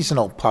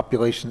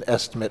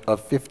estimate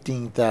of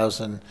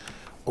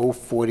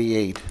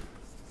 15,048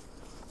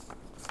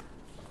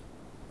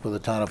 for the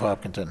town of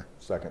Hopkinton.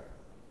 Second.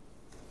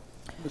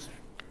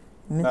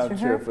 Madam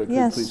Chair, if I could,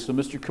 Yes. please. So,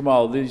 Mr.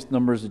 Kamal, these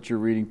numbers that you're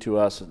reading to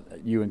us,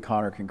 you and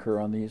Connor concur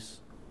on these?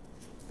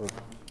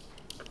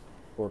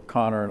 Or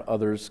Connor and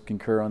others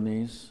concur on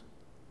these?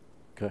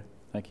 Okay,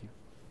 thank you.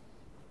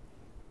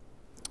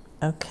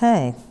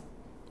 Okay.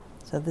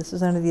 So this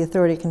is under the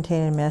authority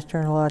contained in Mass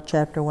General Law,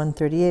 Chapter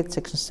 138,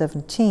 Section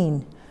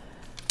 17.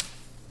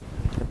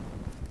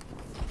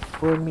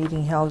 Board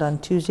meeting held on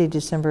Tuesday,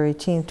 December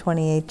 18,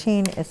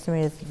 2018,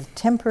 estimated that the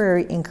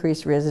temporary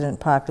increased resident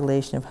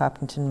population of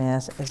Hopkinton,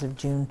 Mass. as of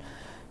June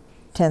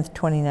 10th,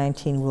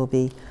 2019 will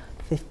be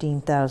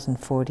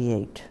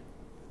 15,048.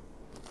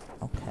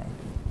 Okay.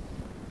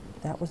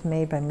 That was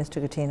made by Mr.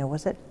 Gattino,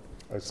 was it?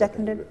 I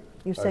Seconded?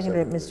 You I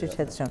seconded it, seconded Mr. it, yeah.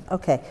 Tedstone.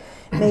 Okay.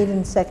 Made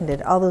and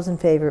seconded. All those in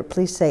favor,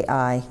 please say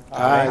aye.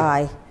 Aye.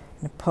 Aye.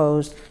 And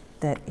opposed,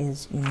 that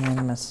is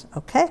unanimous.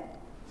 Okay.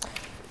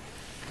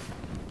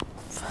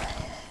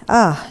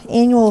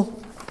 Annual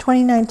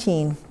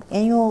 2019,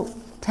 annual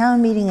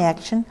town meeting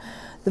action.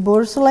 The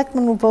Board of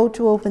Selectmen will vote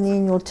to open the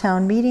annual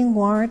town meeting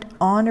warrant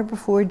on or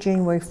before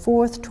January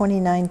 4th,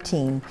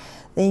 2019.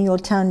 The annual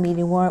town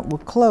meeting warrant will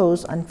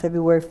close on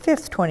February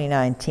 5th,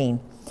 2019.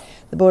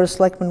 The Board of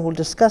Selectmen will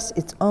discuss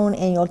its own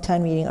annual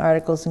town meeting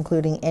articles,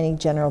 including any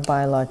general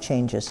bylaw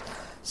changes.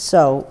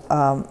 So,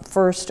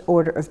 first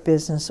order of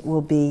business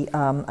will be,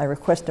 I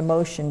request a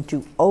motion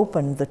to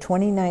open the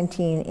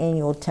 2019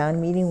 annual town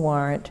meeting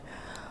warrant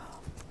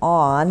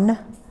on,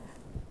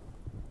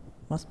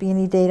 must be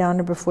any date on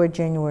or before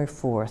January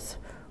 4th.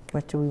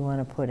 What do we want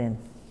to put in?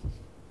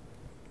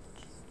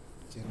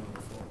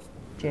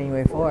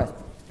 January 4th.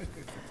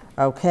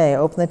 Okay,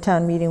 open the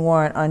town meeting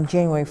warrant on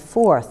January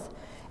 4th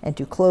and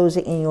to close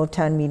the annual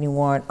town meeting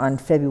warrant on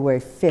February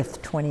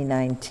 5th,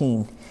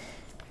 2019.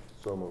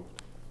 So moved.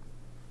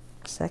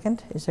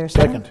 Second? Is there a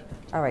second?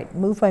 Second. All right,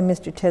 moved by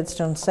Mr.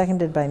 Tedstone,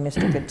 seconded by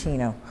Mr.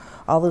 Gattino.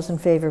 All those in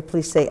favor,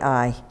 please say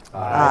aye.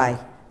 Aye.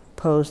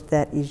 Opposed,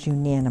 that is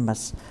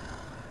unanimous.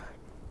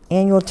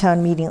 Annual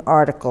town meeting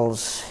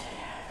articles.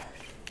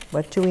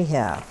 What do we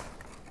have?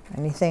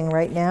 Anything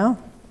right now?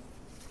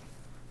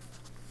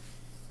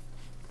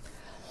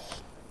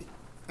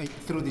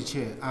 Through the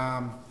chair,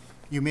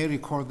 you may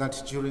recall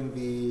that during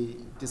the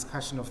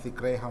discussion of the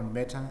Greyhound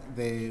matter,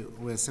 there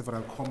were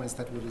several comments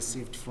that we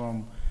received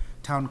from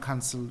Town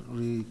Council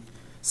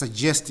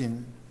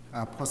suggesting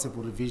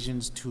possible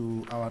revisions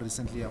to our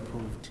recently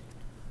approved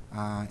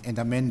and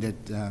amended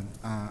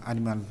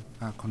animal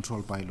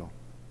control bylaw.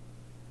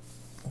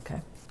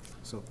 Okay.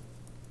 So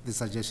the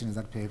suggestion is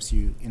that perhaps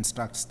you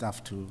instruct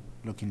staff to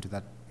look into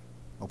that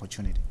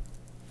opportunity.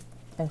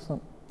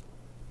 Excellent.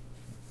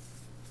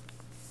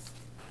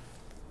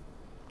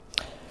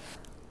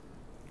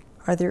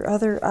 Are there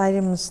other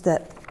items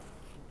that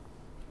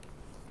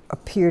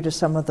appear to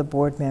some of the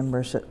board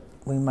members that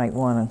we might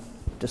want to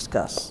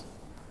discuss?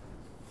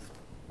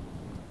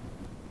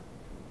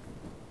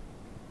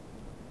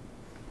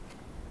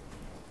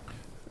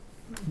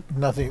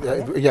 Nothing,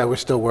 yeah, we're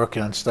still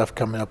working on stuff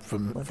coming up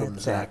from that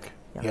Zach.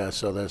 yeah. Yeah,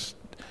 so there's,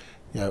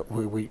 yeah,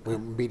 we're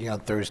meeting on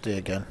Thursday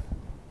again.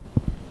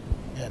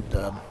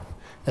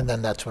 And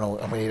then that's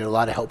when we need a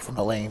lot of help from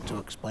Elaine to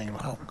explain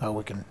how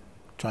we can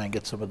try and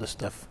get some of this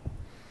stuff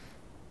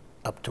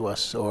up to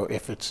us, or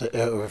if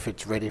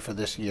it's ready for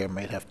this year, it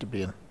might have to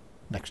be in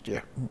next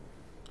year.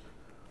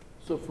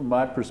 So from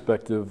my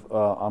perspective,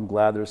 I'm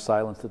glad there's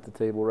silence at the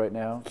table right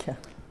now.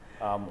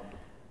 Yeah.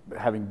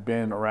 Having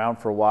been around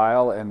for a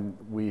while, and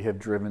we have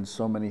driven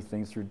so many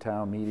things through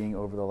town meeting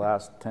over the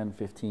last 10,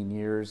 15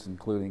 years,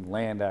 including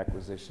land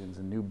acquisitions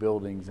and new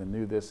buildings and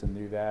new this and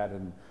new that,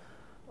 and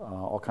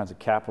all kinds of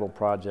capital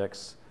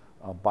projects,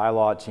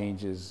 bylaw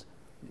changes,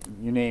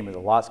 you name it, a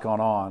lot's gone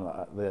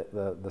on.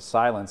 The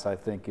silence, I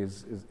think,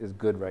 is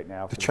good right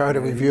now. The charter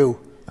review.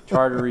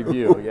 Charter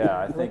review, yeah.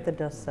 I think Let the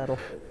dust settle.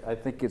 I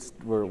think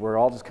we're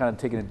all just kind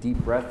of taking a deep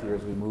breath here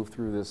as we move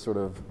through this sort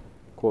of,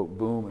 quote,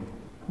 boom and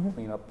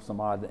clean up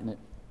some odds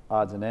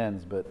and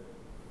ends, but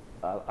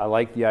I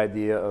like the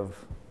idea of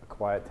a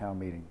quiet town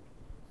meeting.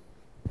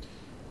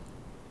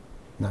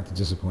 Not to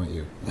disappoint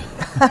you.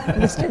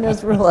 Mr.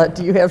 Nesrilla,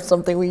 do you have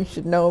something we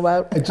should know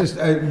about?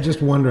 I'm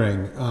just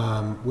wondering,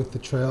 with the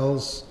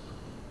Trails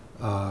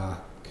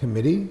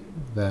Committee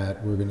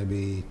that we're going to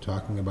be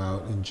talking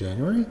about in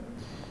January,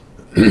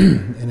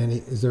 and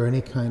is there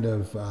any kind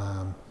of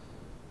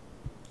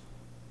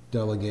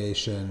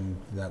delegation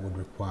that would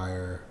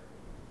require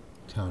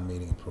town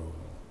meeting approval?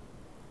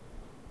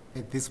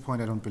 At this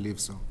point, I don't believe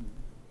so.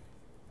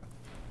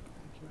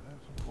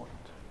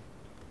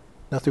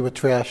 Nothing with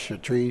trash or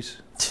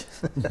trees.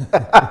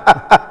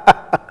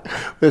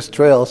 There's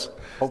trails.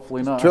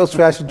 Hopefully not. Trails,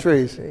 trash, and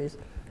trees.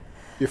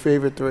 Your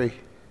favorite three.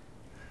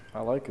 I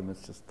like them.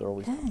 It's just they're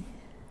always. Okay.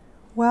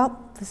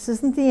 Well, this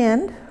isn't the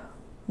end.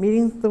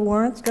 The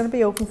warrant's going to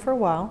be open for a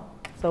while,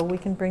 so we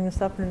can bring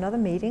this up in another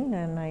meeting,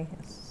 and I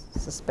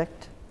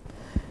suspect,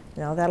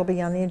 that'll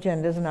be on the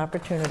agenda as an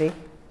opportunity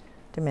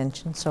to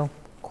mention. So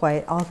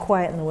all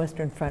quiet in the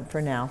Western Front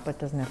for now, but it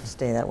doesn't have to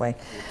stay that way.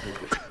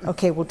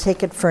 Okay, we'll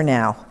take it for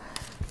now.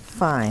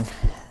 Fine.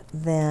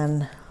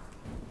 Then,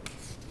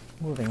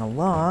 moving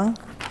along,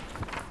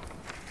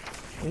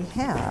 we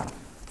have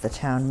the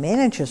town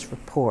manager's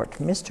report,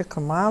 Mr.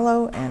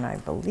 Kamalo, and I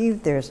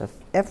believe there's a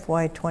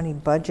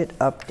FY20 budget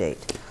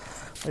update.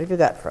 What have you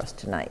got for us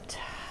tonight?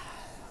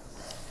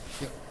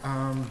 Yeah,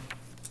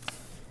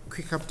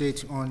 quick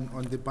update on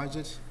the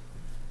budget.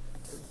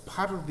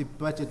 Part of the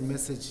budget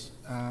message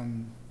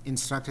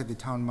instructed the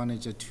town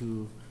manager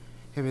to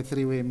have a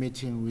three-way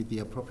meeting with the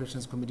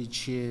Appropriations Committee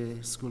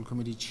Chair, School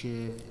Committee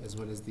Chair, as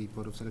well as the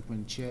Board of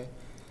Selectmen Chair.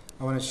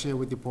 I want to share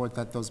with the board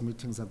that those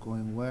meetings are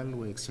going well.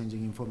 We're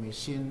exchanging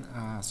information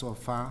so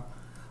far.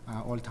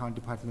 All town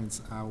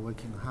departments are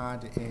working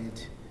hard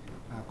at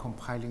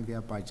compiling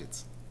their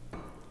budgets.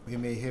 We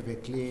may have a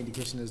clear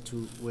indication as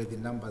to where the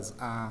numbers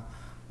are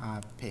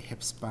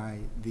perhaps by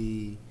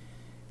the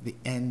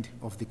end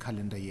of the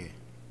calendar year.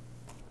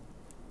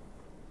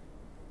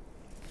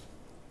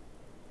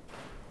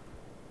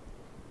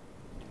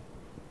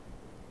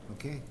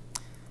 Okay,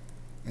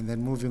 and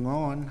then moving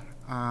on,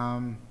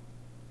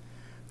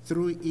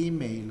 through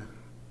email,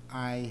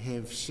 I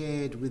have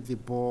shared with the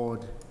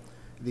board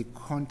the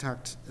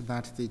contact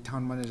that the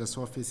town manager's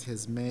office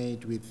has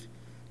made with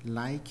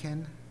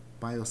Liaison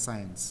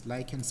Bioscience,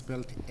 Liaison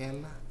spelled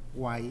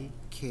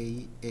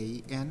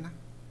Lykan.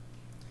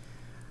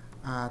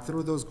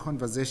 Through those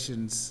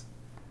conversations,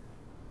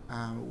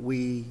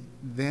 we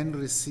then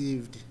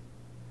received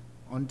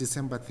on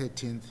December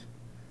 13th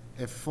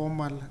a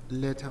formal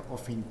letter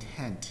of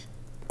intent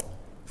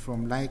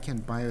from Liaison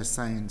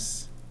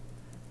Bioscience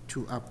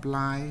to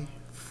apply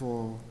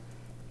for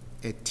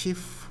a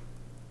TIF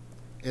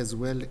as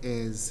well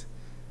as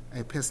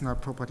a personal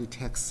property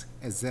tax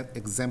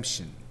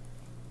exemption.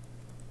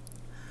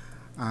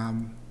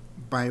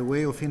 By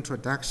way of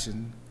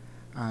introduction,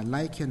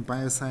 Liaison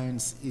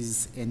Bioscience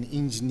is an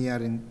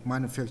engineering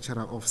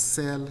manufacturer of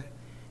cell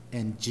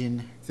and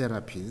gene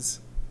therapies.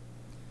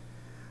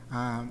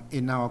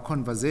 In our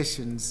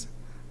conversations,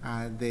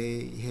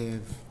 they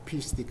have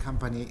pitched the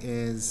company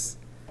as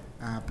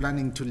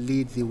planning to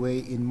lead the way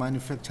in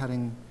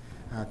manufacturing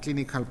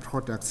clinical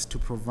products to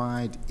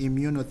provide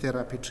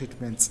immunotherapy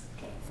treatments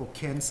for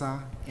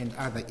cancer and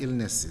other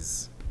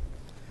illnesses.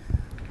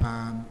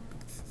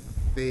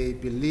 They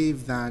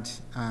believe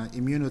that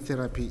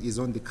immunotherapy is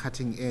on the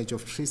cutting edge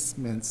of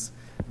treatments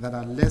that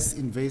are less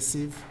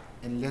invasive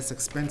and less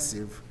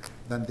expensive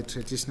than the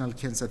traditional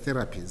cancer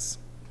therapies.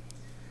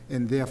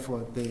 And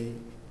therefore, they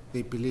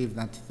believe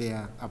that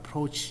their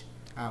approach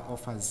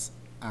offers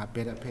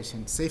better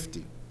patient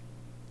safety.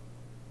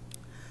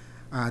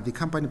 The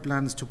company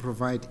plans to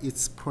provide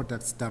its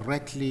products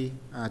directly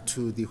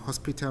to the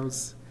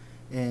hospitals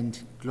and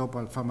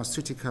global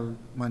pharmaceutical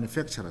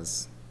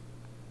manufacturers.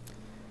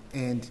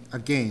 And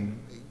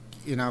again,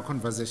 in our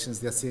conversations,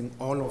 they're saying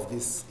all of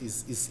this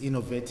is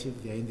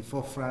innovative, they're in the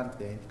forefront,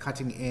 they're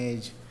cutting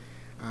edge,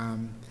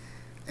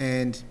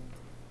 and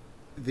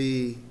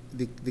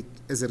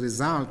as a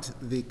result,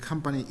 the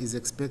company is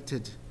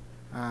expected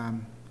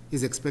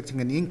is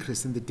expecting an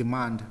increase in the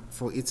demand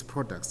for its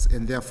products,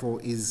 and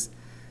therefore is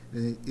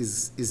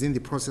in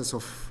the process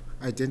of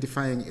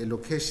identifying a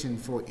location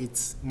for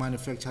its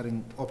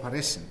manufacturing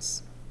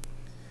operations.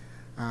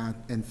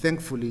 And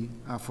thankfully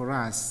for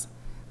us,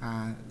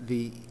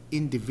 the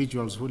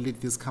individuals who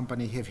lead this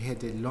company have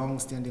had a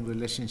long-standing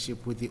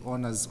relationship with the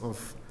owners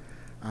of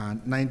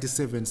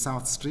 97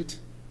 South Street.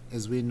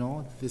 As we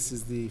know, this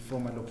is the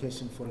former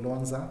location for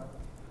Lonza,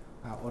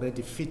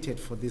 already fitted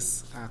for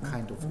this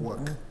kind of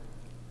work.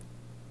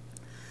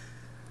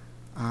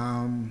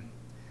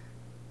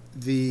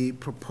 The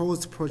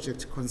proposed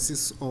project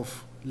consists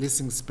of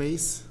leasing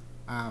space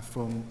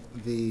from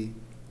the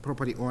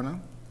property owner.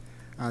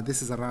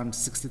 This is around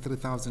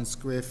 63,000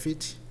 square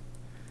feet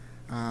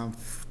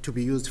to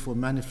be used for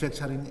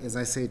manufacturing, as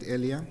I said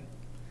earlier.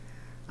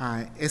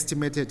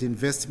 Estimated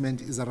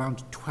investment is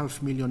around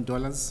 $12 million,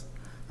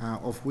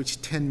 of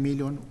which $10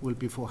 million will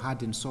be for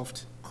hard and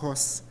soft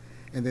costs,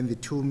 and then the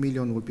 $2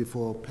 million will be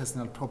for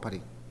personal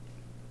property.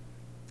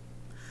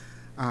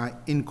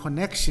 In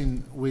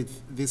connection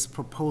with this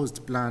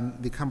proposed plan,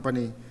 the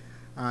company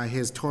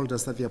has told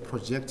us that they are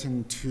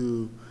projecting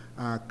to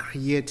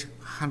create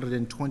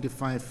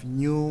 125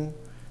 new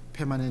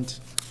permanent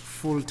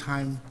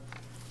full-time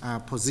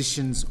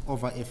positions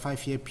over a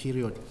 5-year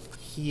period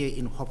here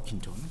in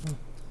Hopkinton.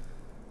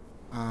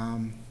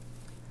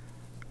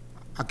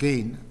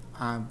 Again,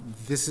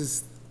 this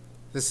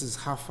is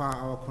how far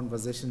our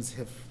conversations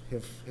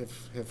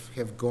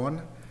have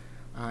gone.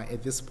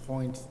 At this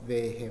point,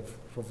 they have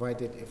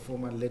provided a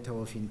formal letter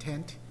of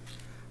intent,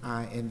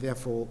 and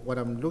therefore what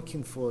I'm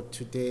looking for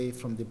today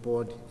from the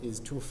board is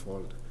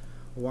twofold.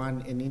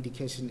 One, an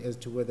indication as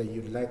to whether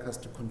you'd like us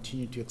to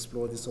continue to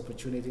explore this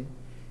opportunity,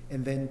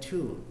 and then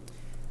two,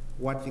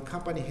 what the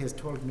company has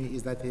told me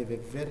is that they have a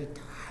very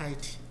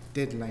tight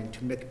deadline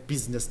to make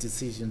business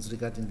decisions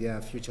regarding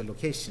their future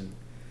location.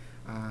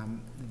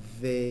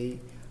 They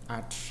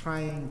are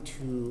trying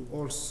to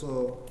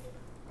also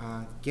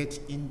get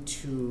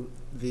into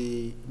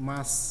the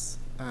Mass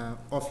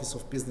Office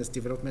of Business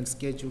Development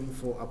schedule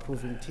for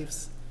approving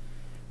TIFs,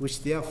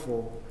 which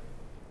therefore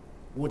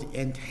would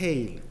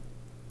entail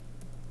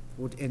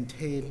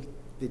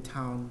the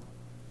town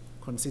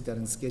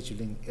considering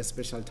scheduling a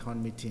special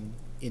town meeting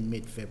in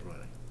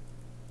mid-February.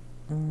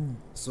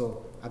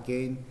 So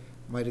again,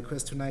 my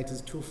request tonight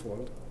is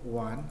twofold.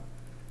 One,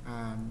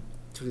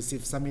 to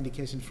receive some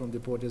indication from the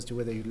board as to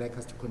whether you'd like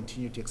us to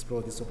continue to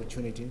explore this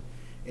opportunity,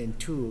 and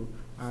two,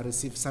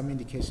 receive some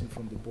indication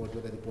from the board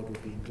whether the board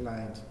would be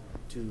inclined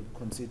to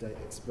consider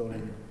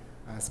exploring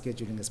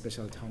scheduling a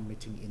special town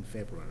meeting in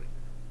February.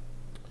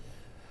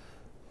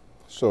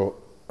 So,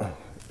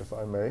 if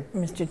I may,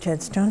 Mr.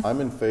 Tedstone?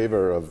 I'm in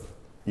favor of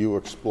you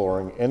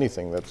exploring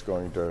anything that's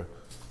going to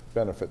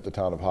benefit the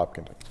town of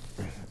Hopkinton,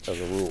 as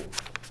a rule.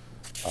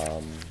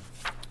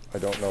 I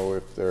don't know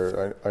if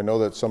I know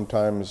that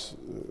sometimes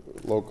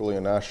locally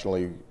and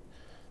nationally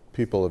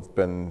people have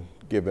been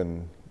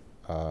given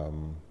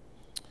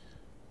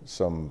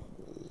some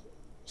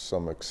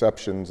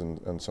exceptions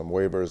and some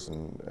waivers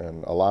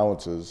and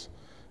allowances,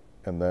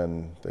 and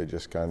then they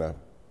just kind of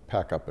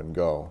pack up and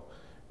go.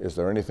 Is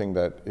there anything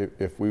that,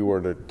 if we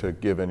were to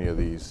give any of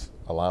these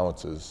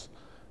allowances,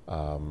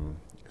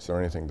 is there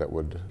anything that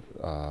would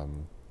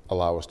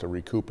allow us to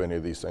recoup any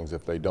of these things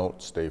if they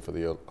don't stay for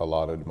the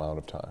allotted amount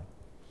of time?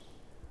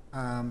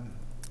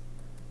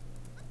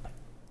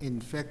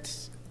 In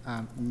fact,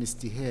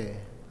 Mr. Hare,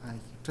 I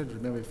try to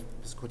remember if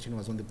Ms. Cochin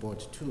was on the board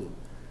too.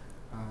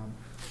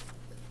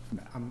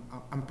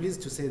 I'm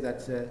pleased to say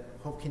that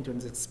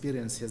Hopkinton's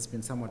experience has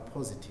been somewhat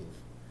positive.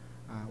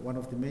 One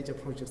of the major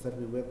projects that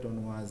we worked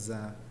on was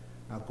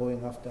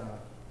going after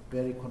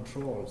Berry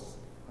Controls,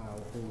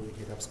 who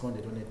had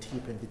absconded on a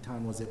tip, and the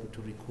town was able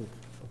to recoup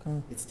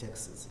its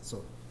taxes.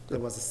 So that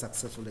was a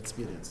successful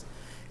experience.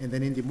 And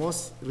then in the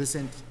most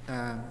recent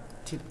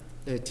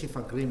TIF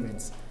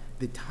agreements,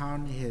 the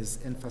town has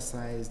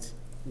emphasized,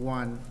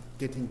 one,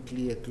 getting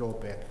clear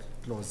clawback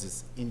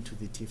clauses into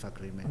the TIF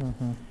agreement.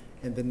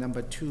 And then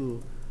number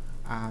two,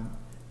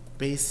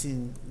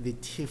 basing the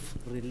TIF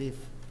relief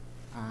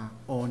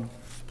on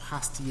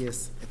past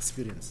year's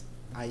experience,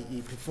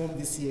 i.e. perform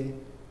this year,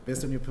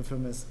 based on your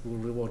performance, we'll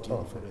reward you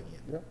the following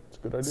year. Yeah, it's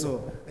a good idea.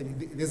 So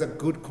these are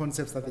good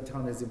concepts that the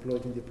town has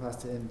employed in the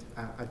past, and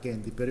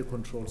again, the Berry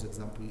Controls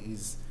example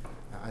is,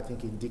 I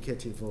think,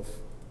 indicative of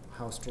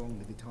how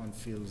strongly the town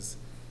feels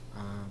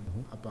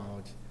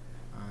about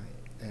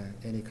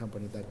any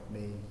company that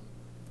may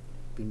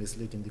be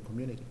misleading the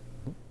community.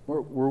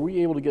 Were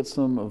we able to get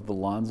some of the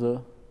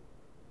Lonza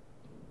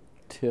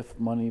TIF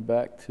money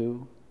back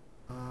too?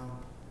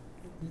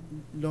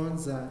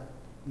 Lonza,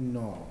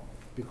 no,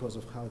 because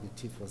of how the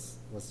TIF was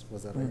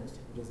arranged.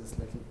 It was a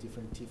slightly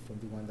different TIF from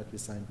the one that we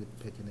signed with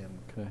Peckinham.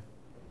 Okay.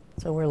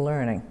 So we're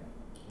learning.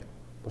 Yeah.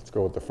 Let's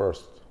go with the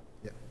first,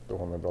 Yeah. the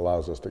one that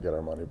allows us to get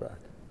our money back.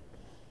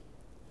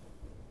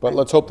 But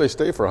let's hope they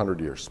stay for 100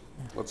 years.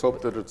 Let's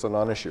hope that it's a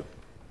non-issue.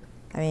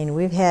 I mean,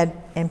 we've had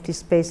empty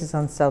spaces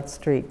on South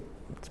Street.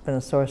 It's been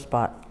a sore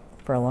spot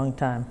for a long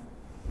time.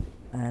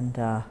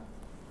 And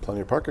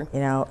Plenty of parking. You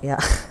know, yeah.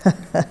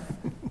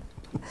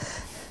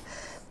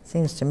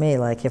 Seems to me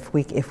like if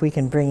we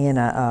can bring in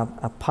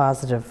a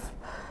positive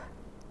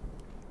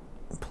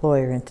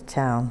employer into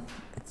town,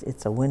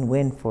 it's a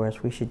win-win for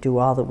us. We should do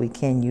all that we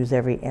can, use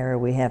every arrow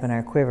we have in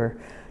our quiver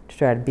to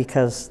try to,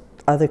 because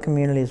other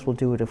communities will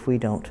do it if we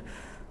don't.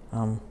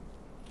 I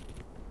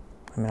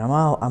mean, I'm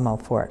all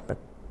for it, but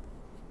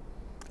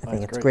I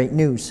think it's great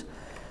news.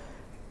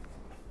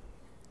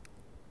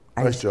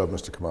 Nice job,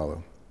 Mr.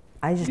 Kamalo.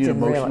 I just Need a didn't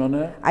motion realize. on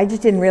that? I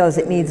just didn't realize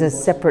it needs a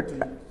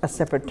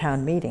separate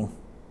town meeting.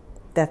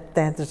 That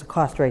there's a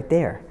cost right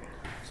there.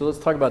 So let's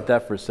talk about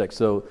that for a sec.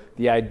 So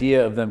the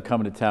idea of them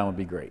coming to town would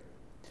be great.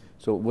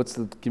 So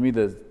give me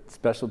the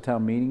special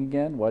town meeting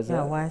again? Why is that?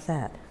 Yeah, why is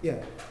that?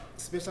 Yeah,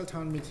 special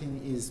town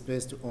meeting is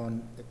based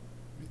on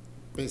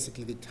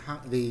basically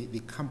the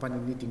company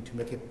needing to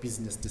make a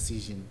business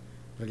decision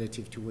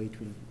relative to where it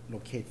will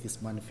locate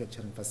this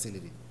manufacturing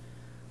facility.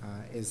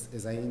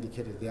 As I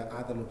indicated, there are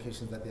other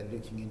locations that they're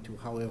looking into.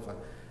 However,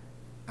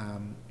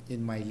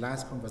 in my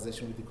last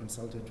conversation with the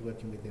consultant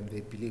working with them,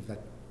 they believe that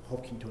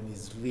Hopkinton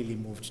is really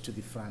moved to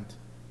the front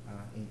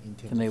in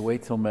terms. Can they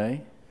wait till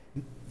May?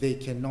 They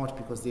cannot,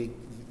 because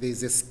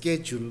there's a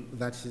schedule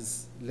that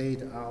is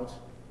laid out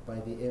by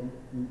the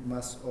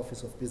Mass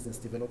Office of Business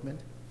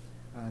Development.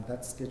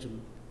 That schedule,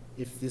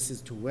 if this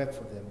is to work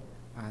for them,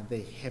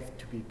 they have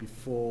to be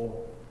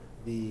before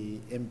the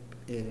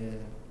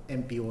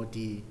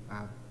MPOD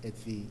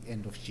at the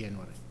end of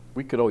January.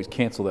 We could always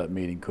cancel that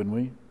meeting, couldn't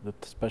we? The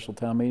special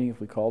town meeting,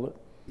 if we called it?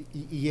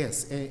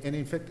 Yes, and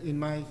in fact, in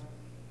my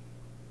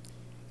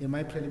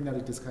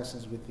preliminary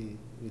discussions with the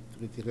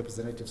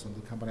representatives from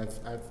the company,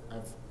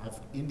 I've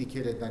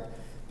indicated that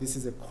this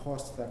is a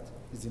cost that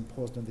is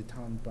imposed on the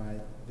town by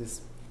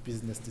this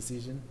business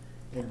decision,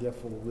 and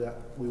therefore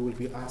we will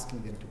be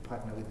asking them to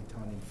partner with the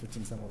town in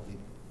footing some of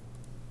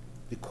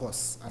the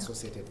costs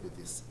associated with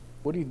this.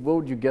 What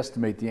would you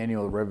guesstimate the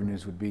annual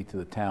revenues would be to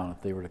the town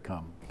if they were to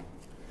come?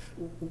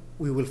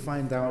 We will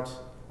find out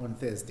on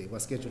Thursday. We're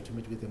scheduled to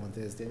meet with them on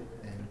Thursday,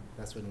 and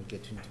that's when we'll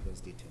get into those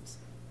details.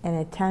 And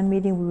at town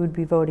meeting, we would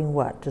be voting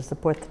what? To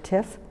support the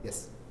TIF?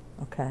 Yes.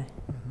 Okay.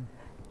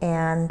 Mm-hmm.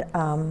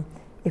 And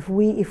if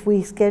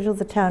we schedule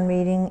the town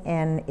meeting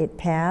and it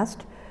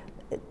passed,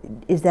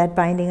 is that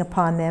binding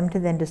upon them to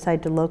then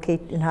decide to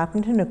locate in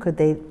Hopkinton, or could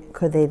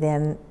they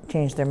then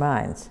change their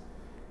minds?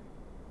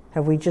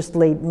 Have we just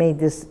made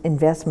this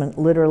investment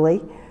literally,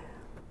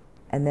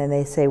 and then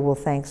they say, well,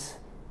 thanks,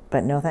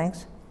 but no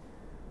thanks?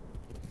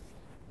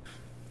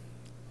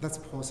 That's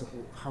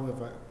possible.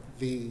 However,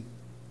 the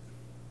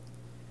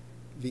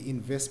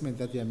investment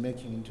that they are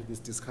making into this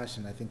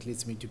discussion, I think,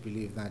 leads me to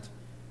believe that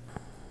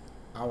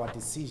our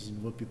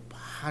decision will be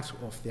part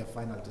of their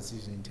final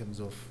decision in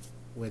terms of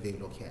where they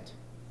locate.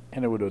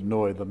 And it would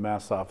annoy the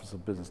Mass Office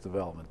of Business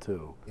Development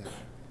too. Yeah.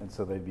 And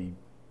so they'd be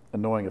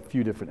annoying a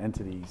few different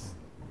entities,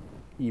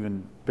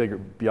 even bigger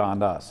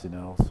beyond us, you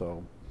know,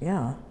 so.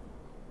 Yeah.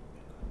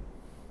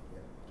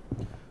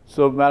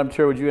 So, Madam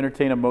Chair, would you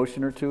entertain a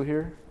motion or two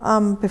here?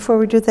 Before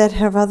we do that,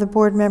 have other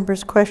board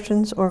members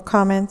questions or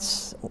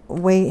comments,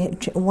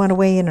 want to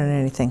weigh in on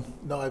anything?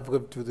 No, I've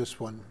lived through this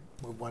one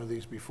of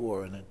these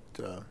before, and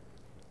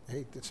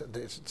hey,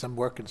 some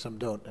work and some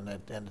don't,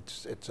 and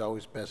it's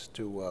always best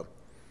to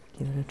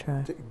give it a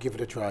try. Give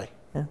it a try.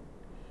 Yeah.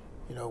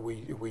 You know, we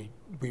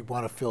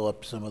want to fill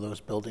up some of those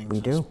buildings, we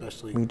do.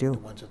 Especially the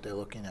ones that they're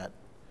looking at.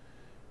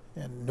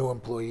 And new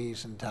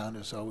employees in town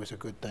is always a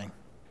good thing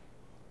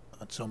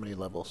on so many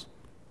levels.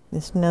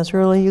 Mr.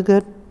 Nazrullah, you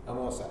good? I'm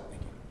all set,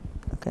 thank you.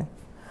 Okay.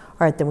 All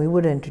right, then we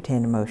would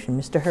entertain a motion.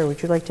 Mr. Herr,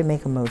 would you like to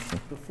make a motion?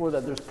 Before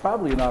that, there's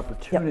probably an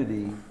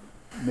opportunity,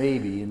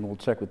 maybe, and we'll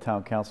check with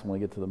town council when we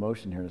get to the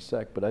motion here in a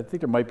sec, but I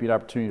think there might be an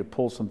opportunity to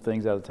pull some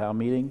things out of town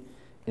meeting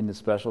in the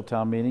special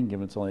town meeting,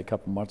 given it's only a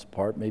couple months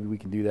apart. Maybe we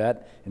can do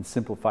that and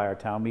simplify our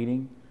town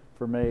meeting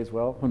for May as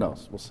well. Who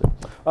knows? We'll see.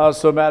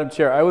 So, Madam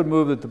Chair, I would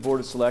move that the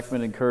Board of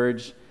Selectmen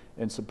encourage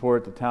and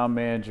support the town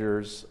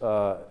manager's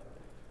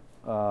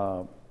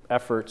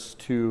efforts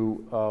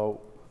to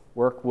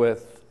work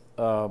with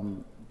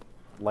Lichen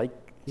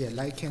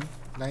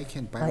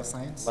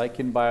Bioscience.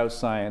 Lichen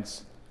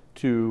Bioscience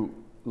to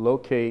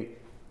locate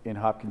in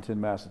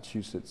Hopkinton,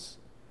 Massachusetts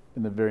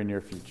in the very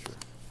near future.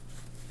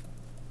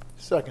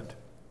 Second.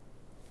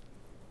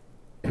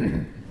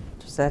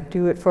 Does that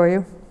do it for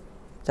you?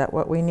 Is that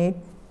what we need?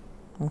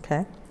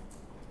 Okay.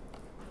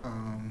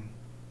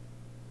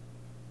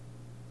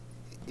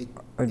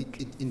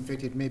 In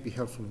fact, it may be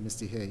helpful,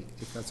 Mr. Hay,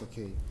 if that's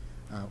okay,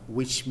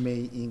 which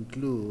may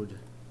include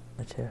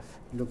a TIF.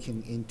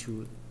 Looking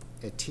into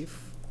a TIF,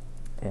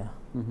 yeah,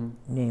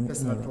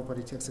 personal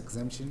property tax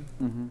exemption,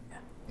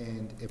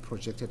 and a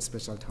projected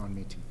special town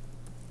meeting.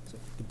 So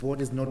the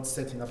board is not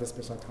setting up a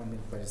special town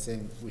meeting, but it's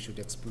saying we should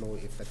explore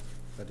if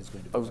that is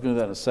going to be. I was going to do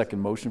that in a second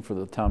motion for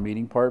the town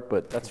meeting part,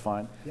 but that's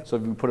fine. Yep. So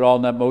if you put it all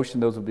in that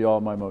motion, those would be all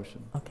in my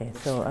motion. Okay,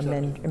 so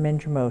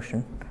amend your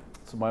motion.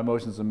 So my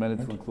motion is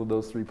amended to include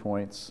those 3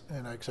 points.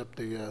 And I accept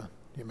the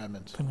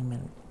amendments.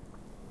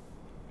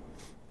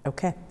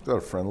 Okay. Is that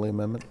a friendly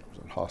amendment? Is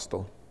it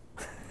hostile?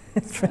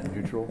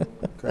 Neutral.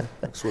 Okay,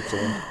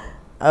 Switzerland.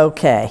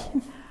 Okay.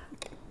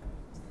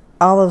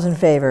 All those in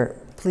favor,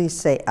 please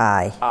say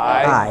aye.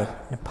 Aye. Aye.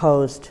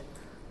 Opposed?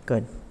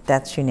 Good.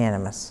 That's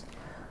unanimous.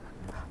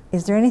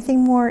 Is there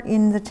anything more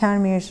in the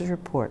town manager's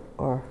report,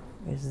 or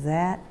is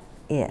that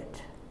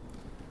it?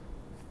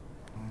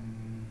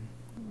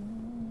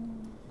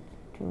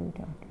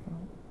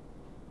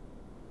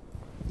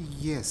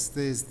 Yes,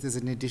 there's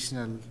an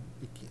additional,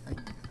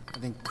 I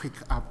think, quick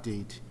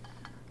update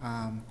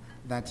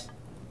that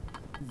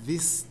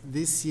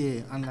this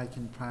year, unlike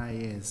in prior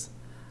years,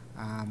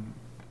 I'm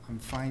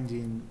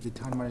finding the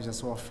town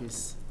manager's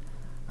office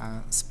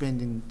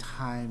spending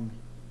time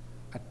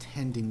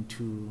attending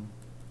to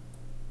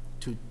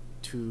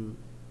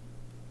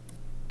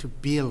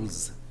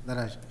bills that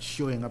are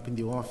showing up in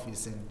the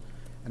office, and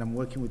I'm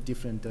working with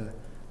different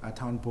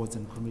town boards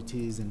and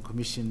committees and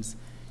commissions,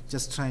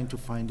 just trying to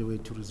find a way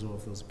to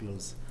resolve those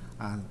bills.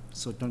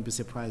 So don't be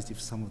surprised if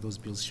some of those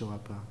bills show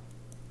up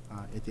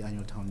at the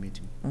annual town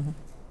meeting. Mm-hmm.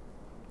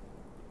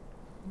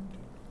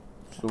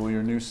 So will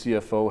your new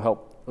CFO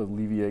help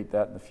alleviate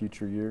that in the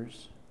future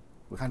years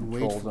with Can't wait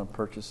controls for- on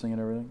purchasing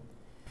and everything?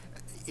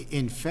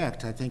 In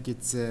fact, I think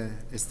it's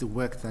the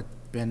work that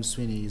Ben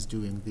Sweeney is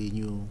doing, the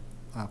new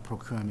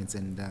procurements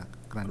and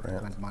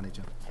grant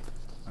manager.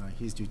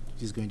 He's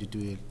going to do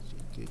it.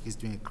 He's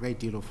doing a great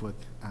deal of work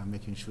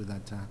making sure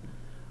that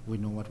we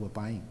know what we're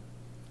buying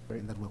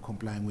and that we're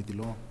complying with the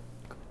law.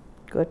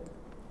 Good.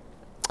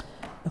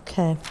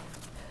 Okay.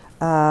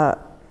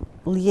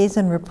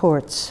 Liaison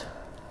reports.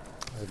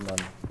 I have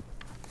none.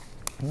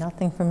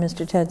 Nothing from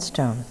Mr.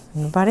 Tedstone.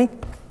 Anybody?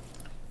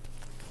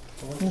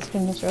 Mr.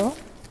 Nisrola?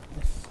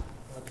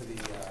 Went to the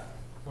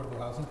Affordable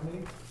Housing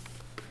Committee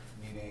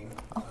meeting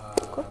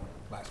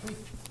last week.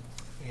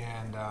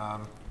 And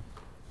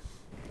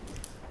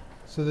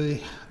so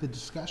the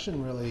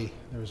discussion really,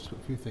 there was a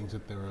few things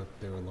that they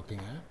were looking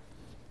at.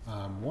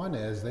 One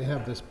is they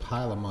have this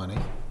pile of money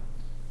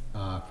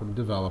from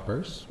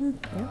developers,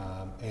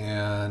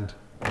 and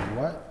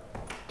what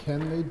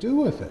can they do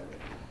with it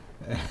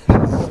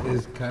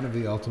is kind of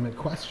the ultimate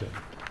question.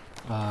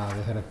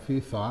 They had a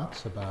few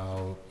thoughts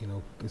about,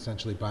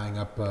 essentially buying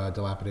up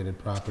dilapidated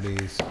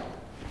properties,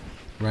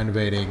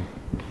 renovating,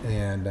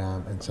 and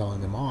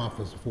selling them off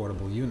as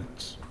affordable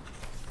units.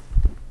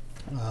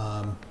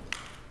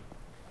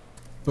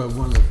 But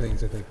one of the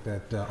things I think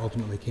that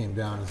ultimately came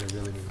down is they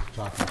really needed to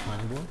talk to the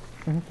planning board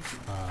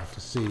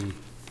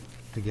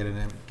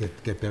to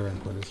get their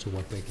input as to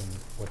what they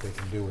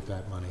can do with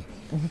that money.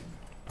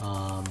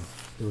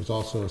 There was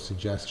also a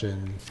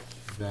suggestion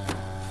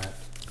that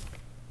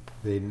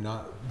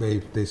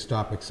they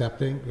stop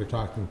accepting.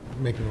 They're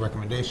making a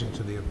recommendation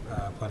to the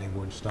planning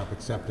board to stop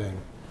accepting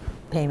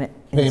Payment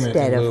in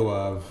instead lieu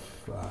of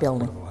of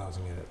building. affordable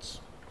housing units.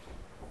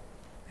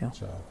 Yeah.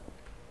 So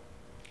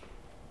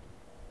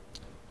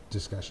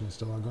discussion is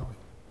still ongoing.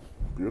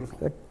 Beautiful.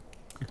 Good.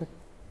 Good.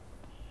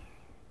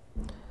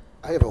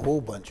 I have a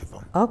whole bunch of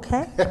them.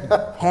 Okay.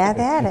 Have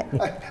at it.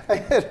 I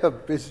had a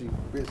busy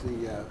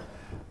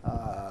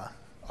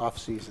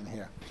off-season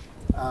here.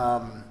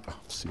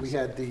 We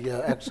had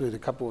actually the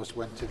couple of us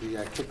went to the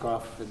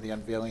kickoff and the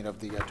unveiling of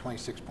the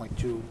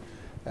 26.2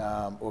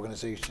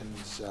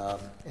 organization's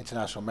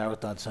International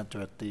Marathon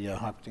Center at the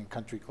Hopkinton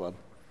Country Club,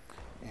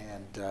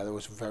 and it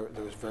was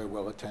very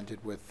well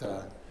attended with,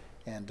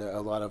 and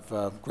a lot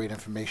of great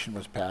information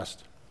was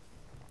passed.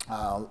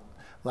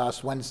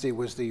 Last Wednesday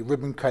was the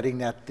ribbon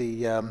cutting at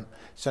the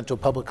Central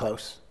Public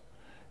House,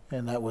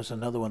 and that was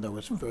another one that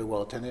was very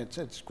well attended.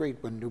 It's great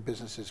when new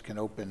businesses can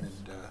open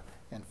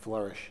and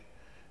flourish,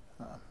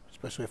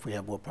 especially if we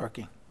have more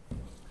parking.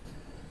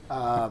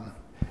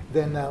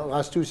 Then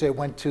last Tuesday, I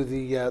went to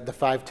the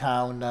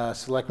five-town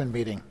Selectmen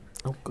meeting.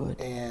 Oh, good.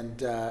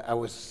 And I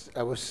was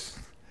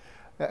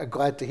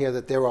glad to hear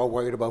that they're all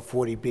worried about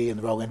 40B and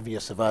they're all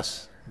envious of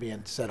us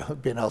being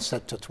all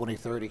set till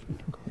 2030.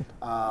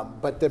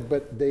 But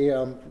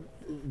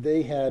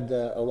they had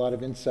a lot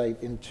of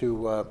insight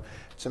into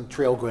some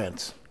trail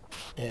grants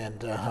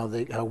and how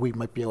we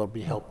might be able to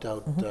be helped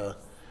out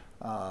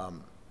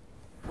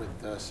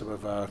with some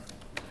of our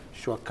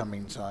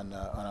shortcomings on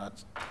our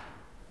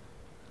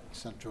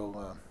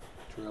central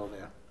trail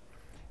there.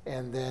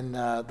 And then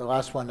the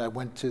last one, I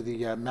went to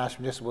the Mass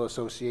Municipal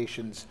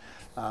Association's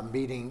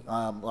meeting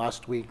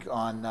last week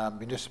on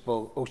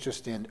municipal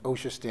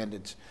OSHA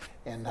standards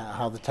and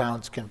how the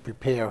towns can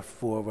prepare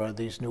for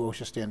these new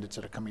OSHA standards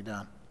that are coming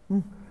down.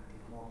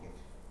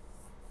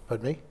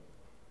 Pardon me?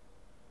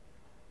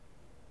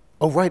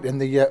 Oh, right,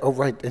 and the,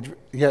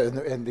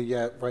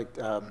 right,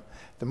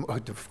 I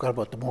forgot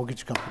about the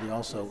mortgage company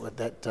also,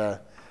 that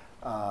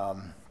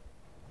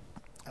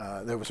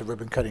there was a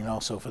ribbon cutting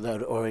also for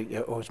that, or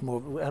it was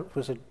more,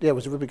 was it? Yeah, it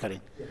was a ribbon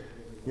cutting.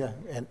 Yeah,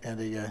 and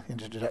a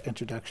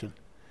introduction.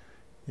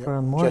 Yep. For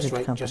a mortgage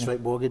company. Just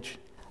Right Mortgage.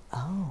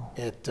 Oh.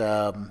 At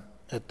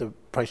the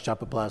Price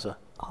Chopper Plaza.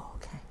 Oh,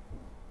 okay.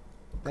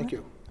 Thank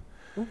you.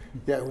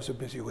 Yeah, it was a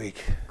busy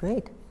week.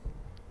 Great.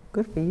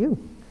 Good for you.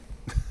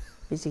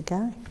 Busy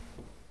guy.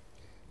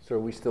 So are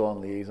we still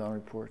on liaison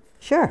report?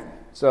 Sure.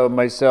 So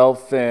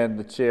myself and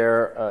the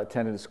chair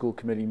attended a school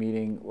committee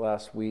meeting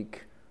last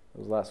week. It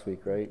was last week,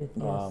 right?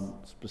 Yes.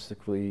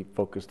 Specifically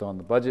focused on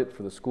the budget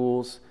for the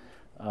schools.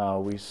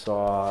 We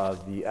saw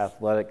the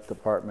athletic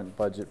department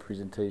budget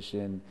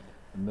presentation,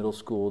 the middle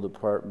school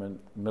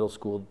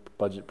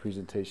budget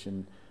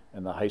presentation,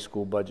 and the high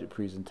school budget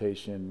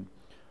presentation.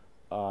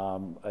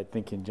 I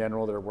think in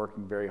general they're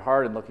working very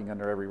hard and looking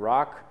under every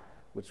rock,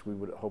 which we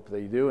would hope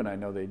they do, and I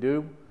know they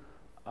do.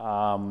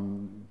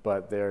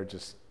 But they're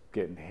just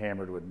getting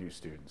hammered with new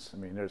students. I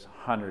mean, there's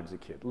hundreds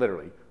of kids,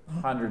 literally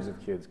hundreds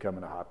of kids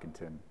coming to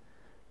Hopkinton,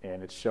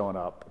 and it's showing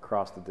up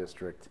across the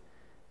district,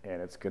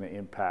 and it's going to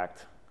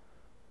impact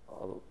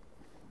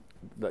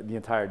the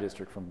entire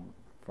district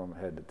from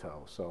head to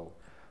toe. So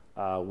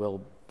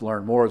we'll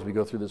learn more as we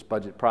go through this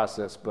budget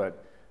process,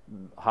 but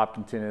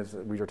Hopkinton, is,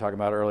 we were talking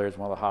about earlier, is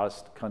one of the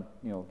hottest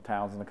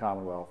towns in the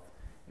Commonwealth,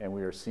 and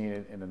we are seeing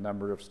it in a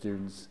number of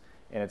students.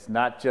 And it's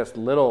not just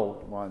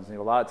little ones. A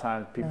lot of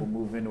times people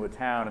move into a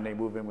town and they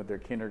move in with their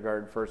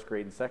kindergarten, first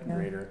grade, and second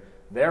grader.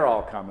 They're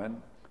all coming,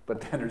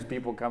 but then there's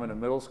people coming to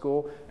middle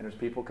school and there's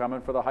people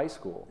coming for the high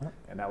school.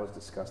 And that was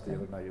discussed the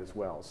other night as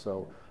well.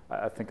 So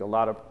I think a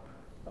lot of,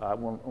 I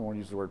won't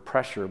use the word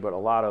pressure, but a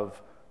lot of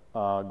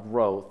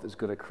growth is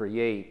going to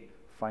create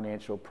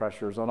financial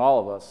pressures on all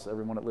of us,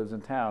 everyone that lives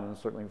in town, and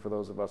certainly for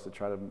those of us that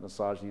try to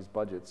massage these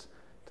budgets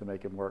to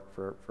make them work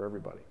for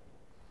everybody.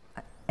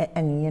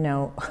 And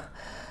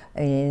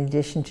in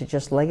addition to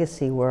just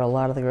legacy, where a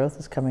lot of the growth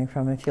is coming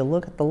from, if you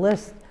look at the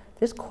list,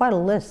 there's quite a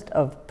list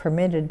of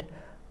permitted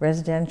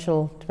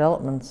residential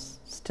developments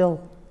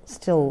still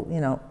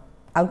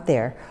out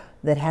there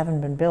that haven't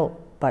been built,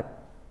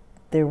 but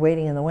they're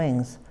waiting in the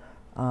wings.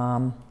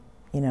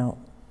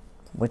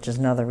 Which is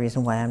another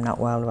reason why I'm not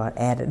wild about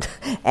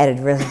added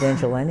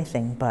residential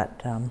anything.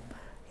 But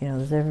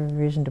there's every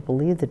reason to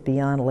believe that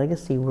beyond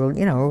legacy, we're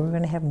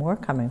going to have more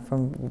coming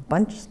from a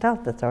bunch of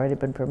stuff that's already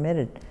been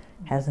permitted.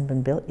 Hasn't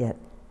been built yet.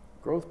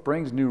 Growth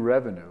brings new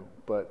revenue,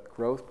 but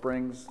growth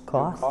brings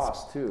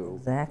cost too.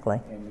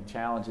 Exactly. And the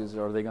challenge is,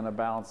 are they going to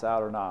balance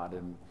out or not?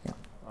 And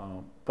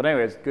but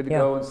anyway, it's good to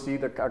go and see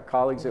our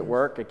colleagues at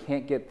work. I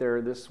can't get there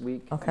this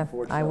week. Okay,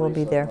 I will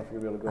be there.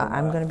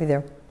 I'm going to be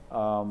there.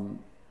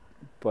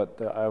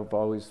 But I've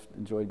always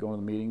enjoyed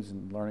going to the meetings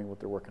and learning what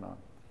they're working on.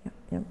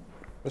 Yep.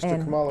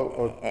 Mr.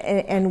 Khumalo.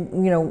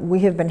 And we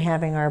have been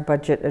having our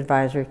budget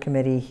advisory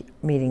committee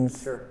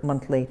meetings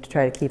monthly to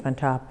try to keep on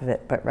top of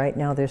it. But right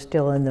now they're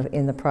still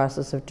in the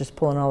process of just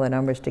pulling all the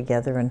numbers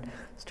together and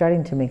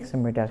starting to make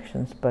some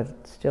reductions, but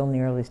it's still in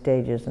the early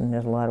stages and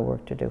there's a lot of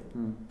work to do.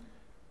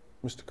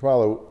 Mr.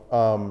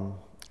 Khumalo,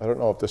 I don't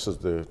know if this is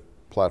the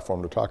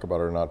platform to talk about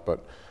it or not,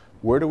 but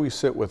where do we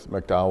sit with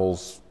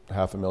McDowell's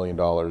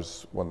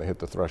 $500,000 when they hit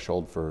the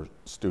threshold for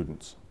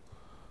students?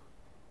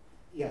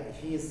 Yeah,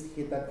 he's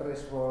hit that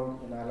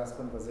threshold. In our last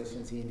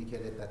conversations, he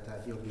indicated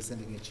that he'll be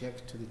sending a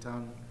check to the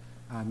town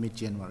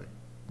mid-January.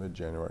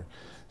 Mid-January.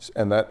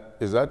 And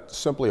is that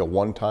simply a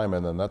one-time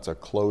and then that's a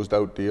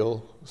closed-out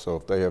deal? So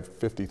if they have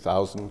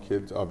 50,000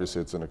 kids,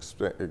 obviously it's an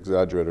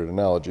exaggerated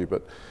analogy,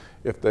 but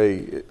if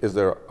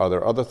are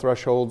there other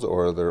thresholds,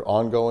 or are there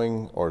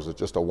ongoing, or is it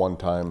just a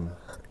one-time?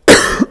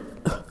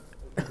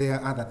 There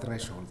are other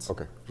thresholds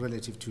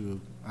relative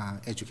to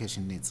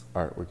education needs.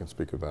 All right, we can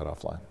speak of that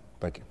offline.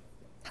 Thank you.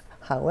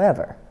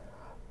 However,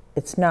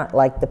 it's not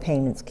like the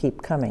payments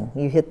keep coming.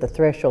 You hit the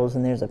thresholds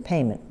and there's a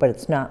payment, but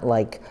it's not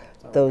like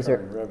those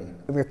are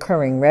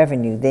recurring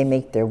revenue. They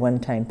make their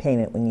one-time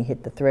payment when you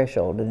hit the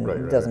threshold, and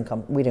it doesn't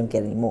come. We don't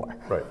get any more.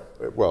 Right.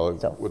 Well,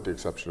 with the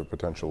exception of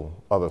potential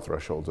other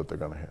thresholds that they're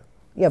going to hit.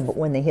 Yeah, but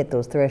when they hit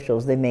those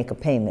thresholds, they make a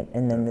payment,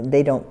 and then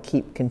they don't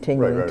keep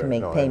continuing to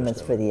make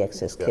payments for the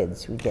excess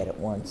kids. We get it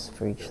once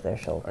for each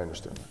threshold. I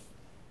understand.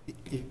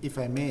 If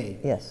I may.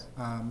 Yes.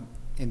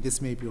 And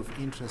this may be of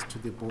interest to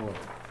the board.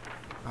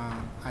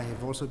 I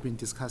have also been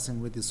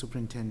discussing with the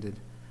superintendent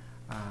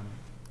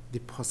the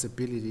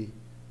possibility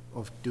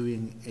of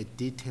doing a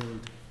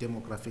detailed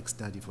demographic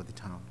study for the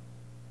town,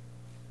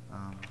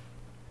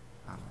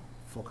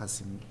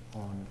 focusing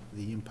on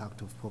the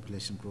impact of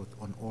population growth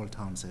on all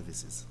town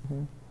services.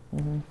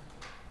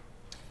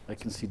 I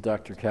can see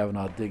Dr.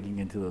 Kavanaugh digging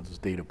into those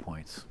data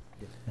points.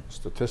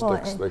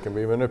 Statistics, they can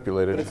be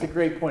manipulated. But it's a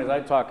great point.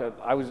 As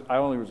I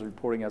only was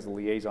reporting as a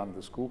liaison to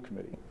the school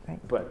committee,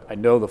 but I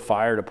know the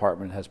fire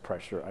department has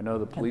pressure. I know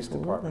the police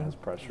department has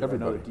pressure.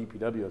 Everybody. I know the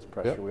DPW has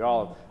pressure. We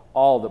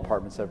all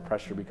departments have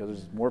pressure because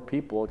there's more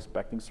people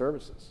expecting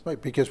services.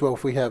 Right, because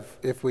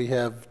if we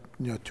have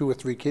 2 or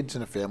 3 kids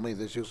in a family,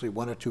 there's usually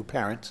 1 or 2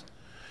 parents,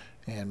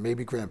 and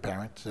maybe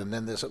grandparents, and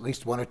then there's at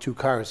least 1 or 2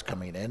 cars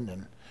coming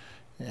in,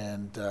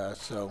 and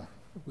so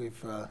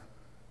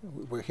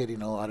we're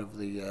hitting a lot of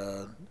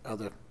the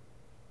other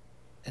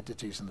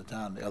entities in the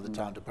town, the other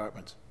town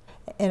departments.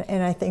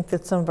 And I think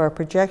that some of our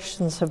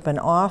projections have been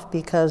off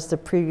because the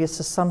previous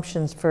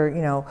assumptions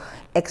for,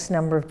 X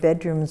number of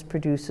bedrooms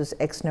produces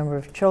X number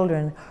of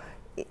children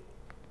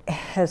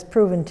has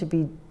proven to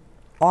be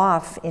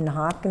off in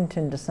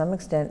Hopkinton to some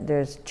extent.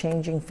 There's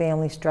changing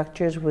family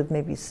structures with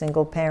maybe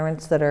single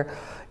parents that are,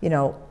 you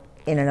know,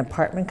 in an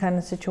apartment kind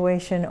of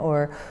situation,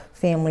 or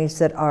families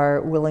that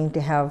are willing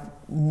to have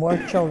more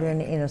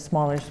children in a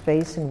smaller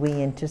space than we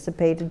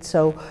anticipated.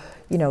 So,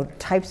 you know,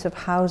 types of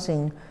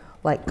housing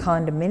like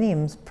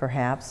condominiums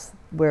perhaps,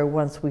 where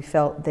once we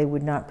felt they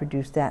would not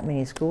produce that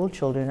many school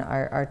children,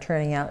 are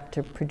turning out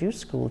to produce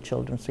school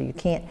children. So you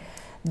can't,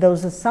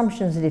 those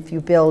assumptions that if you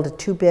build a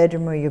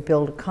 2-bedroom or you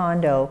build a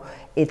condo,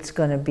 it's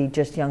going to be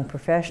just young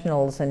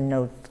professionals and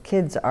no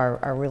kids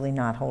are really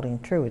not holding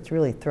true. It's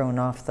really thrown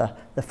off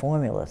the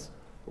formulas.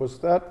 Was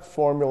that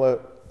formula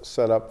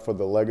set up for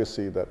the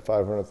legacy, that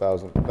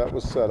 500,000, that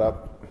was set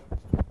up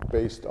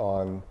based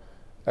on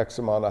X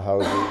amount of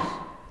houses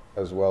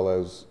as well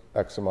as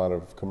X amount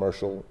of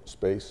commercial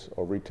space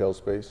or retail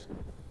space?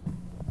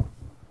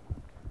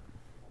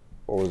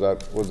 Or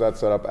was that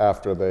set up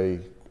after they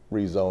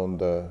rezoned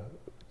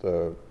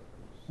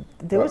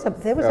There was a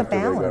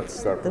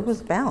balance. There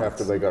was balance.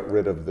 After they got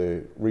rid of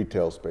the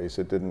retail space,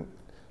 it didn't.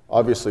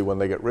 Obviously, when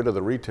they get rid of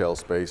the retail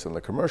space and the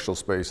commercial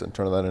space and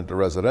turn that into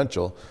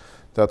residential,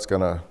 that's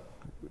going to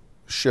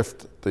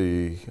shift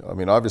the. I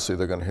mean, obviously,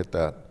 they're going to hit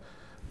that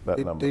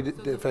number.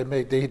 If I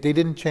may, they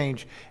didn't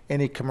change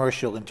any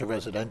commercial into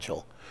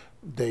residential.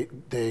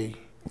 They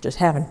just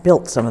haven't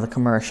built some of the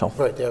commercial.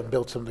 Right, they haven't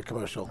built some of the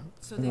commercial.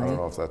 So I they don't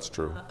know if that's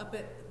true. Up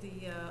at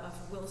the, off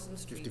of Wilson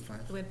Street.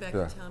 55. They went back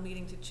Yeah. to town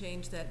meeting to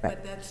change that,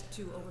 Right. but that's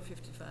to over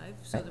 55,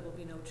 so there will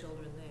be no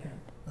children there.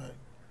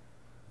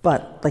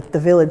 But like the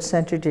village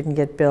center didn't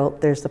get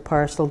built. There's the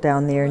parcel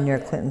down there near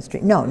Clinton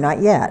Street. No,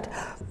 not yet.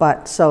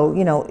 But so,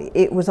 you know,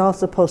 it was all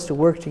supposed to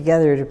work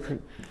together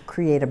to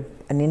create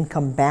an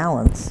income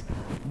balance,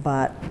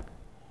 but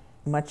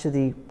much of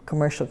the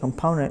commercial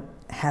component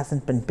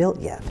hasn't been built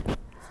yet. And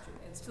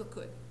it still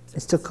could. It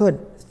still could,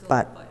 It's still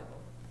but, viable.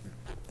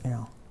 you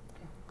know,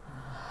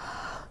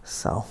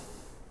 so.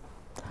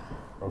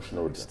 Motion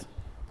to adjourn.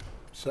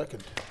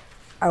 Second.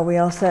 Are we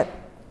all set?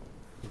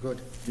 Good.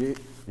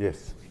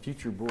 Yes.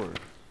 Future board.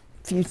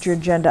 Future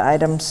agenda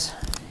items?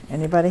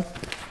 Anybody?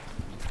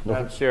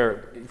 Madam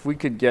Chair, if we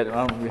could get,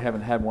 we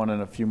haven't had one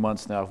in a few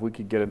months now, if we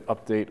could get an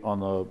update on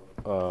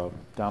the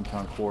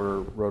downtown corridor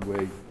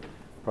roadway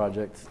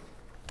project.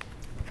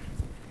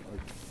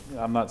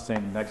 I'm not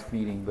saying next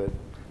meeting, but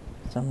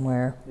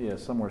Somewhere, yeah,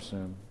 somewhere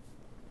soon.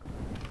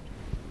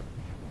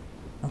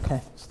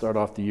 okay. Start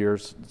off the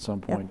years at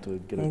some Yep. point to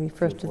get a Maybe feel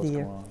first of of what's the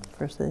year. going on.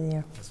 First of the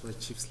year. That's why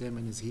Chief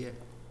Slayman is here.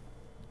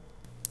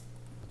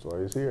 That's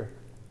why he's here.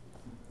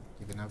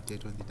 Give an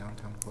update on the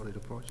downtown corridor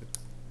project.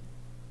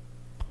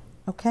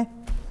 Okay.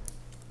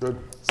 Good.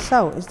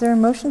 So, is there a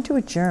motion to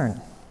adjourn?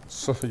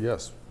 So,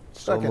 yes.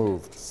 So Second.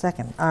 moved.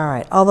 Second. All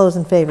right. All those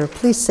in favor,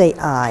 please say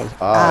aye.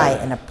 Aye.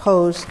 And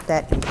opposed,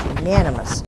 that is unanimous.